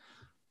drive.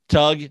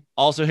 Tug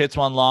also hits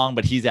one long,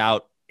 but he's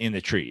out in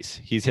the trees.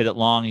 He's hit it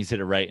long. He's hit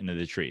it right into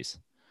the trees.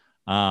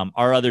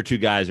 Our other 2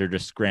 guys are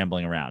just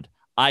scrambling around.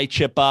 I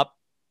chip up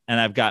and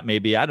I've got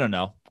maybe, I don't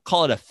know,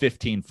 call it a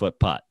 15-foot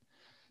putt.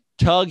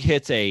 Tug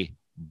hits a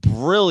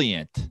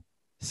brilliant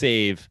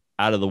save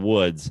out of the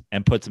woods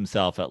and puts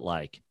himself at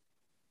like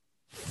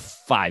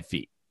 5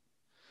 feet.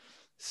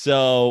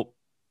 So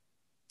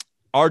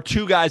our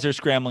 2 guys are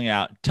scrambling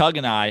out. Tug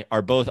and I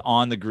are both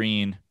on the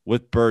green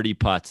with birdie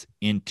putts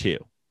in 2.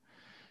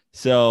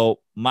 So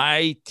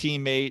my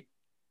teammate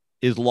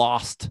is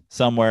lost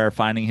somewhere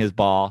finding his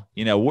ball.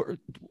 We're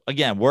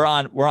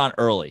on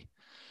early.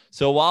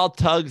 So while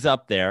Tug's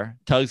up there,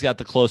 Tug's got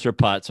the closer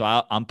putt. So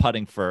I'm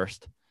putting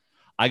first.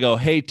 I go,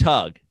 hey,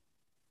 Tug,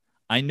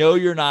 I know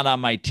you're not on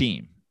my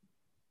team,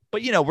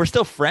 but we're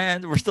still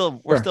friends. We're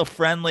still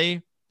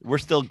friendly. We're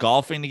still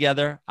golfing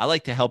together. I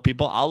like to help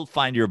people. I'll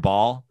find your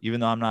ball, even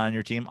though I'm not on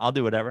your team. I'll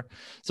do whatever.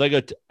 So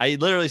I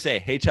literally say,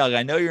 hey, Tug,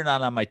 I know you're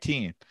not on my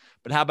team,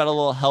 but how about a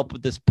little help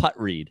with this putt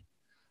read?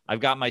 I've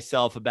got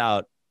myself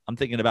I'm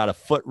thinking about a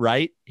foot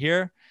right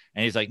here.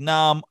 And he's like,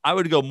 no, I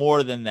would go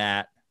more than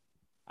that.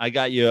 I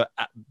got you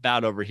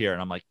about over here.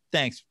 And I'm like,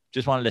 thanks.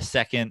 Just wanted a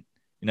second,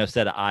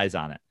 set of eyes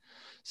on it.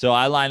 So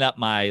I line up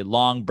my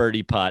long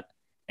birdie putt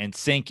and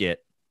sink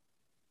it.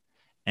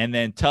 And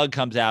then Tug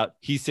comes out.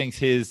 He sinks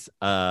his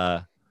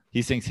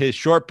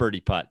short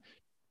birdie putt,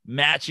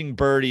 matching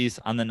birdies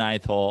on the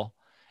 9th hole.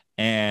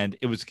 And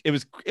it was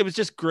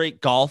just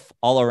great golf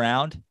all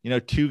around.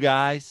 2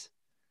 guys,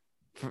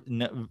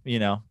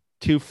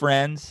 2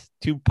 friends,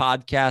 2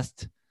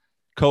 podcast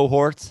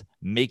cohorts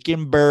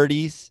making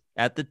birdies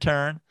at the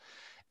turn.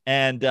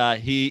 And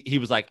he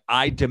was like,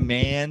 I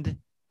demand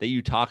that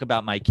you talk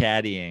about my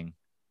caddying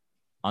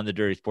on the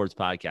Dirty Sports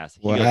Podcast.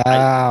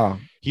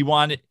 He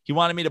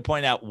wanted me to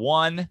point out,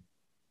 1,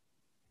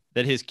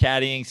 that his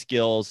caddying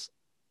skills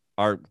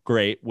are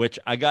great, which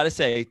I got to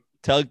say,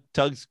 Tug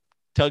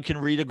can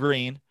read a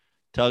green.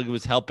 Tug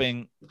was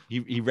helping.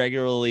 He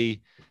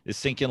regularly is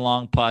sinking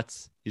long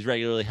putts. He's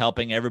regularly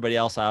helping everybody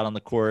else out on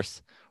the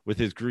course with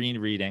his green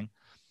reading.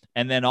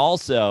 And then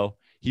also,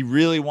 he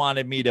really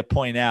wanted me to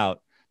point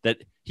out that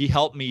he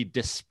helped me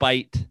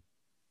despite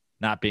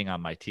not being on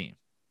my team.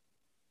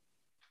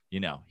 He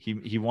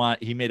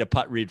made a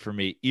putt read for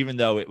me, even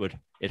though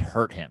it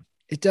hurt him.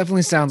 It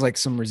definitely sounds like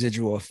some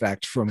residual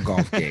effect from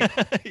Golf Game.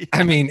 Yeah.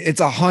 I mean, it's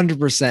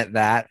 100%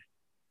 that.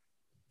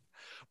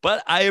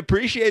 But I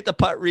appreciate the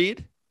putt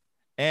read,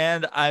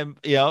 and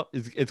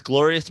it's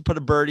glorious to put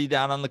a birdie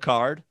down on the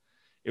card.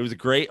 It was a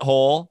great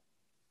hole.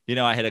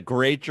 I had a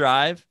great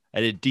drive.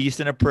 I had a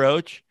decent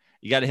approach.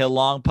 You got to hit a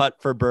long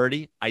putt for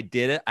birdie. I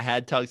did it. I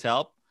had Tug's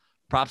help.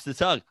 Props to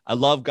Tug. I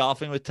love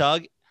golfing with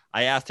Tug.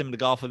 I asked him to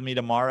golf with me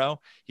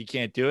tomorrow. He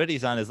can't do it.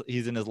 He's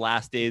in his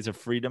last days of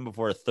freedom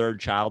before a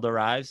 3rd child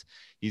arrives.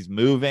 He's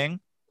moving.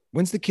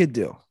 When's the kid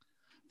due?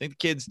 I think the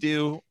kid's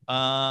due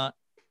right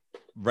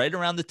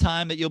around the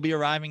time that you'll be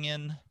arriving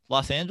in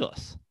Los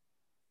Angeles.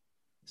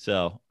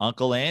 So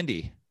Uncle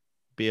Andy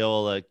be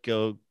able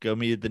to go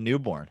meet the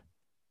newborn.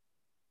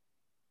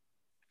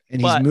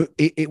 And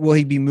But- will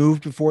he be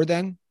moved before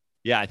then?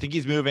 Yeah, I think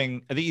he's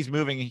moving. I think he's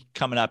moving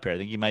coming up here. I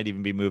think he might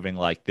even be moving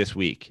like this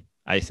week.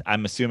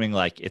 I'm assuming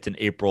like it's an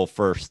April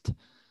 1st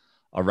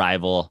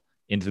arrival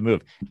into the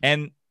move.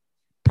 And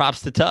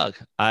props to Tug.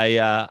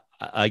 I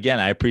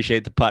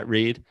appreciate the putt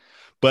read,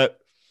 but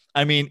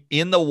I mean,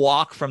 in the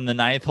walk from the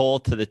 9th hole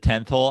to the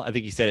 10th hole, I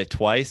think he said it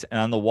twice, and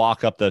on the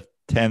walk up the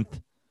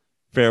 10th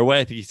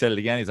fairway, I think he said it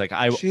again. He's like,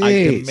 I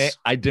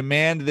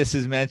demand this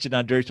is mentioned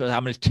on Dirty Sports.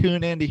 I'm going to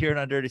tune in to hear it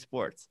on Dirty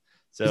Sports.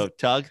 So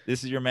Tug,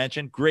 this is your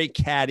mention. Great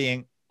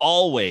caddying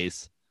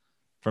always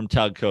from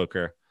Tug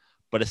Coker,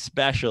 but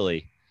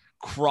especially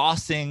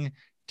crossing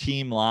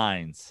team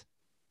lines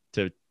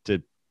to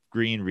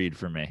green read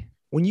for me.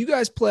 When you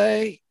guys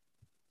play,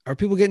 are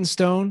people getting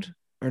stoned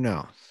or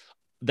no?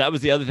 That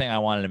was the other thing I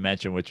wanted to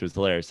mention, which was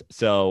hilarious.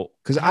 So,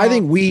 because I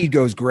think weed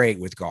goes great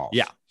with golf.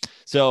 Yeah.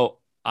 So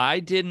I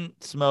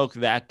didn't smoke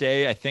that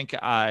day. I think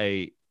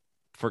I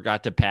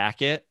forgot to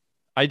pack it.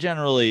 I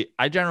generally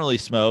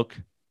smoke.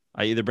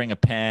 I either bring a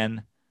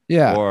pen,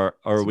 or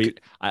we.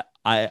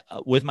 I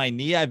with my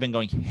knee, I've been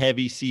going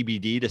heavy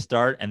CBD to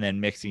start and then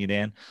mixing it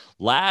in.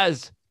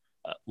 Laz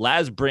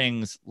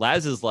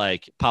is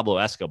like Pablo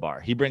Escobar.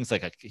 He brings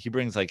like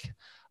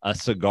a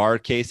cigar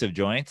case of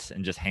joints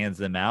and just hands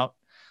them out,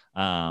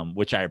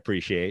 which I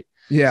appreciate.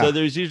 Yeah. So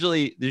there's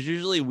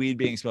usually weed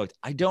being smoked.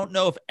 I don't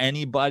know if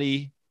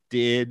anybody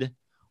did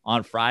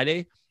on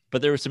Friday,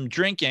 but there was some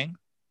drinking.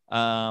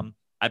 I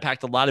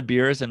packed a lot of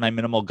beers in my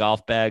minimal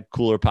golf bag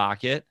cooler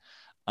pocket.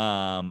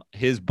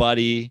 His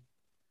buddy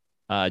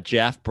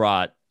Jeff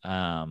brought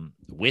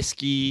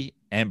whiskey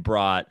and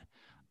brought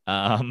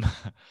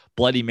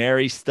Bloody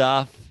Mary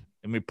stuff,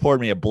 and we poured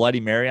me a Bloody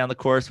Mary on the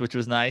course, which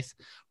was nice.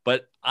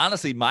 But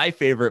honestly, my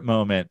favorite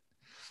moment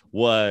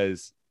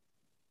was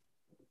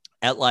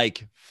at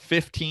like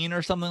 15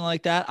 or something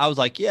like that. I was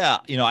like, yeah,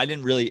 I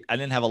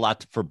didn't have a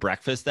lot for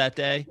breakfast that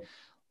day.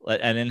 I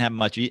didn't have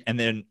much to eat. And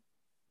then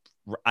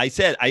I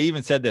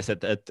even said this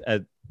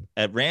at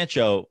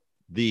Rancho,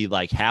 the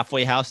like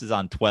halfway house is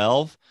on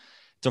 12.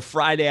 It's a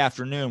Friday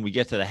afternoon. We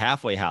get to the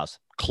halfway house,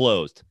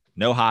 closed,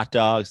 no hot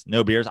dogs,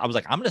 no beers. I was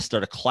like, I'm going to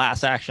start a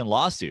class action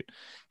lawsuit.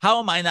 How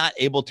am I not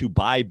able to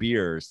buy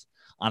beers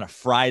on a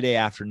Friday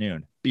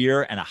afternoon?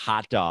 Beer and a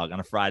hot dog on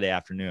a Friday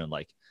afternoon.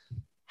 Like,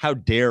 how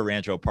dare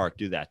Rancho Park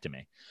do that to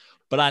me?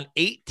 But on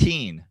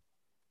 18,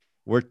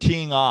 we're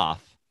teeing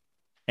off,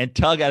 and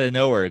Tug out of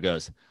nowhere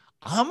goes,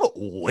 I'm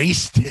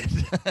wasted.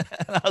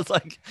 And I was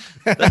like,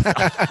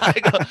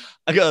 I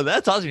go,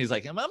 that's awesome. He's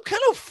like, I'm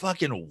kind of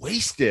fucking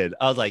wasted.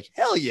 I was like,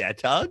 hell yeah,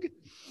 Tug.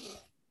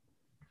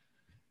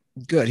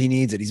 Good. He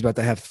needs it. He's about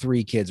to have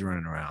 3 kids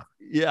running around.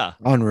 Yeah.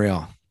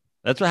 Unreal.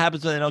 That's what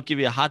happens when they don't give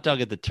you a hot dog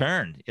at the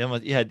turn. You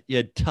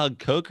had Tug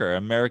Coker,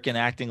 American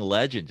acting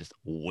legend, just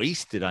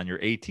wasted on your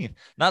 18th.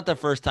 Not the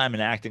first time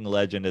an acting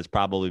legend has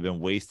probably been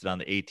wasted on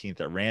the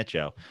 18th at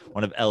Rancho,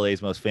 one of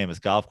LA's most famous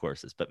golf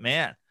courses. But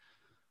man,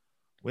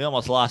 we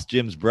almost lost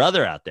Jim's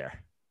brother out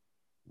there.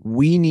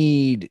 We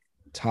need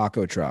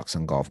taco trucks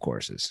on golf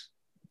courses.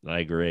 I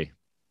agree.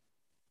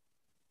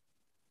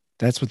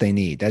 That's what they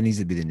need. That needs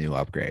to be the new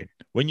upgrade.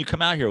 When you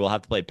come out here, we'll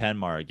have to play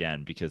Penmar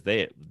again because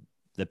the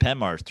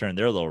Penmars turned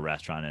their little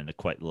restaurant into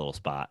quite a little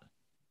spot.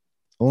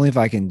 Only if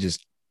I can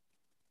just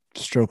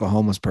stroke a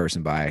homeless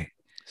person by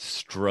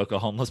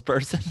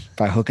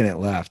hooking it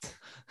left.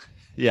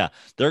 Yeah,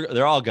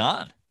 they're all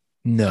gone.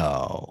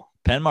 No.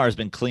 Penmar's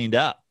been cleaned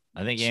up.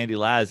 I think Andy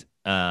Laz,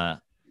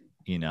 put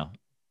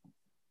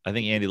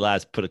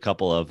a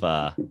couple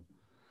of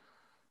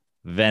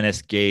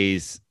Venice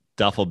gays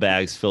duffel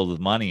bags filled with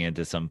money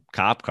into some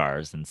cop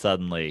cars, and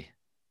suddenly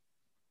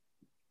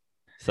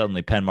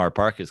Penmar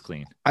Park is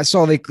clean. I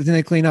saw didn't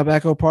they clean up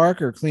Echo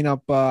Park or clean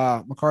up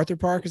MacArthur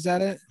Park? Is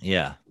that it?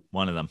 Yeah,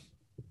 one of them.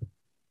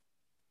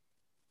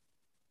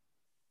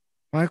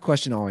 My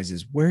question always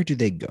is, where do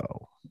they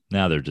go?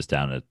 Now they're just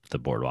down at the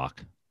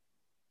boardwalk.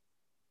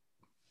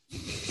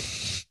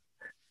 The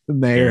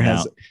mayor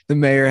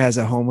has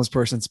a homeless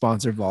person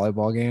sponsored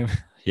volleyball game.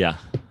 Yeah.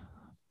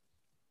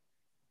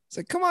 It's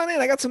like, come on in.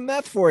 I got some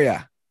meth for you.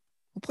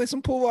 We'll play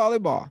some pool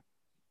volleyball.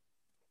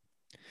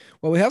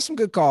 Well, we have some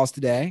good calls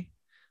today.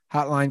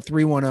 Hotline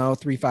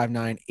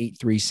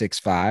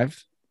 310-359-8365.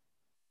 Let's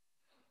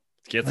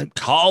get some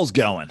calls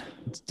going.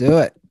 Let's do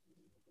it.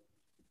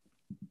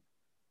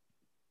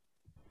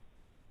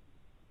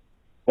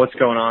 What's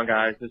going on,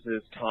 guys? This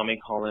is Tommy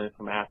calling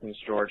from Athens,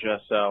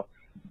 Georgia. So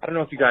I don't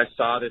know if you guys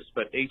saw this,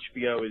 but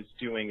HBO is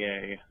doing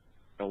a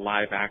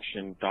live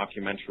action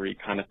documentary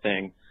kind of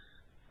thing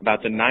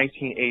about the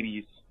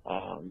 1980s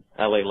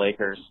LA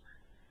Lakers.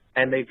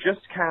 And they've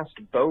just cast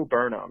Bo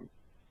Burnham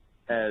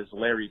as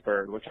Larry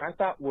Bird, which I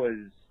thought was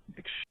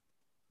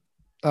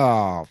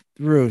Oh,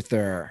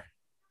 Ruther.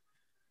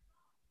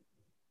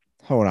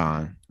 Hold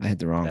on. I hit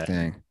the wrong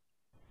thing.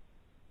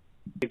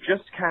 They've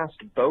just cast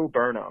Bo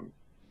Burnham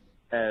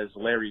as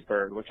Larry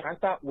Bird, which I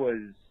thought was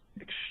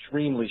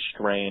extremely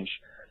strange.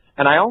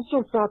 And I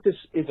also thought this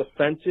is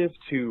offensive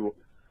to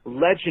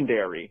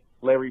legendary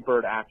Larry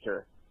Bird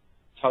actor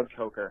Tug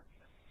Coker.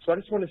 So I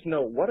just wanted to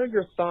know, what are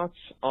your thoughts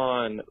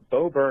on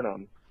Bo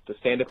Burnham, the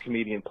stand-up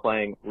comedian,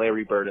 playing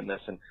Larry Bird in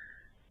this,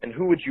 and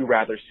who would you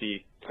rather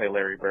see play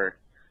Larry Bird?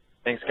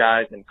 Thanks,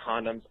 guys, and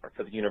condoms are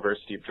for the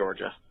University of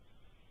Georgia.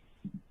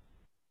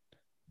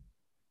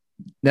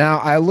 Now,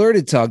 I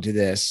alerted Tug to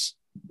this.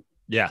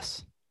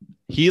 Yes.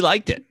 He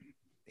liked it.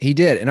 He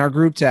did. In our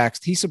group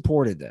text, he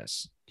supported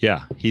this.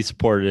 Yeah, he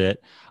supported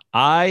it.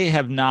 I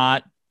have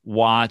not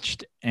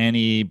watched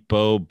any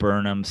Bo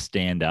Burnham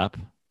stand-up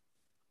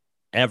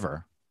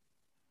ever.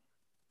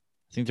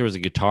 I think there was a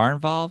guitar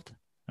involved.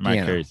 Am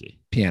I crazy?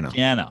 Piano.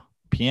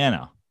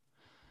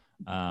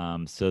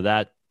 So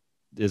that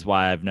is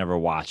why I've never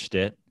watched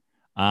it.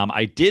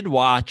 I did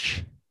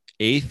watch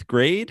 8th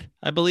Grade,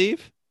 I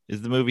believe,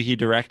 is the movie he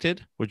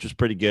directed, which was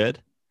pretty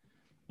good.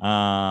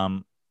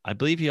 I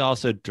believe he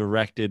also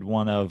directed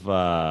one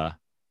of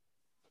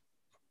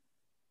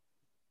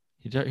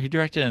he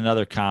directed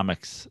another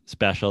comics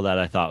special that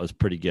I thought was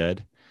pretty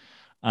good.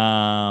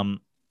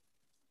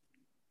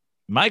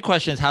 My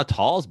question is, how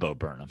tall is Bo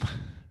Burnham? I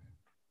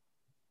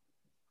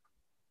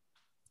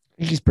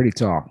think he's pretty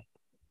tall.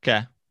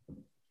 Okay.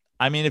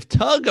 I mean, if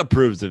Tug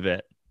approves of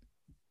it,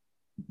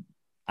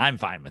 I'm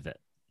fine with it.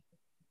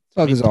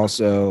 Tug is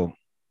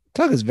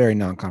very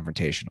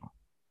non-confrontational.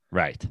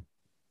 Right.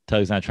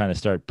 Tug's not trying to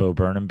start Bo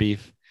Burnham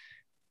beef.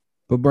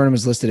 Bo Burnham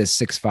is listed as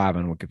 6'5"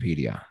 on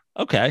Wikipedia.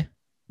 Okay.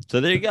 So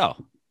there you go.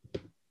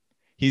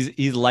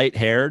 He's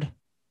light-haired.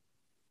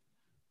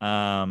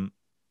 I'm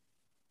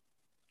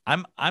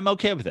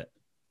okay with it.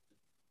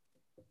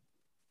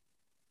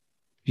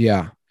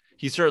 Yeah.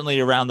 He's certainly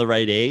around the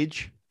right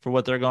age for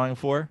what they're going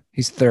for.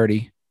 He's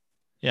 30.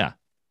 Yeah.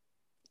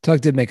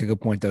 Tug did make a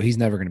good point, though. He's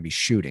never going to be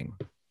shooting.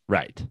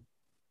 Right.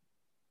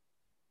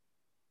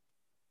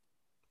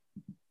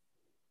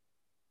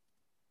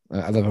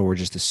 I love how we're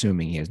just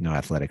assuming he has no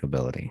athletic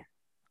ability.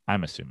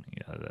 I'm assuming,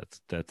 yeah,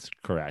 that's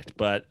correct.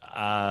 But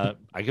I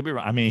could be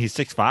wrong. I mean, he's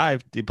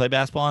 6'5". Did he play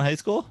basketball in high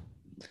school?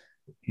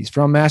 He's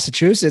from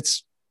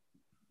Massachusetts.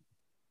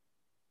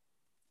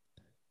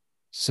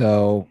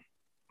 So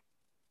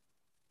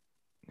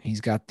he's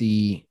got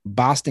the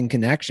Boston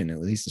connection, at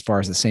least as far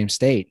as the same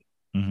state.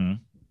 Mm-hmm.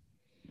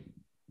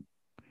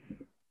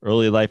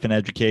 Early life and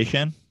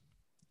education.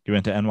 He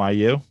went to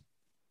NYU.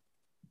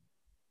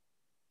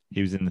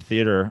 He was in the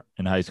theater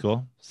in high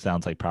school.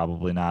 Sounds like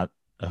probably not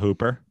a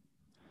hooper.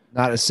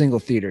 Not a single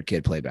theater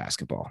kid played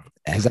basketball.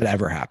 Has that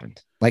ever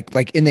happened?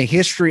 Like in the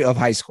history of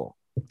high school,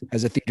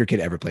 has a theater kid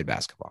ever played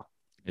basketball?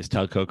 Is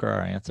Tug Coker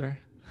our answer?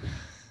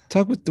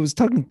 Was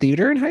Tug in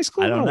theater in high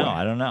school? I don't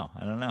know.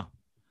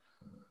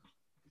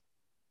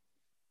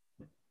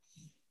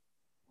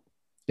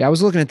 Yeah, I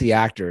was looking at the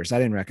actors. I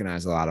didn't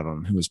recognize a lot of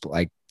them. Who was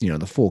like,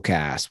 the full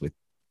cast with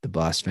the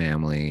Bus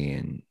family,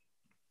 and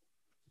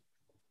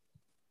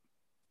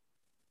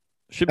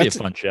should be a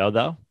fun show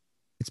though.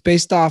 It's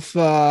based off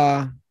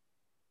our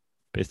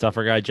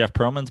guy Jeff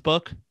Pearlman's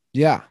book.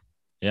 Yeah.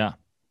 And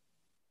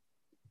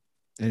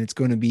it's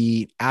going to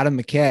be Adam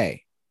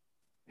McKay.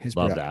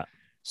 Love that.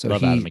 So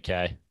Love Adam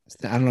McKay.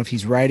 I don't know if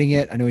he's writing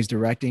it. I know he's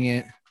directing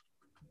it.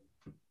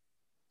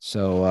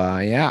 So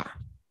yeah.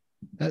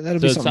 That'll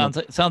be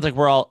something. It sounds like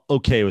we're all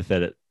okay with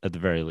it at the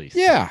very least.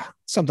 Yeah,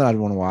 something I'd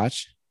want to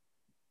watch.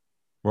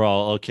 We're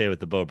all okay with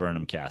the Bo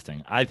Burnham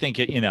casting. I think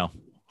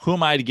who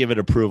am I to give it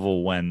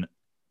approval when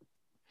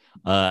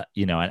an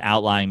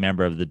outlying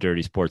member of the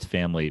Dirty Sports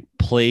family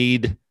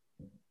played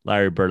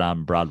Larry Bird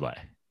on Broadway?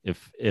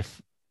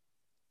 If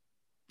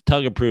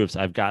Tug approves,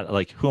 I've got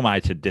who am I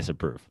to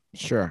disapprove?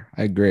 Sure,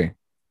 I agree.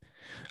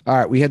 All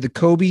right, we had the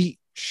Kobe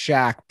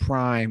Shaq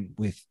Prime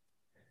with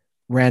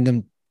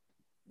random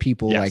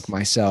people like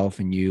myself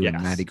and you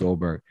and Maddie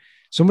Goldberg.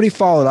 Somebody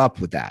followed up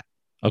with that.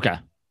 Okay.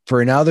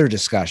 For another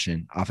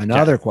discussion off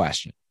another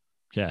question.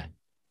 Okay.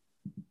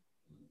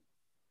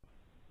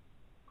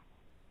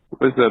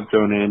 What's up,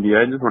 Joe and Andy?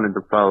 I just wanted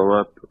to follow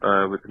up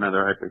with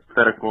another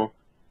hypothetical,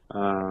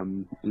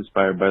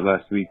 inspired by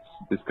last week's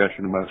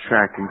discussion about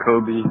Shaq and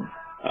Kobe.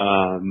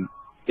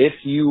 If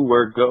you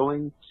were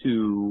going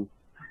to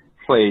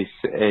place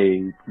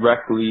a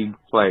rec league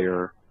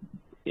player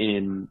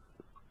in,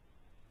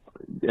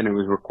 and it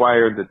was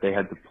required that they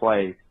had to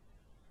play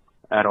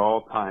at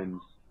all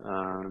times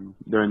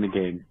during the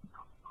game,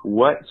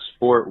 what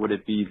sport would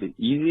it be the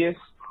easiest,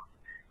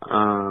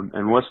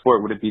 and what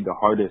sport would it be the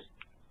hardest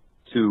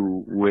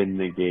to win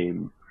the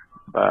game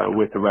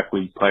with a rec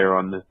league player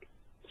on the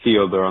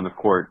field or on the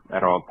court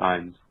at all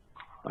times?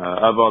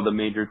 Of all the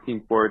major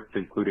team sports,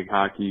 including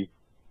hockey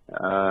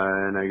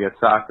and I guess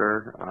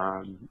soccer,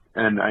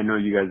 and I know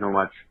you guys don't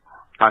watch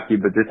hockey,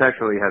 but this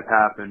actually has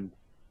happened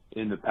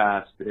in the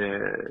past.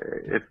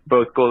 If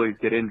both goalies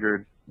get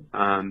injured,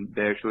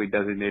 they actually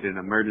designate an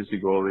emergency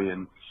goalie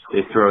and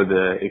they throw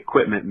the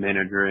equipment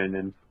manager in,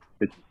 and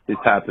it's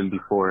happened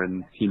before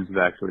and teams have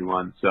actually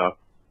won. So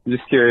I'm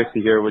just curious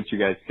to hear what you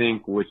guys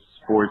think, which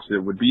sports it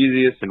would be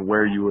easiest and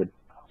where you would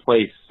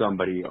place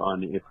somebody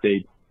on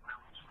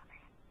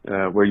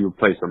where you would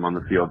place them on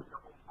the field.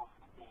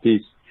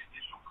 Peace.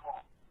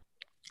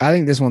 I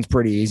think this one's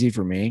pretty easy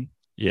for me.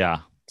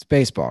 Yeah. It's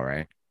baseball,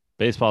 right?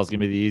 Baseball's gonna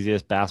be the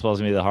easiest. Basketball's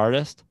gonna be the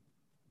hardest.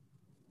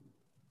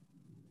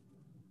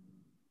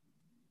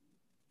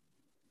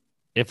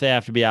 If they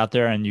have to be out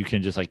there and you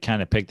can just like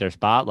kind of pick their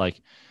spot,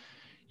 like,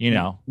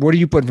 What are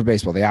you putting for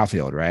baseball? The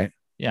outfield, right?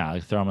 yeah,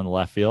 like throw them in the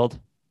left field.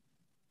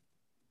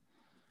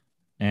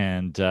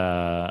 And,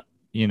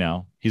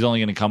 he's only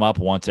going to come up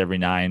once every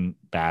 9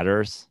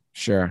 batters.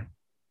 Sure.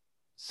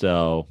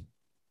 So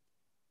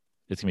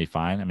it's going to be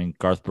fine. I mean,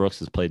 Garth Brooks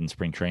has played in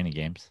spring training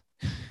games.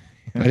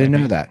 I didn't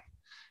know that.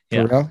 For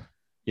Yeah. real?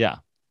 Yeah.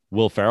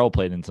 Will Ferrell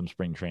played in some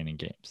spring training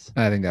games.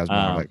 I think that was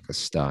more like a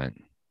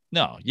stunt.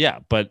 No, yeah,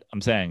 but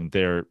I'm saying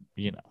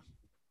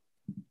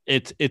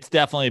it's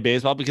definitely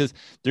baseball because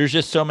there's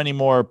just so many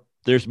more.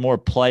 There's more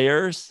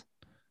players,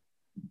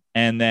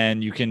 and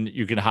then you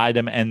can hide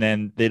them, and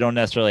then they don't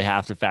necessarily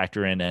have to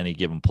factor in any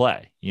given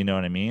play. You know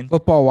what I mean?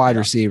 Football wide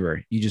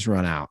receiver, you just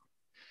run out.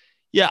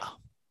 Yeah,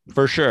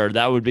 for sure.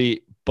 That would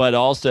be, but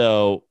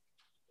also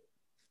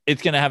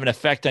it's going to have an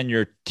effect on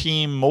your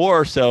team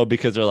more so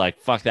because they're like,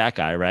 fuck that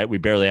guy, right? We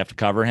barely have to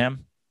cover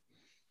him.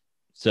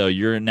 So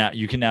you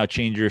can now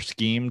change your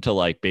scheme to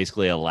like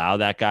basically allow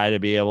that guy to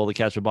be able to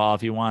catch a ball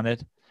if he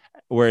wanted.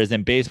 Whereas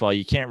in baseball,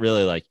 you can't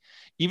really like,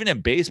 even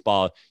in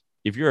baseball,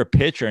 if you're a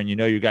pitcher and you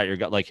got your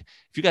guy, like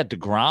if you got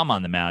DeGrom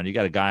on the mound, you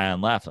got a guy on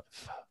left,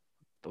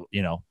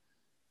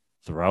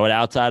 throw it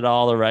outside to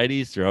all the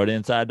righties, throw it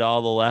inside to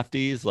all the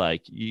lefties.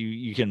 Like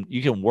you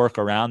can work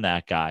around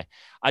that guy.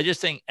 I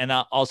just think, and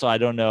also I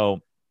don't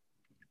know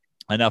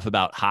enough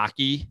about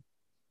hockey.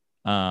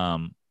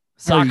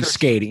 Soccer,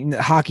 skating,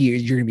 hockey,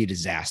 you're gonna be a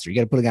disaster. You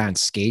got to put a guy on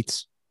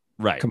skates,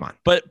 right? Come on.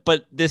 But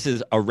this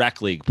is a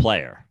rec league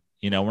player.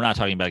 We're not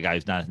talking about a guy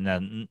who's doesn't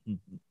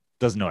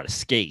know how to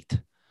skate.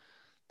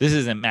 This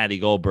isn't Matty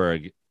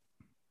Goldberg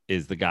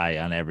is the guy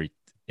in every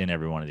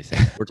one of these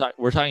things.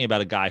 We're talking about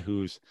a guy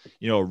who's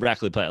a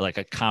rec league player, like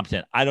a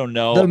competent. I don't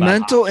know the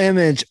mental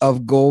image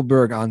of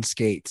Goldberg on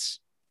skates.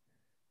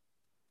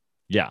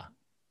 Yeah.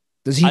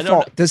 Does he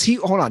fall? Does he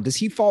hold on? Does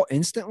he fall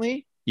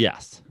instantly?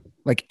 Yes.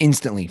 Like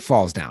instantly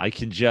falls down. I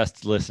can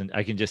just listen.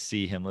 I can just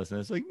see him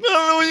listening. It's like, I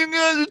don't know what you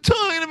guys are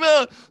talking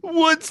about.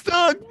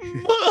 Woodstock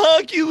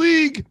Hockey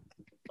League.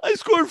 I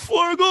scored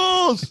 4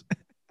 goals.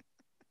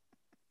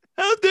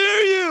 How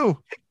dare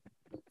you?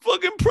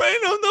 Fucking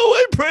Prano. No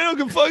way Prano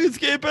can fucking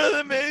skate better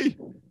than me.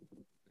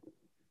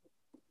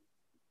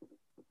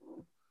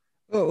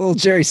 Well,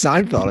 Jerry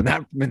Seinfeld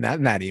in that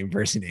Matty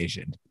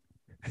impersonation.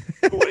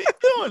 What are you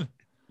doing?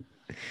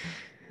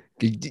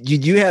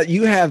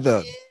 You have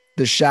the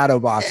shadow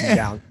boxing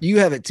down. You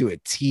have it to a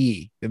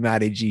T, the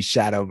Matty G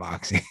shadow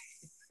boxing.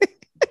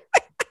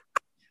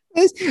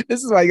 This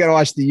is why you got to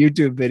watch the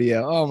YouTube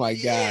video. Oh my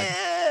God.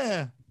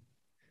 Yeah.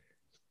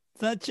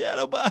 It's not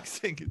shadow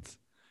boxing. It's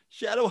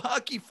shadow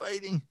hockey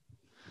fighting.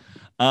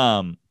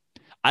 I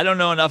don't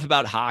know enough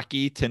about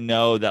hockey to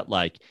know that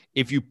like,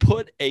 if you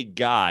put a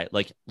guy,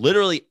 like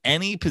literally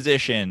any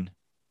position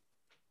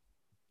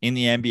in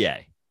the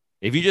NBA,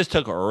 if you just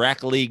took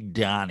rec league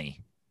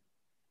Donnie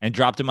and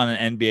dropped him on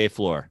an NBA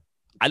floor,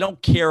 I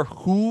don't care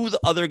who the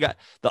other guy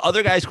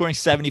is scoring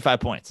 75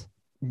 points.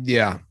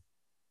 Yeah.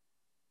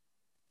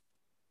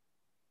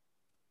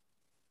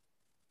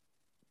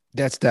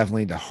 That's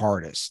definitely the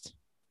hardest.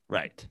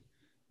 Right.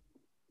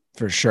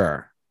 For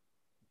sure.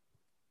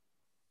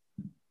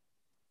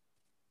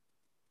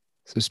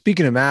 So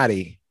speaking of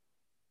Matty.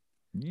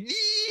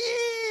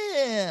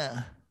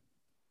 Yeah.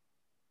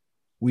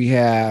 We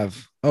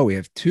have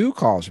 2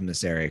 calls from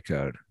this area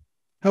code.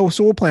 Oh,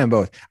 so we'll play them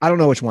both. I don't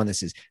know which one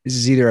this is. This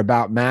is either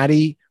about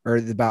Matty or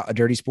about a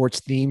Dirty Sports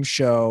theme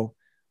show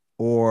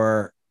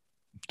or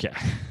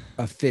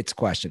a Fitz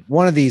question.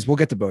 One of these, we'll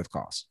get to both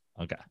calls.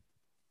 Okay.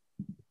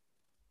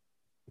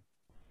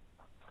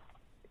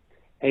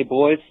 Hey,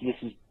 boys. This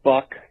is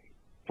Buck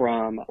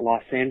from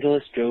Los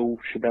Angeles, Joe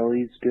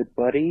Schiavelli's good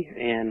buddy,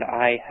 and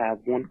I have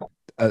one.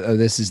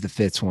 This is the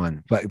Fitz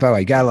one. But by the way,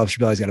 you gotta love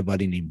Schiavelli's got a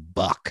buddy named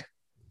Buck.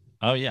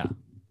 Oh, yeah.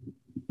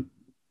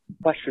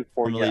 Question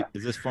for you.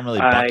 Is this formerly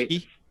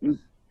Bucky? I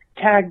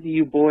tagged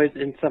you boys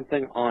in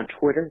something on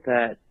Twitter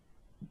that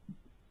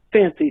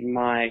fancied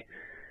my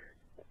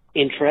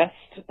interest.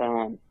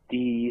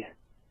 The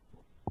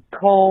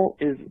call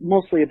is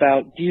mostly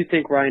about, do you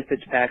think Ryan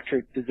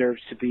Fitzpatrick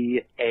deserves to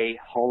be a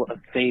Hall of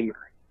Famer?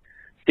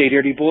 Stay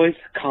dirty, boys.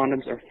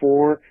 Condoms are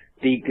for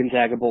the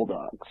Gonzaga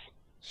Bulldogs.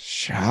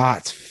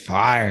 Shots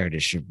fired to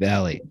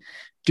Schiavelli.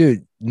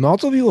 Dude,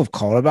 multiple people have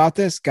called about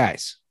this.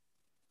 Guys,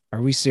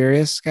 are we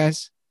serious,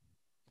 guys?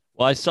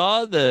 Well, I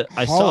saw the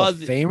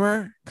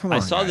Famer. Come on, I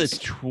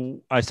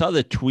saw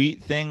the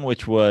tweet thing,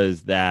 which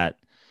was that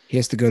he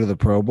has to go to the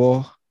Pro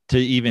Bowl to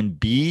even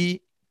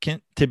be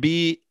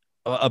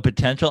a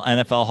potential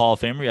NFL Hall of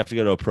Famer. You have to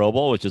go to a Pro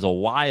Bowl, which is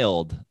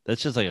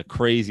that's just like a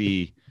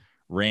crazy,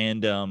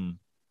 random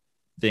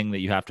thing that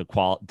you have to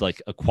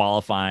like a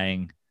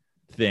qualifying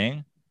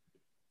thing.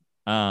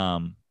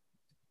 Ryan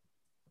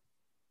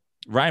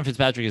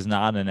Fitzpatrick is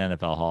not an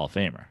NFL Hall of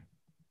Famer,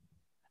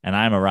 and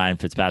I'm a Ryan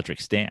Fitzpatrick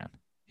stan.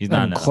 He's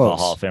not an NFL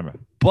Hall of Famer,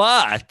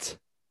 but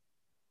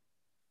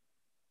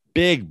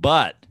big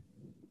butt.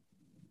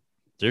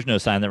 There's no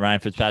sign that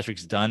Ryan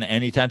Fitzpatrick's done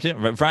anytime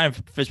soon. If Ryan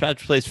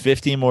Fitzpatrick plays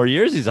 15 more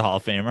years, he's a Hall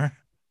of Famer.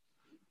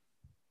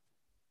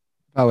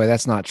 By the way,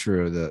 that's not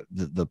true.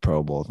 The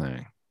Pro Bowl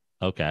thing.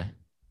 Okay.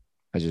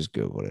 I just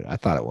Googled it. I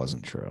thought it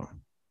wasn't true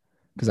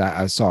because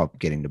I saw it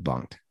getting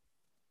debunked.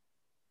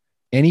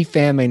 Any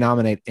fan may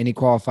nominate any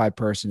qualified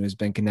person who has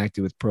been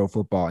connected with pro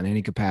football in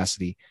any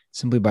capacity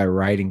simply by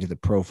writing to the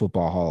Pro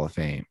Football Hall of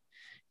Fame.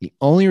 The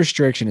only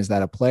restriction is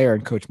that a player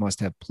and coach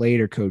must have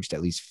played or coached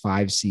at least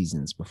 5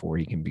 seasons before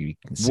he can be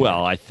considered.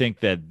 Well, I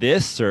think that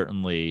this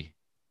certainly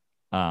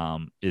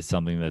is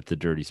something that the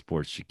Dirty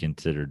Sports should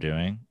consider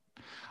doing.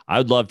 I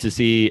would love to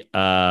see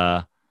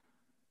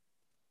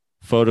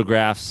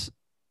photographs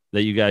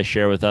that you guys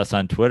share with us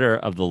on Twitter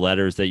of the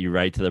letters that you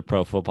write to the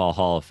Pro Football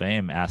Hall of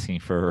Fame asking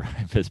for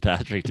Ryan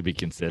Fitzpatrick to be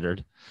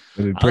considered.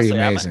 It would be pretty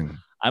Honestly, amazing.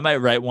 I might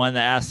write one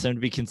that asks him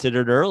to be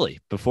considered early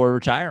before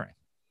retiring.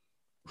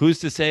 Who's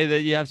to say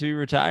that you have to be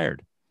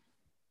retired?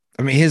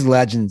 I mean, his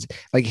legends,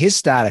 like his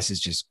status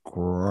has just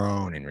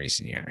grown in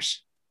recent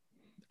years.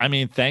 I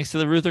mean, thanks to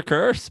the Ruther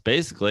curse,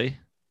 basically.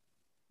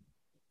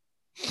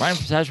 Ryan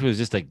Fitzpatrick was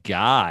just a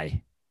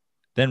guy.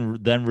 Then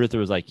Ruther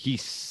was like, he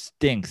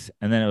stinks.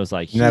 And then it was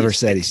like, he never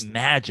said he's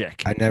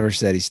magic. I never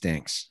said he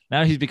stinks.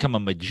 Now he's become a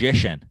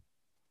magician.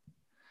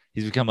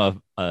 He's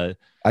become a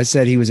I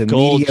said he was a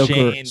gold mediocre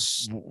chain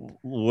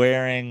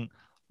wearing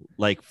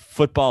like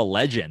football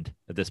legend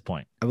at this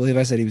point. I believe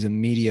I said he was a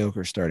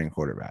mediocre starting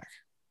quarterback.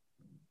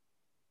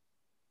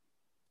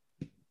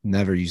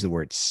 Never use the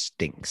word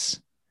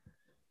stinks.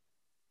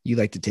 You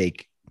like to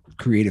take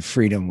creative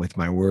freedom with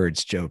my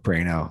words, Joe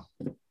Prano.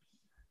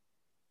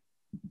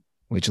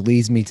 Which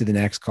leads me to the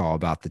next call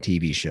about the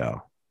TV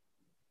show.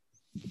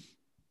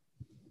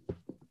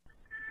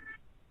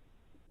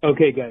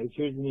 Okay, guys,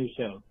 here's the new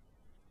show.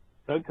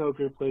 Doug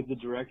Coker plays the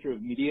director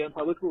of media and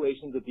public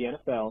relations at the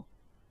NFL.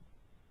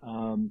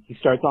 He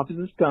starts off as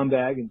a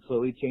scumbag and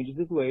slowly changes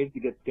his ways to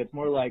get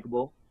more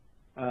likable.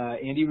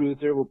 Andy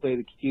Ruther will play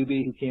the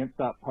QB who can't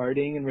stop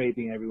partying and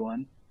raping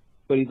everyone.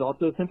 But he's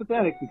also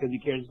sympathetic because he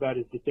cares about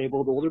his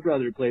disabled older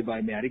brother played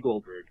by Matty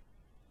Goldberg.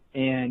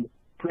 And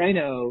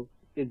Prano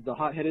is the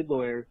hot-headed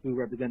lawyer who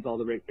represents all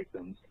the rape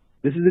victims.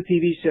 This is a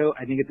TV show.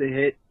 I think it's a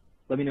hit.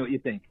 Let me know what you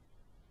think.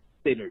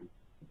 Stay nerdy.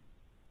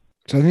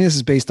 So I think this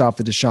is based off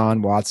the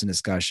Deshaun Watson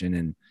discussion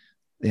and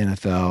the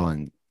NFL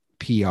and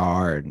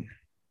PR, and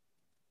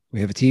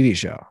we have a TV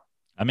show.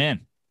 I'm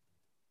in.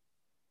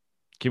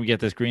 Can we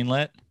get this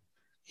greenlit?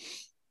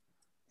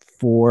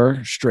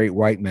 4 straight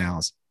white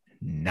males.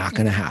 Not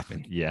going to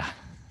happen. Yeah.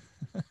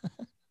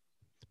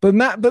 But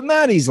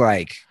Matty's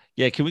like,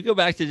 yeah. Can we go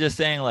back to just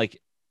saying like,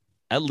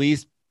 at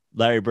least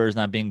Larry Bird's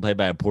not being played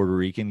by a Puerto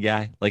Rican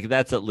guy. Like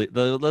that's at least,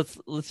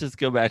 let's just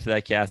go back to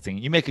that casting.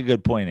 You make a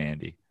good point,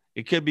 Andy.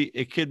 It could be,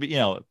 you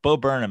know, Bo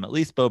Burnham. At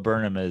least Bo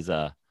Burnham is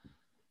a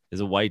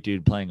white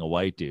dude playing a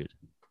white dude.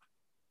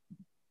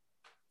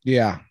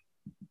 yeah,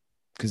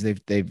 because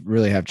they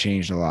really have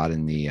changed a lot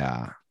in the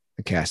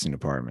casting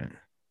department.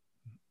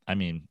 I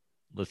mean,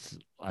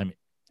 listen.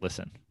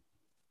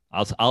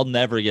 I'll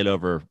never get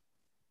over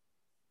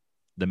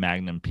the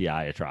Magnum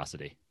PI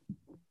atrocity.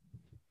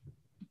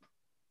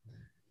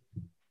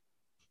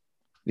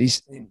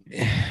 These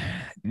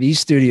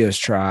studios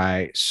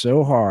try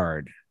so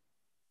hard,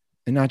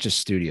 and not just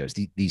studios,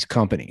 these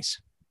companies.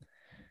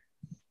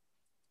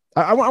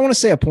 I want to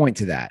say a point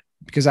to that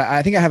because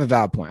I think I have a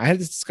valid point. I had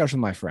this discussion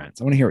with my friends.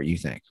 I want to hear what you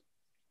think.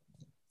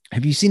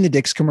 Have you seen the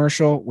Dick's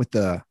commercial with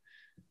the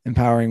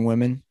empowering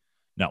women?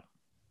 No.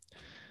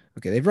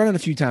 Okay, they've run it a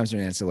few times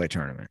during the NCAA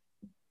tournament.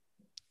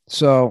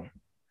 So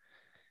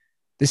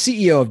the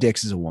CEO of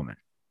Dick's is a woman.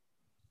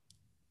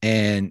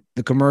 And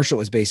the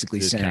commercial is basically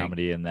saying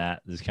comedy in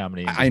that. There's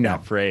comedy in I know.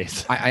 that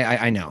phrase.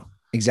 I know.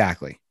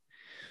 Exactly.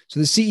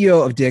 So the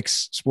CEO of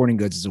Dick's Sporting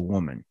Goods is a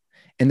woman.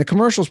 And the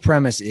commercial's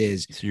premise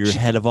is so you're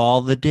head of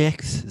all the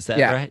Dicks. Is that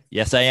right?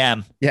 Yes, I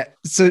am. Yeah.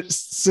 So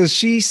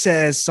she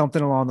says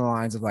something along the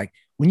lines of like,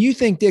 when you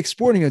think Dick's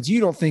Sporting Goods, you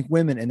don't think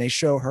women. And they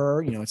show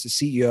her, you know, it's the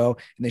CEO,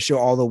 and they show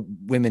all the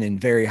women in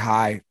very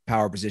high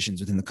power positions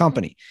within the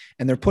company.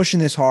 And they're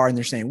pushing this hard and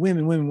they're saying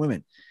women, women,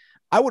 women.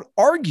 I would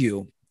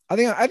argue, I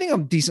think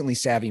I'm decently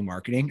savvy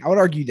marketing. I would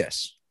argue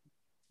this.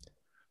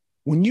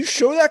 When you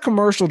show that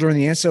commercial during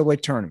the NCAA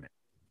tournament,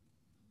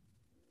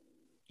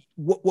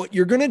 what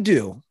you're going to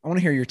do, I want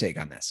to hear your take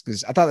on this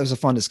because I thought it was a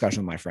fun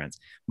discussion with my friends.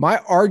 My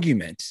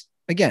argument,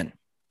 again,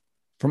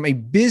 from a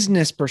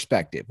business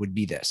perspective would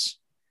be this.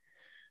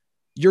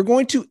 You're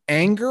going to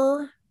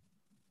anger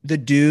the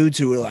dudes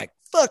who are like,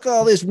 fuck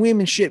all this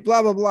women shit,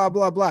 blah, blah, blah,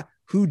 blah, blah,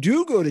 who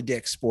do go to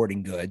Dick's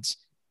Sporting Goods,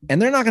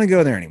 and they're not going to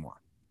go there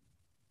anymore.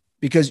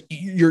 Because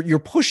you're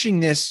pushing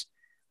this.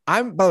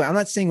 By the way, I'm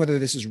not saying whether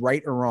this is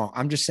right or wrong.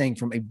 I'm just saying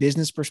from a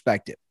business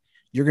perspective,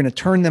 you're going to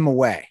turn them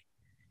away.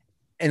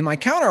 And my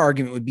counter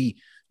argument would be,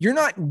 you're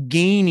not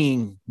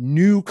gaining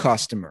new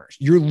customers.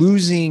 You're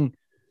losing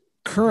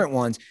current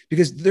ones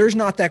because there's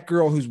not that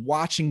girl who's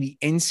watching the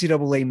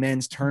NCAA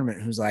men's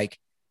tournament who's like,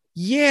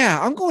 yeah,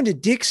 I'm going to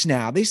Dick's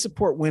now. They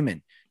support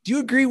women. Do you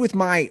agree with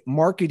my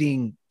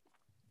marketing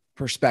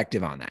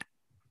perspective on that?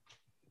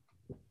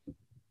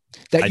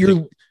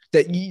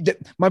 That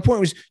my point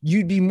was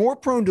you'd be more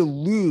prone to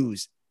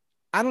lose.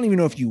 I don't even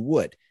know if you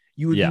would.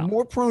 You would be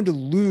more prone to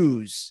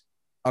lose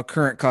a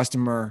current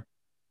customer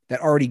that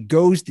already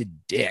goes to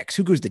Dick's,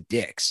 who goes to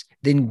Dick's,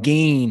 than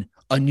gain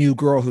a new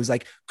girl who's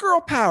like,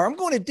 girl power, I'm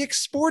going to Dick's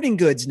Sporting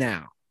Goods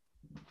now.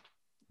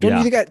 Don't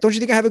you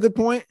think I have a good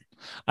point?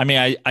 I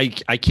mean,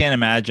 I can't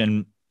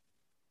imagine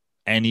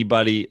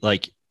anybody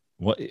like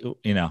what,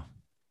 you know,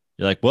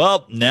 you're like,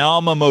 well, now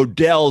I'm a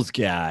Modell's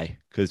guy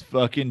because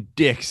fucking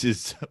Dick's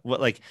is what,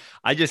 like,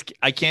 I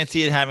can't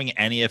see it having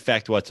any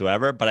effect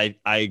whatsoever. But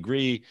I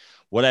agree.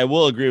 What I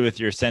will agree with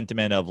your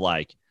sentiment of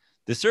like,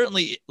 there's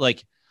certainly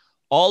like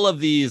all of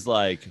these,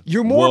 like,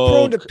 you're more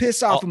prone to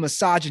piss off a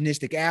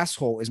misogynistic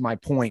asshole is my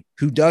point,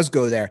 who does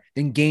go there,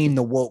 than gain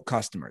the woke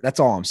customer. That's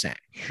all I'm saying.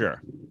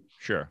 Sure.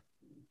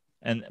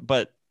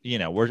 But you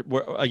know, we're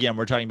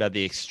talking about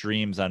the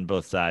extremes on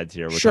both sides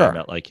here. We're talking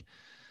about, like,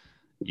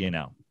 you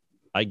know,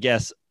 I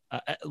guess,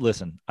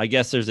 listen, I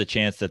guess there's a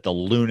chance that the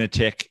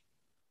lunatic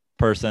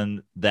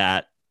person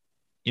that,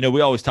 you know,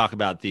 we always talk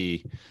about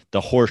the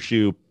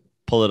horseshoe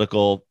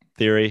political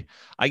theory.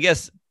 I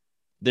guess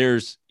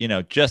there's, you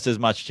know, just as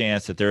much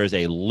chance that there is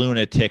a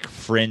lunatic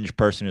fringe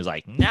person who's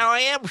like, now I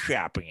am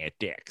shopping at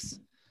Dick's.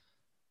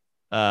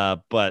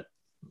 But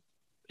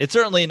it's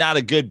certainly not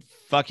a good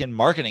fucking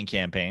marketing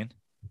campaign.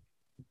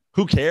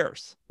 Who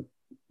cares?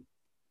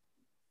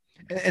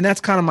 And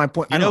that's kind of my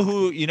point. You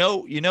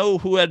know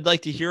who I'd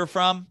like to hear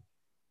from?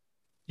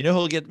 You know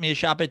who'll get me a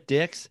shop at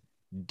Dick's?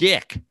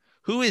 Dick.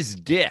 Who is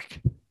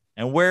Dick?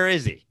 And where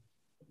is he?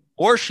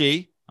 Or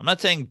she? I'm not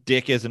saying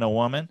Dick isn't a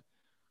woman.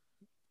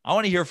 I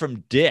want to hear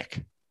from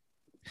Dick.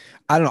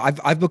 I don't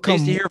know. I've become. I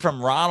used to hear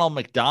from Ronald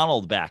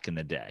McDonald back in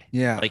the day.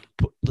 Yeah. Like,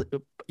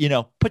 you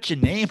know, put your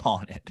name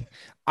on it.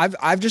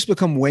 I've just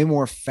become way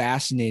more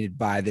fascinated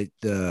by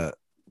the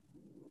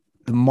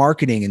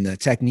marketing and the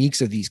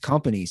techniques of these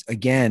companies,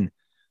 again,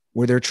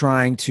 where they're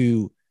trying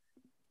to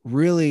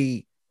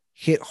really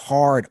hit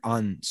hard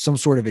on some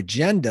sort of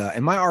agenda.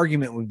 And my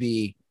argument would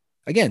be,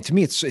 again, to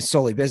me, it's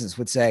solely business,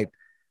 would say,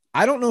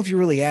 I don't know if you're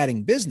really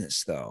adding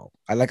business though.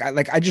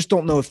 I just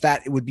don't know if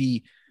that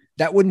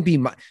wouldn't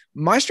be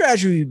my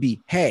strategy would be,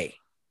 hey,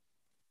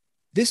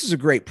 this is a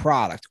great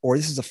product, or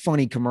this is a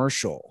funny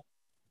commercial.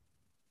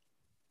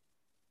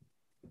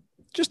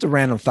 Just a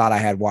random thought I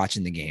had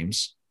watching the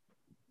games.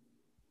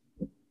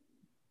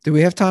 Do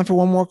we have time for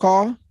one more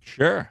call?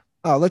 Sure.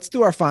 Oh, let's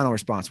do our final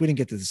response. We didn't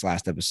get to this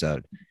last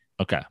episode.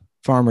 Okay.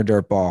 Farmer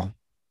Dirtball,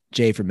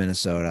 Jay from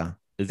Minnesota.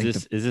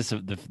 Is this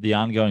the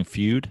ongoing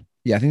feud?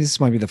 Yeah, I think this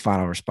might be the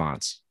final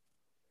response.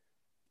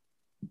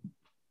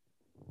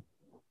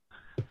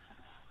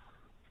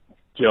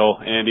 Joe,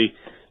 Andy,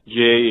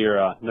 Jay,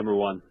 you're number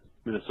one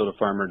Minnesota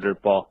Farmer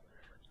Dirtball.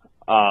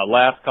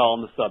 Last call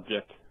on the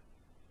subject.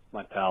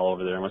 My pal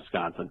over there in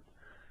Wisconsin.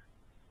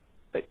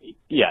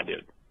 Yeah,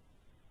 dude.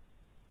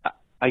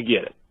 I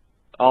get it.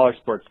 All our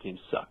sports teams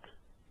suck.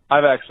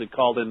 I've actually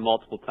called in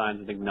multiple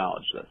times and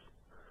acknowledged this.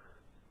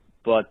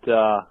 But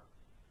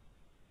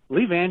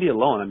leave Andy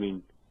alone. I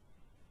mean,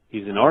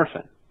 he's an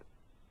orphan.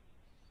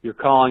 You're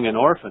calling an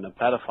orphan a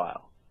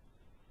pedophile.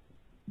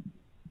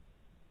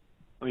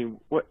 I mean,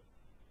 what?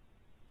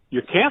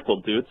 You're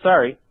canceled, dude.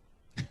 Sorry.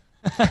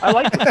 I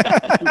like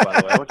Wisconsin too,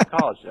 by the way. I went to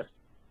college there.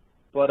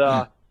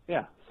 But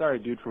yeah, sorry,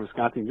 dude from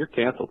Wisconsin. You're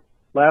canceled.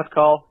 Last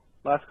call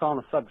on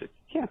the subject.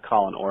 You can't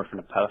call an orphan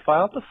a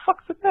pedophile. What the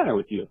fuck's the matter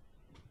with you?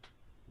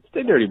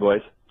 Stay dirty,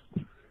 boys.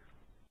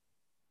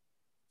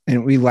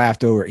 And we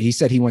laughed over it. He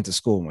said he went to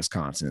school in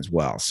Wisconsin as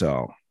well.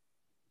 So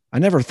I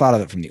never thought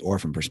of it from the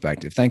orphan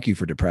perspective. Thank you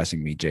for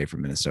depressing me, Jay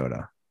from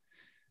Minnesota.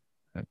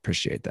 I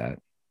appreciate that.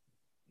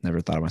 Never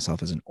thought of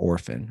myself as an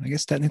orphan. I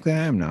guess technically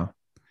I am now.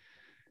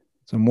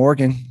 So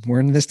Morgan,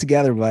 we're in this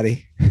together,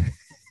 buddy.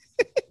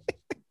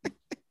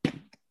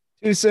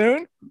 Too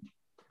soon?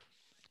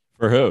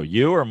 For who?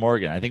 You or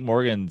Morgan? I think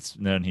Morgan's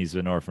known he's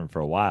been orphan for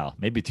a while.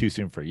 Maybe too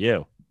soon for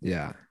you.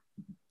 Yeah.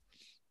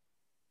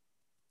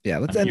 Yeah.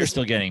 Let's You're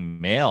still getting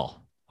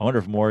mail. I wonder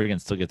if Morgan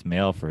still gets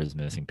mail for his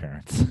missing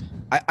parents.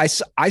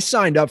 I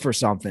signed up for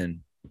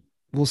something.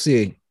 We'll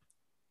see.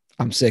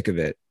 I'm sick of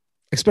it.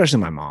 Especially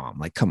my mom.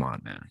 Like, come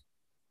on, man.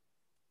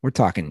 We're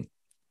talking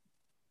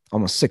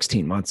almost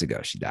 16 months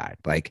ago she died.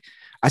 Like,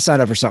 I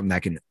signed up for something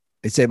that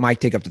they said it might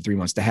take up to 3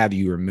 months to have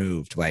you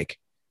removed. Like,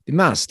 the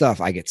amount of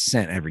stuff I get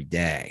sent every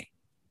day.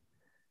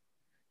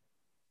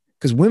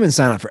 Because women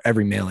sign up for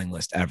every mailing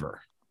list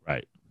ever.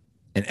 Right.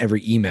 And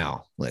every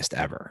email list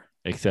ever.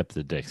 Except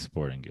the Dick's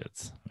Sporting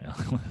Goods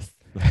mailing list.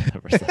 I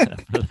never signed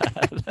up for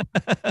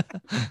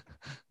that.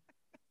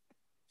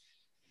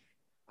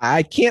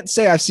 I can't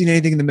say I've seen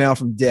anything in the mail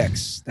from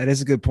Dick's. That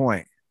is a good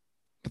point.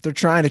 But they're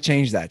trying to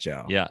change that,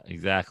 Joe. Yeah,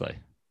 exactly.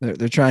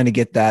 They're trying to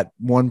get that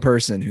one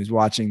person who's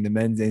watching the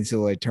men's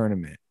NCAA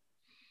tournament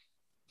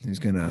who's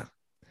going to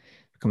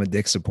become a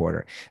Dick's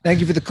supporter. Thank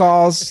you for the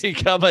calls.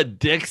 Become a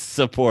Dick's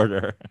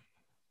supporter.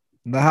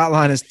 The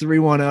hotline is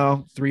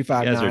 310-359. You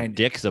guys are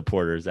Dick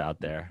supporters out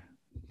there.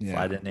 Yeah.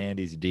 Slide in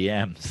Andy's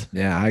DMs.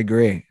 Yeah, I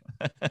agree.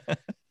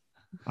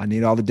 I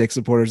need all the Dick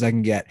supporters I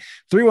can get.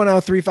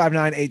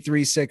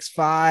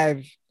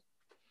 310-359-8365.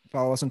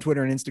 Follow us on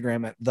Twitter and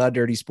Instagram at The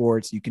Dirty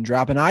Sports. You can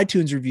drop an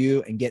iTunes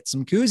review and get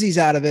some koozies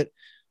out of it.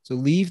 So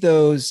leave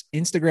those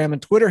Instagram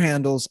and Twitter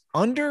handles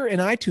under an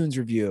iTunes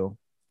review.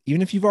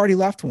 Even if you've already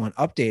left one,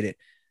 update it.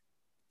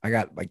 I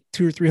got like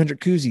 200 or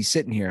 300 koozies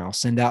sitting here. I'll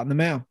send out in the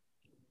mail.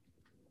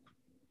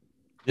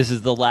 This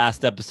is the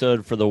last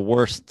episode for the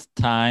worst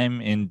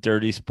time in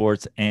Dirty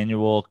Sports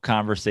annual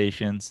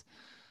conversations.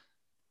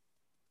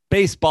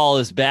 Baseball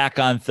is back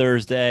on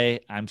Thursday.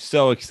 I'm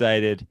so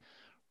excited.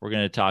 We're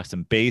going to talk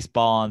some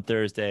baseball on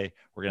Thursday.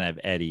 We're going to have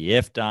Eddie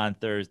Ift on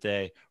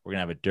Thursday. We're going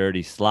to have a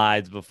Dirty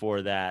Slides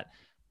before that.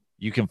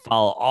 You can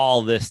follow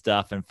all this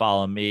stuff and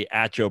follow me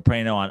at Joe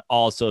Prano on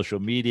all social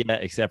media,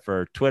 except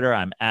for Twitter.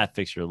 I'm at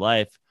Fix Your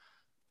Life.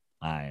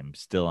 I'm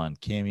still on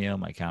Cameo.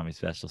 My comedy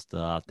special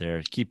still out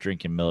there. Keep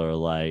drinking Miller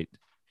Lite.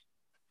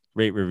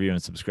 Rate, review,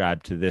 and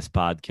subscribe to this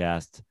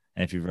podcast.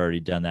 And if you've already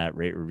done that,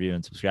 rate, review,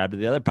 and subscribe to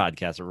the other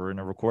podcast that we're going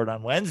to record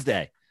on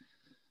Wednesday.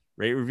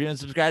 Rate, review, and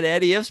subscribe to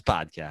Eddie Ift's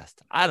podcast.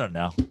 I don't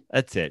know.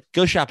 That's it.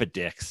 Go shop at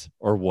Dick's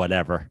or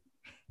whatever.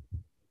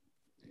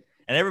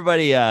 And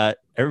everybody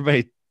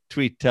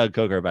tweet Tug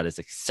Coker about his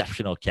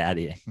exceptional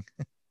caddying.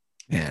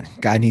 Man,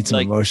 guy needs some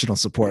emotional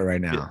support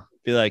right now.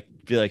 Be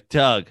like,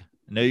 Tug,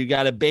 I know you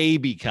got a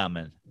baby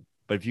coming,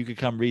 but if you could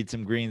come read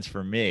some greens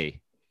for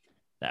me,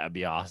 that would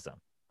be awesome.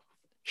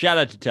 Shout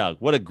out to Tug.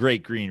 What a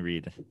great green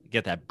read.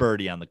 Get that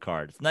birdie on the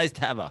card. It's nice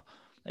to have a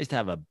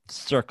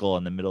circle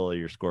in the middle of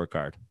your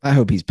scorecard. I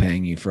hope he's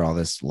paying you for all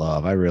this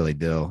love. I really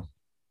do.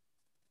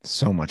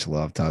 So much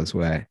love Tug's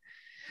way.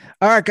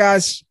 All right,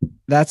 guys,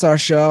 that's our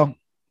show.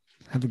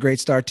 Have a great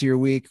start to your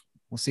week.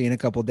 We'll see you in a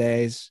couple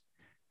days.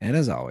 And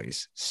as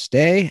always,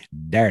 stay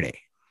dirty.